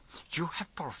ideas. You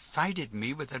have provided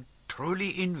me with a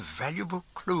truly invaluable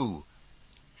clue.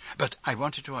 But I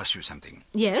wanted to ask you something.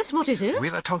 Yes, what is it?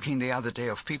 We were talking the other day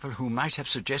of people who might have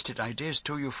suggested ideas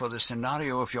to you for the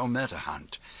scenario of your murder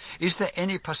hunt. Is there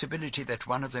any possibility that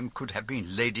one of them could have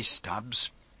been Lady Stubbs?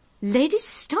 Lady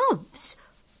Stubbs?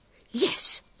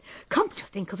 Yes. Come to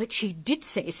think of it, she did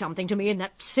say something to me in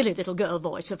that silly little girl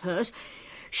voice of hers.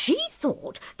 She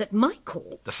thought that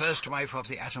Michael... The first wife of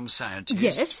the atom scientist?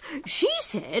 Yes, she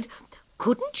said...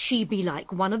 Couldn't she be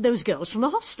like one of those girls from the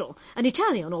hostel, an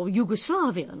Italian or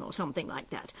Yugoslavian or something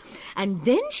like that? And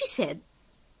then she said...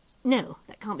 No,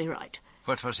 that can't be right.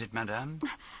 What was it, madame?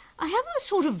 I have a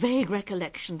sort of vague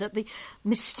recollection that the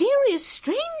mysterious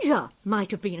stranger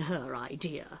might have been her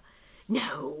idea.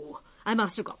 No, I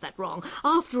must have got that wrong.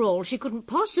 After all, she couldn't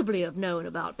possibly have known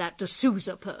about that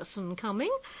D'Souza person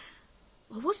coming.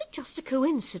 Or was it just a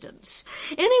coincidence?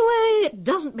 Anyway, it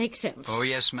doesn't make sense. Oh,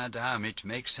 yes, madame, it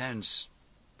makes sense.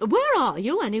 Where are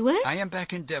you, anyway? I am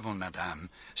back in Devon,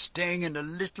 madame, staying in a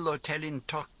little hotel in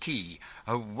Torquay,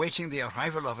 awaiting the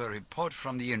arrival of a report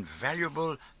from the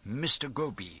invaluable Mr.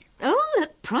 Goby. Oh,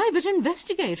 that private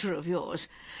investigator of yours.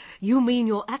 You mean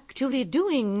you're actually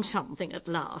doing something at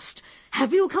last.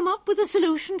 Have you come up with a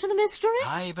solution to the mystery?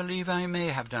 I believe I may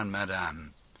have done,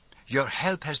 madame. Your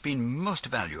help has been most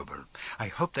valuable. I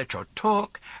hope that your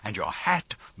talk and your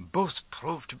hat both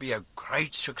prove to be a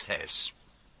great success.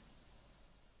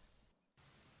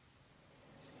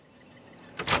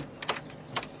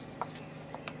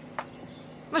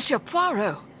 Monsieur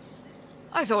Poirot,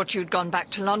 I thought you'd gone back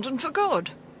to London for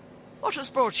good. What has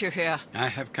brought you here? I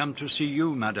have come to see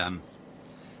you, madame.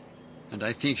 And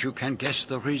I think you can guess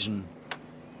the reason.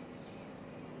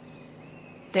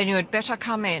 Then you had better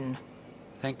come in.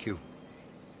 Thank you.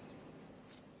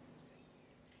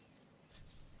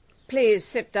 Please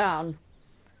sit down.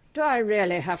 Do I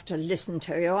really have to listen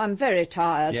to you? I'm very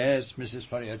tired. Yes, Mrs.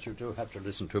 Folliot, you do have to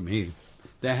listen to me.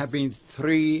 There have been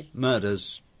 3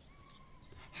 murders.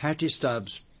 Hattie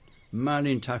Stubbs,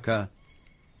 Marlene Tucker,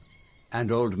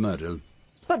 and old Myrtle.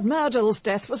 But Myrtle's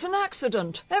death was an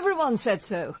accident. Everyone said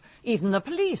so, even the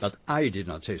police. But I did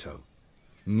not say so.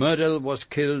 Myrtle was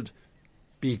killed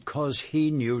because he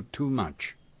knew too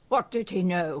much. What did he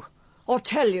know? Or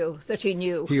tell you that he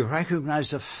knew? He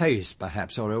recognized a face,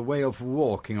 perhaps, or a way of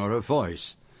walking, or a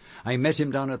voice. I met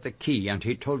him down at the quay, and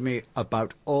he told me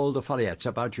about all the Folliots,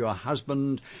 about your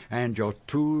husband and your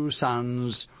 2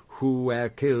 sons who were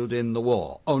killed in the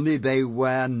war. Only they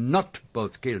were not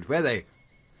both killed, were they?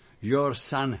 Your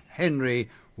son Henry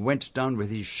went down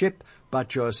with his ship,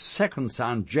 but your second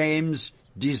son, James,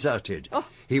 deserted. Oh.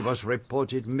 He was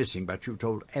reported missing, but you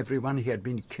told everyone he had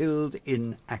been killed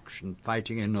in action,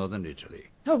 fighting in northern Italy.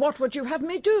 Oh, what would you have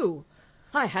me do?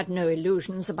 I had no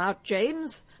illusions about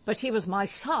James, but he was my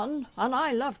son, and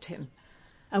I loved him.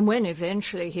 And when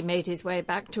eventually he made his way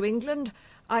back to England,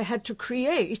 I had to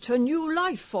create a new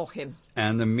life for him.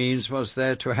 And the means was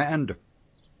there to hand.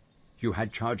 You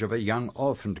had charge of a young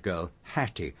orphaned girl,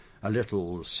 Hattie, a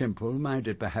little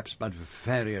simple-minded perhaps, but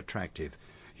very attractive.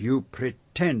 You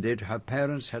pretended her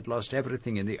parents had lost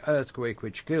everything in the earthquake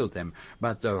which killed them,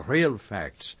 but the real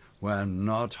facts were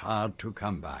not hard to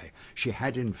come by. She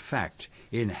had, in fact,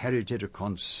 inherited a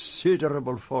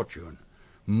considerable fortune,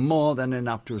 more than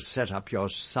enough to set up your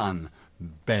son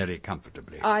very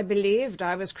comfortably. I believed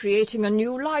I was creating a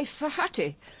new life for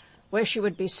Hattie, where she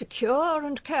would be secure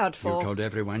and cared for. You told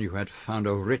everyone you had found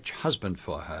a rich husband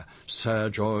for her, Sir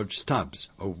George Stubbs,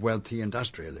 a wealthy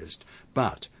industrialist.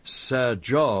 But Sir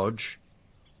George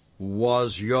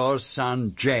was your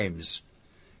son James,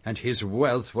 and his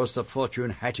wealth was the fortune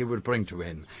Hattie would bring to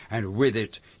him, and with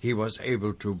it he was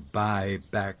able to buy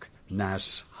back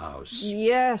Nass House.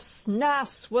 Yes,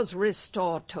 Nass was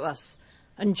restored to us,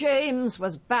 and James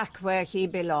was back where he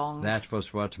belonged. That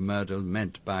was what Myrtle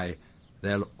meant by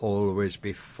 "there'll always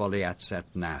be Folliots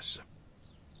at Nass."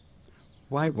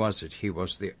 Why was it he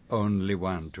was the only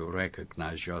one to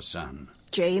recognize your son?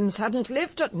 James hadn't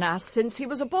lived at Nass since he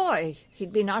was a boy.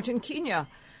 He'd been out in Kenya.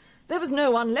 There was no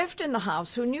one left in the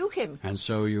house who knew him. And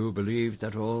so you believed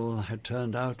that all had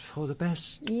turned out for the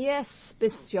best? Yes,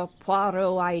 Monsieur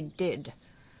Poirot, I did.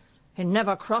 It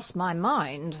never crossed my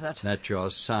mind that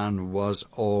your son was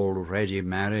already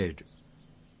married.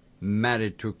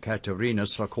 Married to Katerina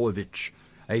Slakovich,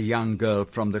 a young girl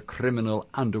from the criminal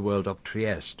underworld of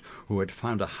Trieste, who had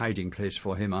found a hiding place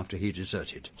for him after he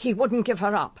deserted. He wouldn't give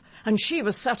her up, and she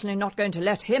was certainly not going to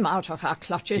let him out of her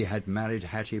clutches. He had married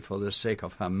Hattie for the sake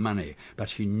of her money, but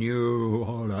he knew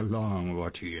all along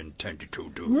what he intended to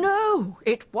do. No,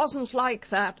 it wasn't like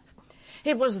that.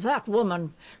 It was that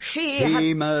woman.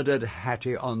 He murdered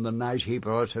Hattie on the night he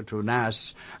brought her to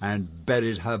Nass and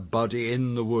buried her body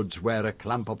in the woods where a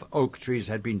clump of oak trees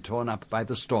had been torn up by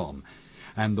the storm.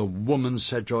 And the woman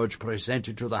Sir George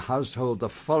presented to the household the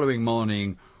following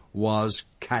morning was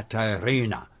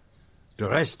Katerina,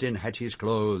 dressed in Hattie's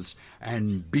clothes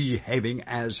and behaving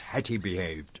as Hattie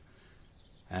behaved.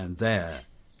 And there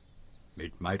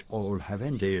it might all have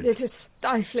ended. It is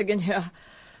stifling in here.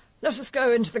 Let us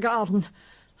go into the garden.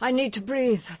 I need to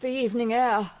breathe the evening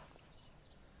air.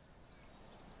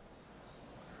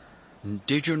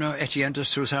 Did you know Etienne de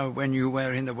Souza when you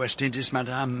were in the West Indies,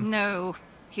 madame? No,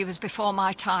 he was before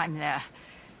my time there.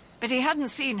 But he hadn't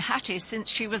seen Hattie since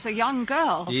she was a young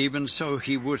girl. Even so,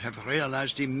 he would have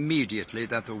realized immediately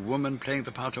that the woman playing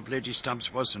the part of Lady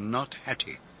Stubbs was not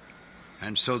Hattie.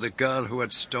 And so the girl who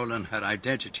had stolen her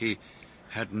identity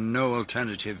had no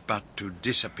alternative but to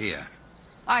disappear.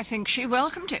 I think she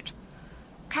welcomed it.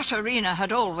 Katerina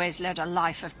had always led a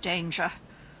life of danger.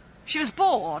 She was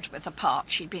bored with the part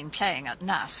she'd been playing at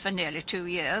Nass for nearly 2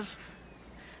 years.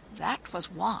 That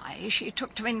was why she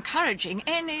took to encouraging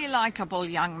any likeable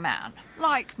young man,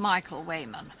 like Michael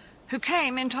Wayman, who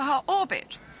came into her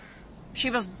orbit. She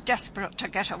was desperate to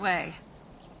get away.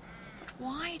 But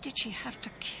why did she have to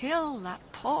kill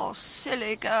that poor,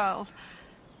 silly girl?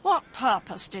 What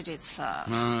purpose did it serve?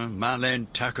 Marlene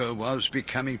Tucker was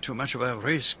becoming too much of a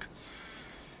risk.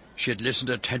 She had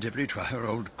listened attentively to her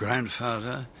old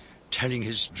grandfather, telling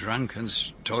his drunken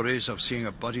stories of seeing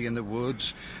a body in the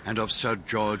woods and of Sir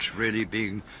George really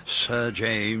being Sir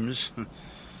James.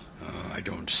 Oh, I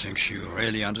don't think she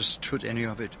really understood any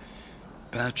of it,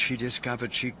 but she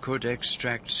discovered she could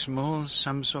extract small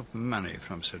sums of money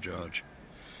from Sir George.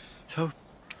 So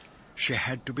she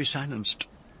had to be silenced.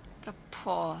 The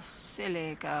poor,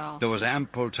 silly girl. There was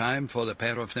ample time for the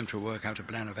pair of them to work out a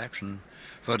plan of action,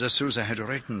 for de Souza had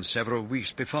written several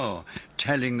weeks before,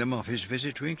 telling them of his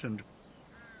visit to England.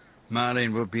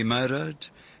 Marlene would be murdered,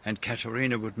 and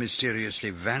Katharina would mysteriously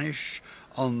vanish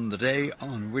on the day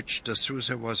on which de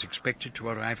Souza was expected to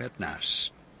arrive at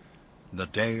Nas, the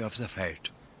day of the fete.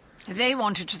 They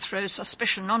wanted to throw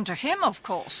suspicion onto him, of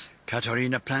course.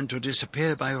 Katharina planned to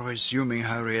disappear by resuming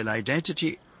her real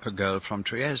identity, a girl from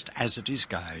Trieste, as a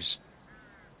disguise.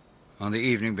 On the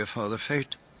evening before the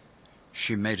fete,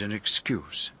 she made an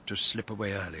excuse to slip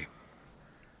away early.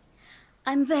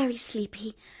 I'm very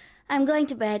sleepy. I'm going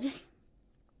to bed.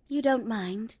 You don't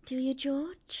mind, do you,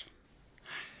 George?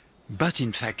 But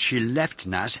in fact she left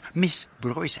Nas. Miss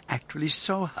Bruce actually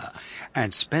saw her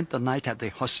and spent the night at the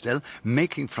hostel,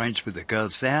 making friends with the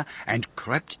girls there, and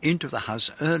crept into the house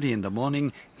early in the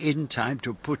morning in time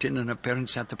to put in an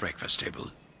appearance at the breakfast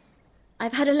table.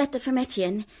 I've had a letter from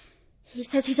Etienne. He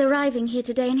says he's arriving here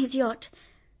today in his yacht.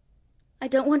 I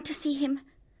don't want to see him.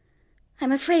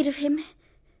 I'm afraid of him.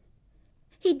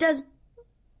 He does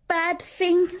bad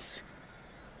things.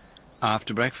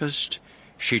 After breakfast,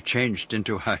 she changed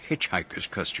into her hitchhiker's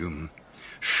costume,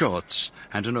 shorts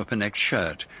and an open-necked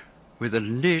shirt, with a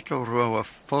little row of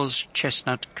false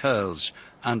chestnut curls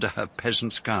under her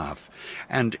peasant scarf,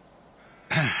 and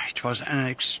it was an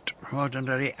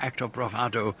extraordinary act of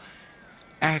bravado,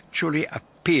 actually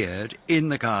appeared in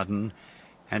the garden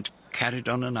and carried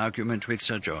on an argument with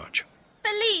Sir George.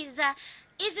 Please,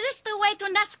 is this the way to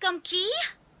Nascombe Quay?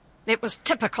 It was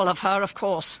typical of her, of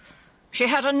course. She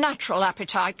had a natural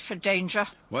appetite for danger.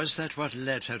 Was that what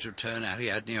led her to turn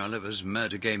Ariadne Oliver's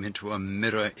murder game into a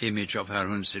mirror image of her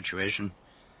own situation?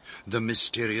 The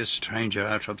mysterious stranger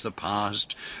out of the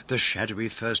past, the shadowy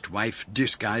first wife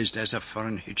disguised as a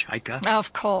foreign hitchhiker?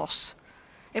 Of course.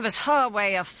 It was her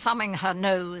way of thumbing her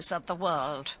nose at the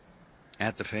world.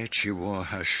 At the fete, she wore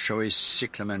her showy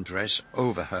cyclamen dress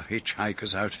over her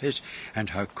hitchhiker's outfit, and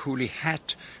her coolie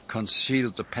hat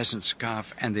concealed the peasant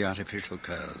scarf and the artificial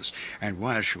curls. And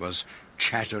while she was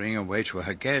chattering away to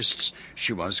her guests,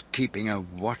 she was keeping a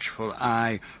watchful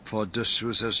eye for de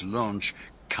Souza's launch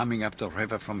coming up the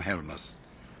river from Helmouth.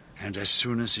 And as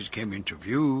soon as it came into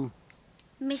view...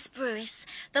 Miss Bruce,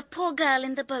 the poor girl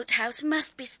in the boathouse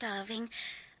must be starving.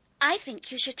 I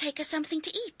think you should take her something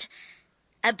to eat.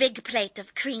 A big plate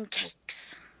of cream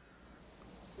cakes.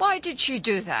 Why did she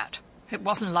do that? It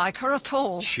wasn't like her at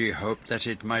all. She hoped that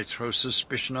it might throw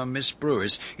suspicion on Miss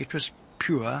Bruce. It was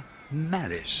pure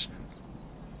malice.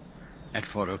 At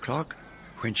 4 o'clock,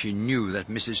 when she knew that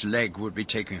Mrs. Legg would be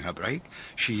taking her break,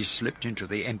 she slipped into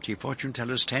the empty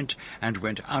fortune-teller's tent and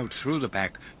went out through the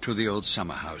back to the old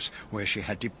summer house, where she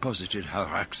had deposited her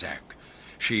rucksack.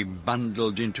 She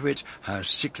bundled into it her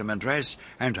cyclamen dress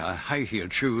and her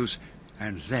high-heeled shoes,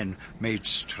 and then made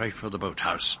straight for the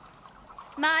boathouse.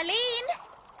 Marlene!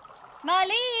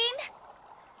 Marlene!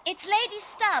 It's Lady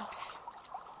Stubbs.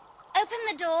 Open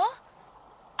the door.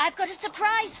 I've got a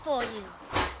surprise for you.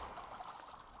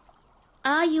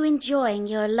 Are you enjoying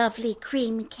your lovely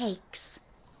cream cakes?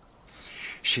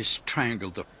 She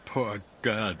strangled the poor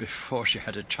girl before she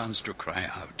had a chance to cry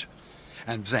out.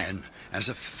 And then, as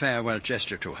a farewell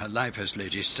gesture to her life as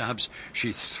Lady Stubbs,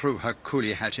 she threw her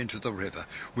coolie hat into the river.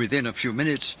 Within a few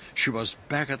minutes, she was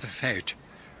back at the fete,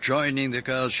 joining the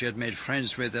girls she had made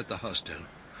friends with at the hostel.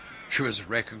 She was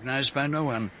recognized by no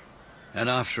one, and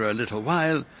after a little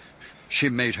while, she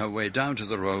made her way down to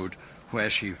the road, where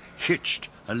she hitched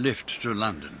a lift to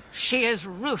London. She is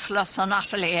ruthless and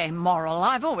utterly amoral.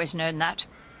 I've always known that,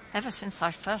 ever since I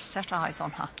first set eyes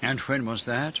on her. And when was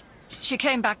that? She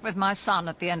came back with my son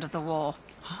at the end of the war.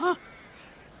 Huh?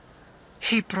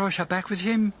 He brought her back with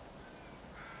him?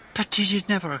 But did it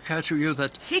never occur to you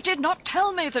that... He did not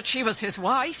tell me that she was his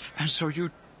wife. And so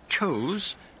you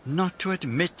chose not to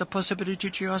admit the possibility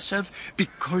to yourself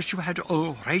because you had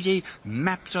already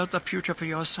mapped out the future for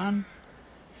your son?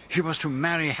 He was to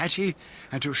marry Hattie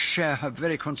and to share her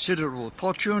very considerable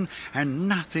fortune, and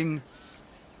nothing...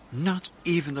 Not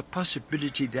even the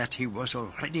possibility that he was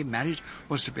already married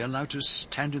was to be allowed to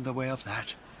stand in the way of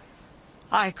that.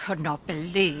 I could not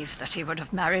believe that he would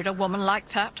have married a woman like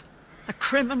that. A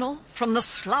criminal from the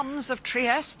slums of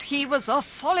Trieste. He was a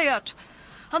Folliot,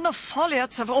 and the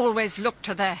Folliots have always looked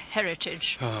to their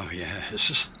heritage. Oh,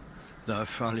 yes, the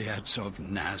Folliots of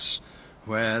Nas.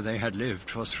 where they had lived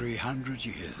for 300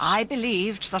 years. I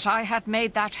believed that I had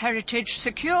made that heritage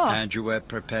secure. And you were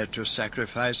prepared to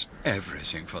sacrifice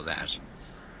everything for that,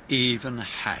 even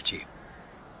Hattie,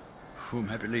 whom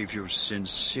I believe you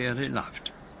sincerely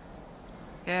loved.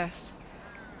 Yes,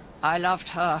 I loved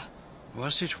her.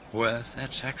 Was it worth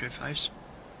that sacrifice?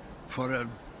 For a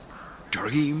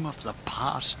dream of the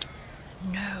past?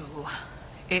 No,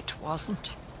 it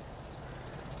wasn't.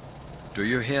 Do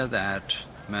you hear that,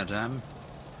 madame?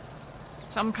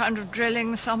 Some kind of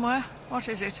drilling somewhere? What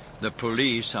is it? The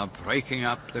police are breaking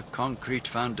up the concrete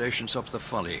foundations of the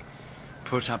Folly,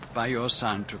 put up by your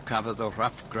son to cover the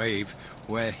rough grave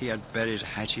where he had buried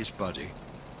Hattie's body.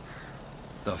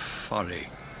 The Folly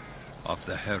of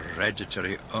the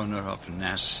hereditary owner of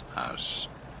Nass House.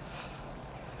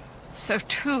 So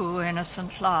 2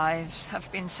 innocent lives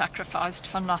have been sacrificed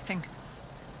for nothing.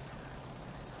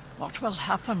 What will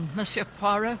happen, Monsieur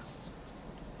Poirot?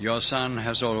 Your son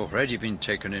has already been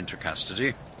taken into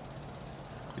custody.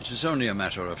 It is only a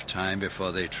matter of time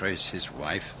before they trace his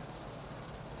wife.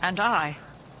 And I?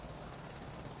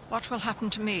 What will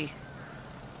happen to me?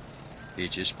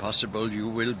 It is possible you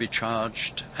will be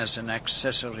charged as an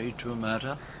accessory to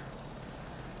murder.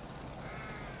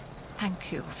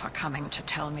 Thank you for coming to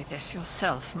tell me this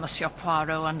yourself, Monsieur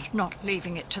Poirot, and not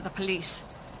leaving it to the police.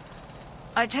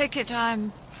 I take it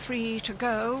I'm free to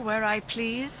go where I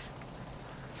please?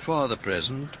 For the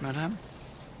present, madame.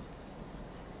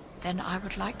 Then I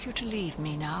would like you to leave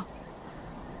me now.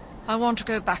 I want to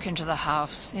go back into the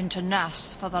house, into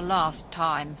Nass, for the last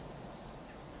time.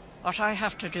 What I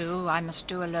have to do, I must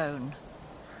do alone.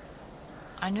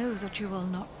 I know that you will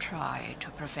not try to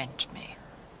prevent me.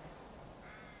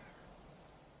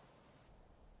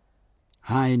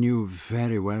 I knew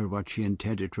very well what she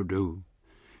intended to do.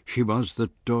 She was the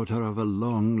daughter of a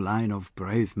long line of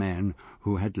brave men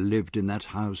who had lived in that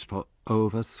house for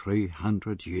over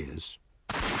 300 years.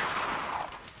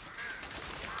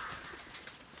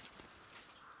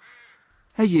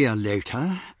 A year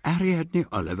later, Ariadne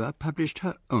Oliver published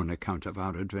her own account of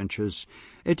our adventures,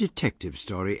 a detective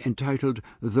story entitled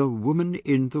The Woman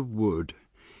in the Wood.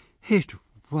 It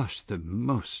was the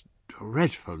most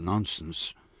dreadful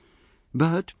nonsense,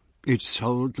 but it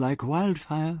sold like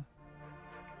wildfire.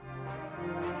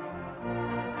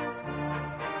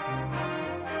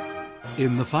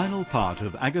 In the final part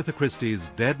of Agatha Christie's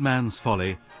Dead Man's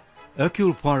Folly,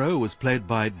 Hercule Poirot was played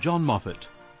by John Moffat,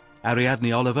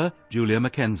 Ariadne Oliver, Julia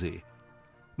Mackenzie,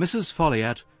 Mrs.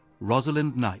 Folliot,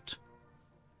 Rosalind Knight,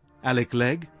 Alec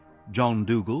Legg, John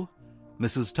Dougal,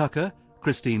 Mrs. Tucker,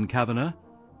 Christine Kavanagh,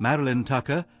 Marilyn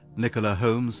Tucker, Nicola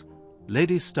Holmes,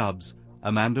 Lady Stubbs,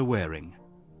 Amanda Waring.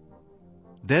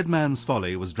 Dead Man's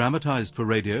Folly was dramatised for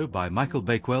radio by Michael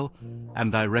Bakewell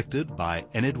and directed by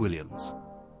Enid Williams.